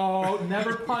 Jupiter. Oh,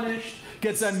 never punished.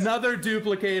 Gets another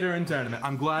duplicator in tournament.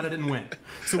 I'm glad I didn't win.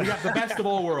 So we got the best of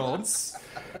all worlds.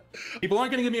 People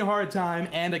aren't going to give me a hard time,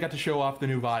 and I got to show off the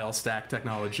new Vial stack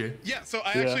technology. Yeah, so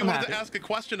I actually wanted to ask a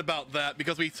question about that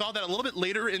because we saw that a little bit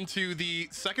later into the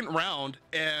second round,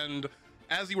 and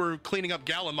as you were cleaning up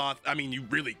Galamoth, I mean, you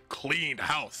really cleaned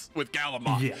house with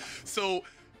Galamoth. Yeah. So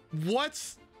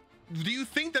do you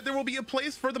think that there will be a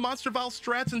place for the Monster Vial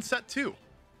strats in set 2?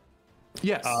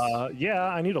 Yes. Yeah,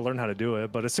 I need to learn how to do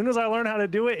it, but as soon as I learn how to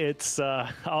do it, it's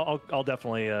I'll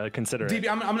definitely consider it. DB,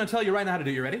 I'm going to tell you right now how to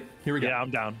do it. You ready? Here we go. Yeah,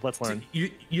 I'm down. Let's learn. So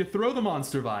you throw the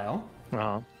Monster Vial,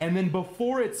 and then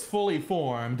before it's fully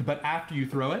formed, but after you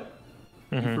throw it,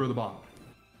 you throw the bomb.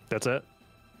 That's it?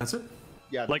 That's it.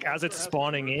 Yeah, like as it's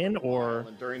spawning in, or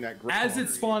during that as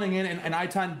it's spawning in, and I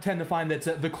tend to find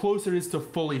that the closer it is to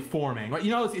fully forming, right?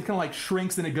 You know, it kind of like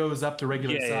shrinks and it goes up to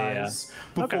regular size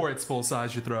before it's full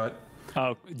size. You throw it.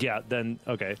 Oh yeah, then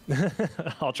okay,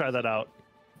 I'll try that out.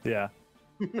 Yeah.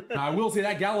 I will say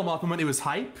that Galamoth moment, it was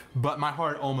hype, but my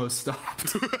heart almost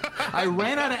stopped. I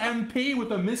ran out of MP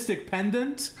with a Mystic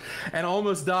Pendant and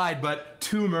almost died, but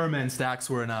 2 Merman stacks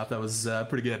were enough. That was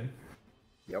pretty good.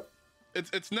 Yep.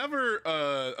 It's never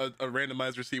a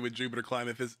randomizer C with JupiterClimb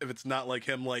if it's not like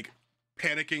him like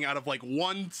panicking out of like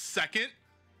 1 second,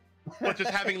 but just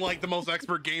having like the most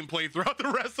expert gameplay throughout the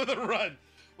rest of the run.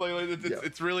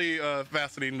 It's really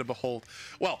fascinating to behold.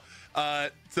 Well,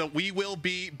 so we will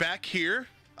be back here,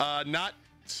 not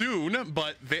soon,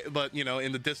 but you know,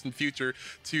 in the distant future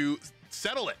to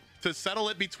settle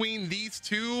it between these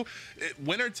two.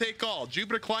 Winner take all.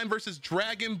 JupiterClimb versus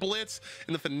Dragonblitz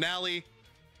in the finale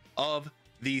of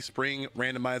the Spring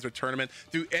Randomizer Tournament.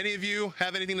 Do any of you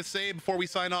have anything to say before we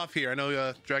sign off here? I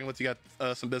know Dragonblitz, you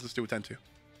got some business to attend to.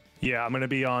 Yeah, I'm going to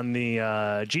be on the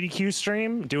GDQ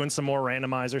stream doing some more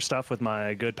randomizer stuff with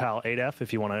my good pal 8F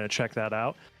if you want to check that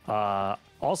out.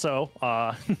 Also,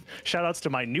 shout outs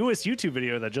to my newest YouTube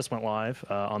video that just went live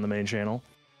on the main channel.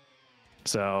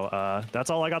 So that's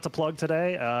all I got to plug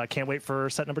today. Can't wait for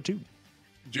set number 2.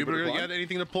 Jupiter, you got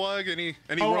anything to plug? Any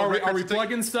Oh, world are we records to take?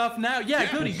 plugging stuff now? Yeah,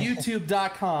 go to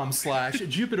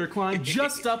youtube.com/JupiterClimb.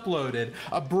 Just uploaded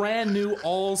a brand new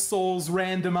All Souls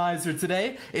randomizer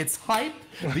today. It's hype.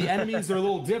 The enemies are a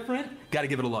little different. Got to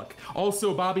give it a look.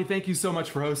 Also, Bobby, thank you so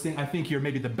much for hosting. I think you're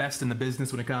maybe the best in the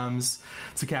business when it comes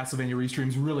to Castlevania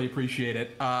restreams. Really appreciate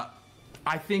it.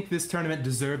 I think this tournament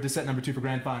deserved to set number 2 for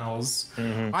grand finals.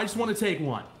 I just want to take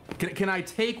one. Can I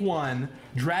take one?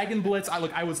 Dragon Blitz.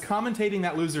 I was commentating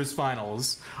that loser's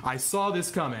finals. I saw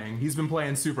this coming. He's been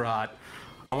playing super hot.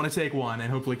 I want to take one and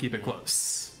hopefully keep it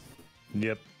close.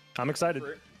 Yep, I'm excited.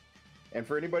 And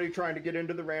for anybody trying to get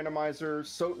into the randomizer,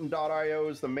 SOTN.io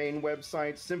is the main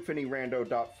website.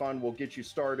 SymphonyRando.fun will get you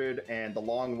started, and the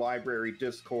Long Library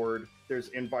Discord. There's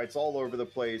invites all over the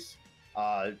place.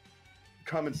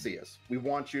 Come and see us. We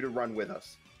want you to run with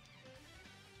us.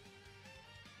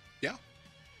 Yeah.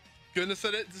 Couldn't have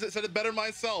said it better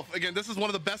myself. Again, this is one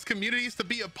of the best communities to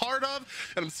be a part of,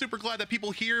 and I'm super glad that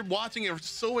people here watching are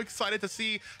so excited to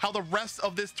see how the rest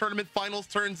of this tournament finals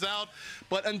turns out.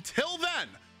 But until then,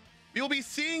 we'll be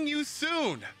seeing you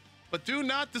soon. But do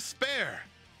not despair,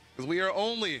 because we are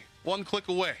only one click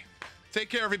away. Take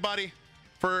care, everybody.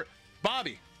 For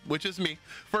Bobby, which is me,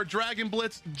 for Dragon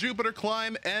Blitz,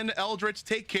 JupiterClimb, and Eldritch,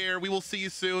 take care. We will see you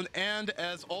soon, and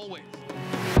as always.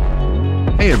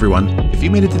 Hey everyone, if you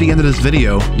made it to the end of this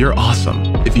video, you're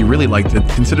awesome. If you really liked it,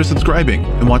 consider subscribing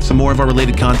and watch some more of our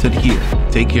related content here.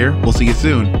 Take care, we'll see you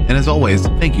soon, and as always,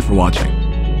 thank you for watching.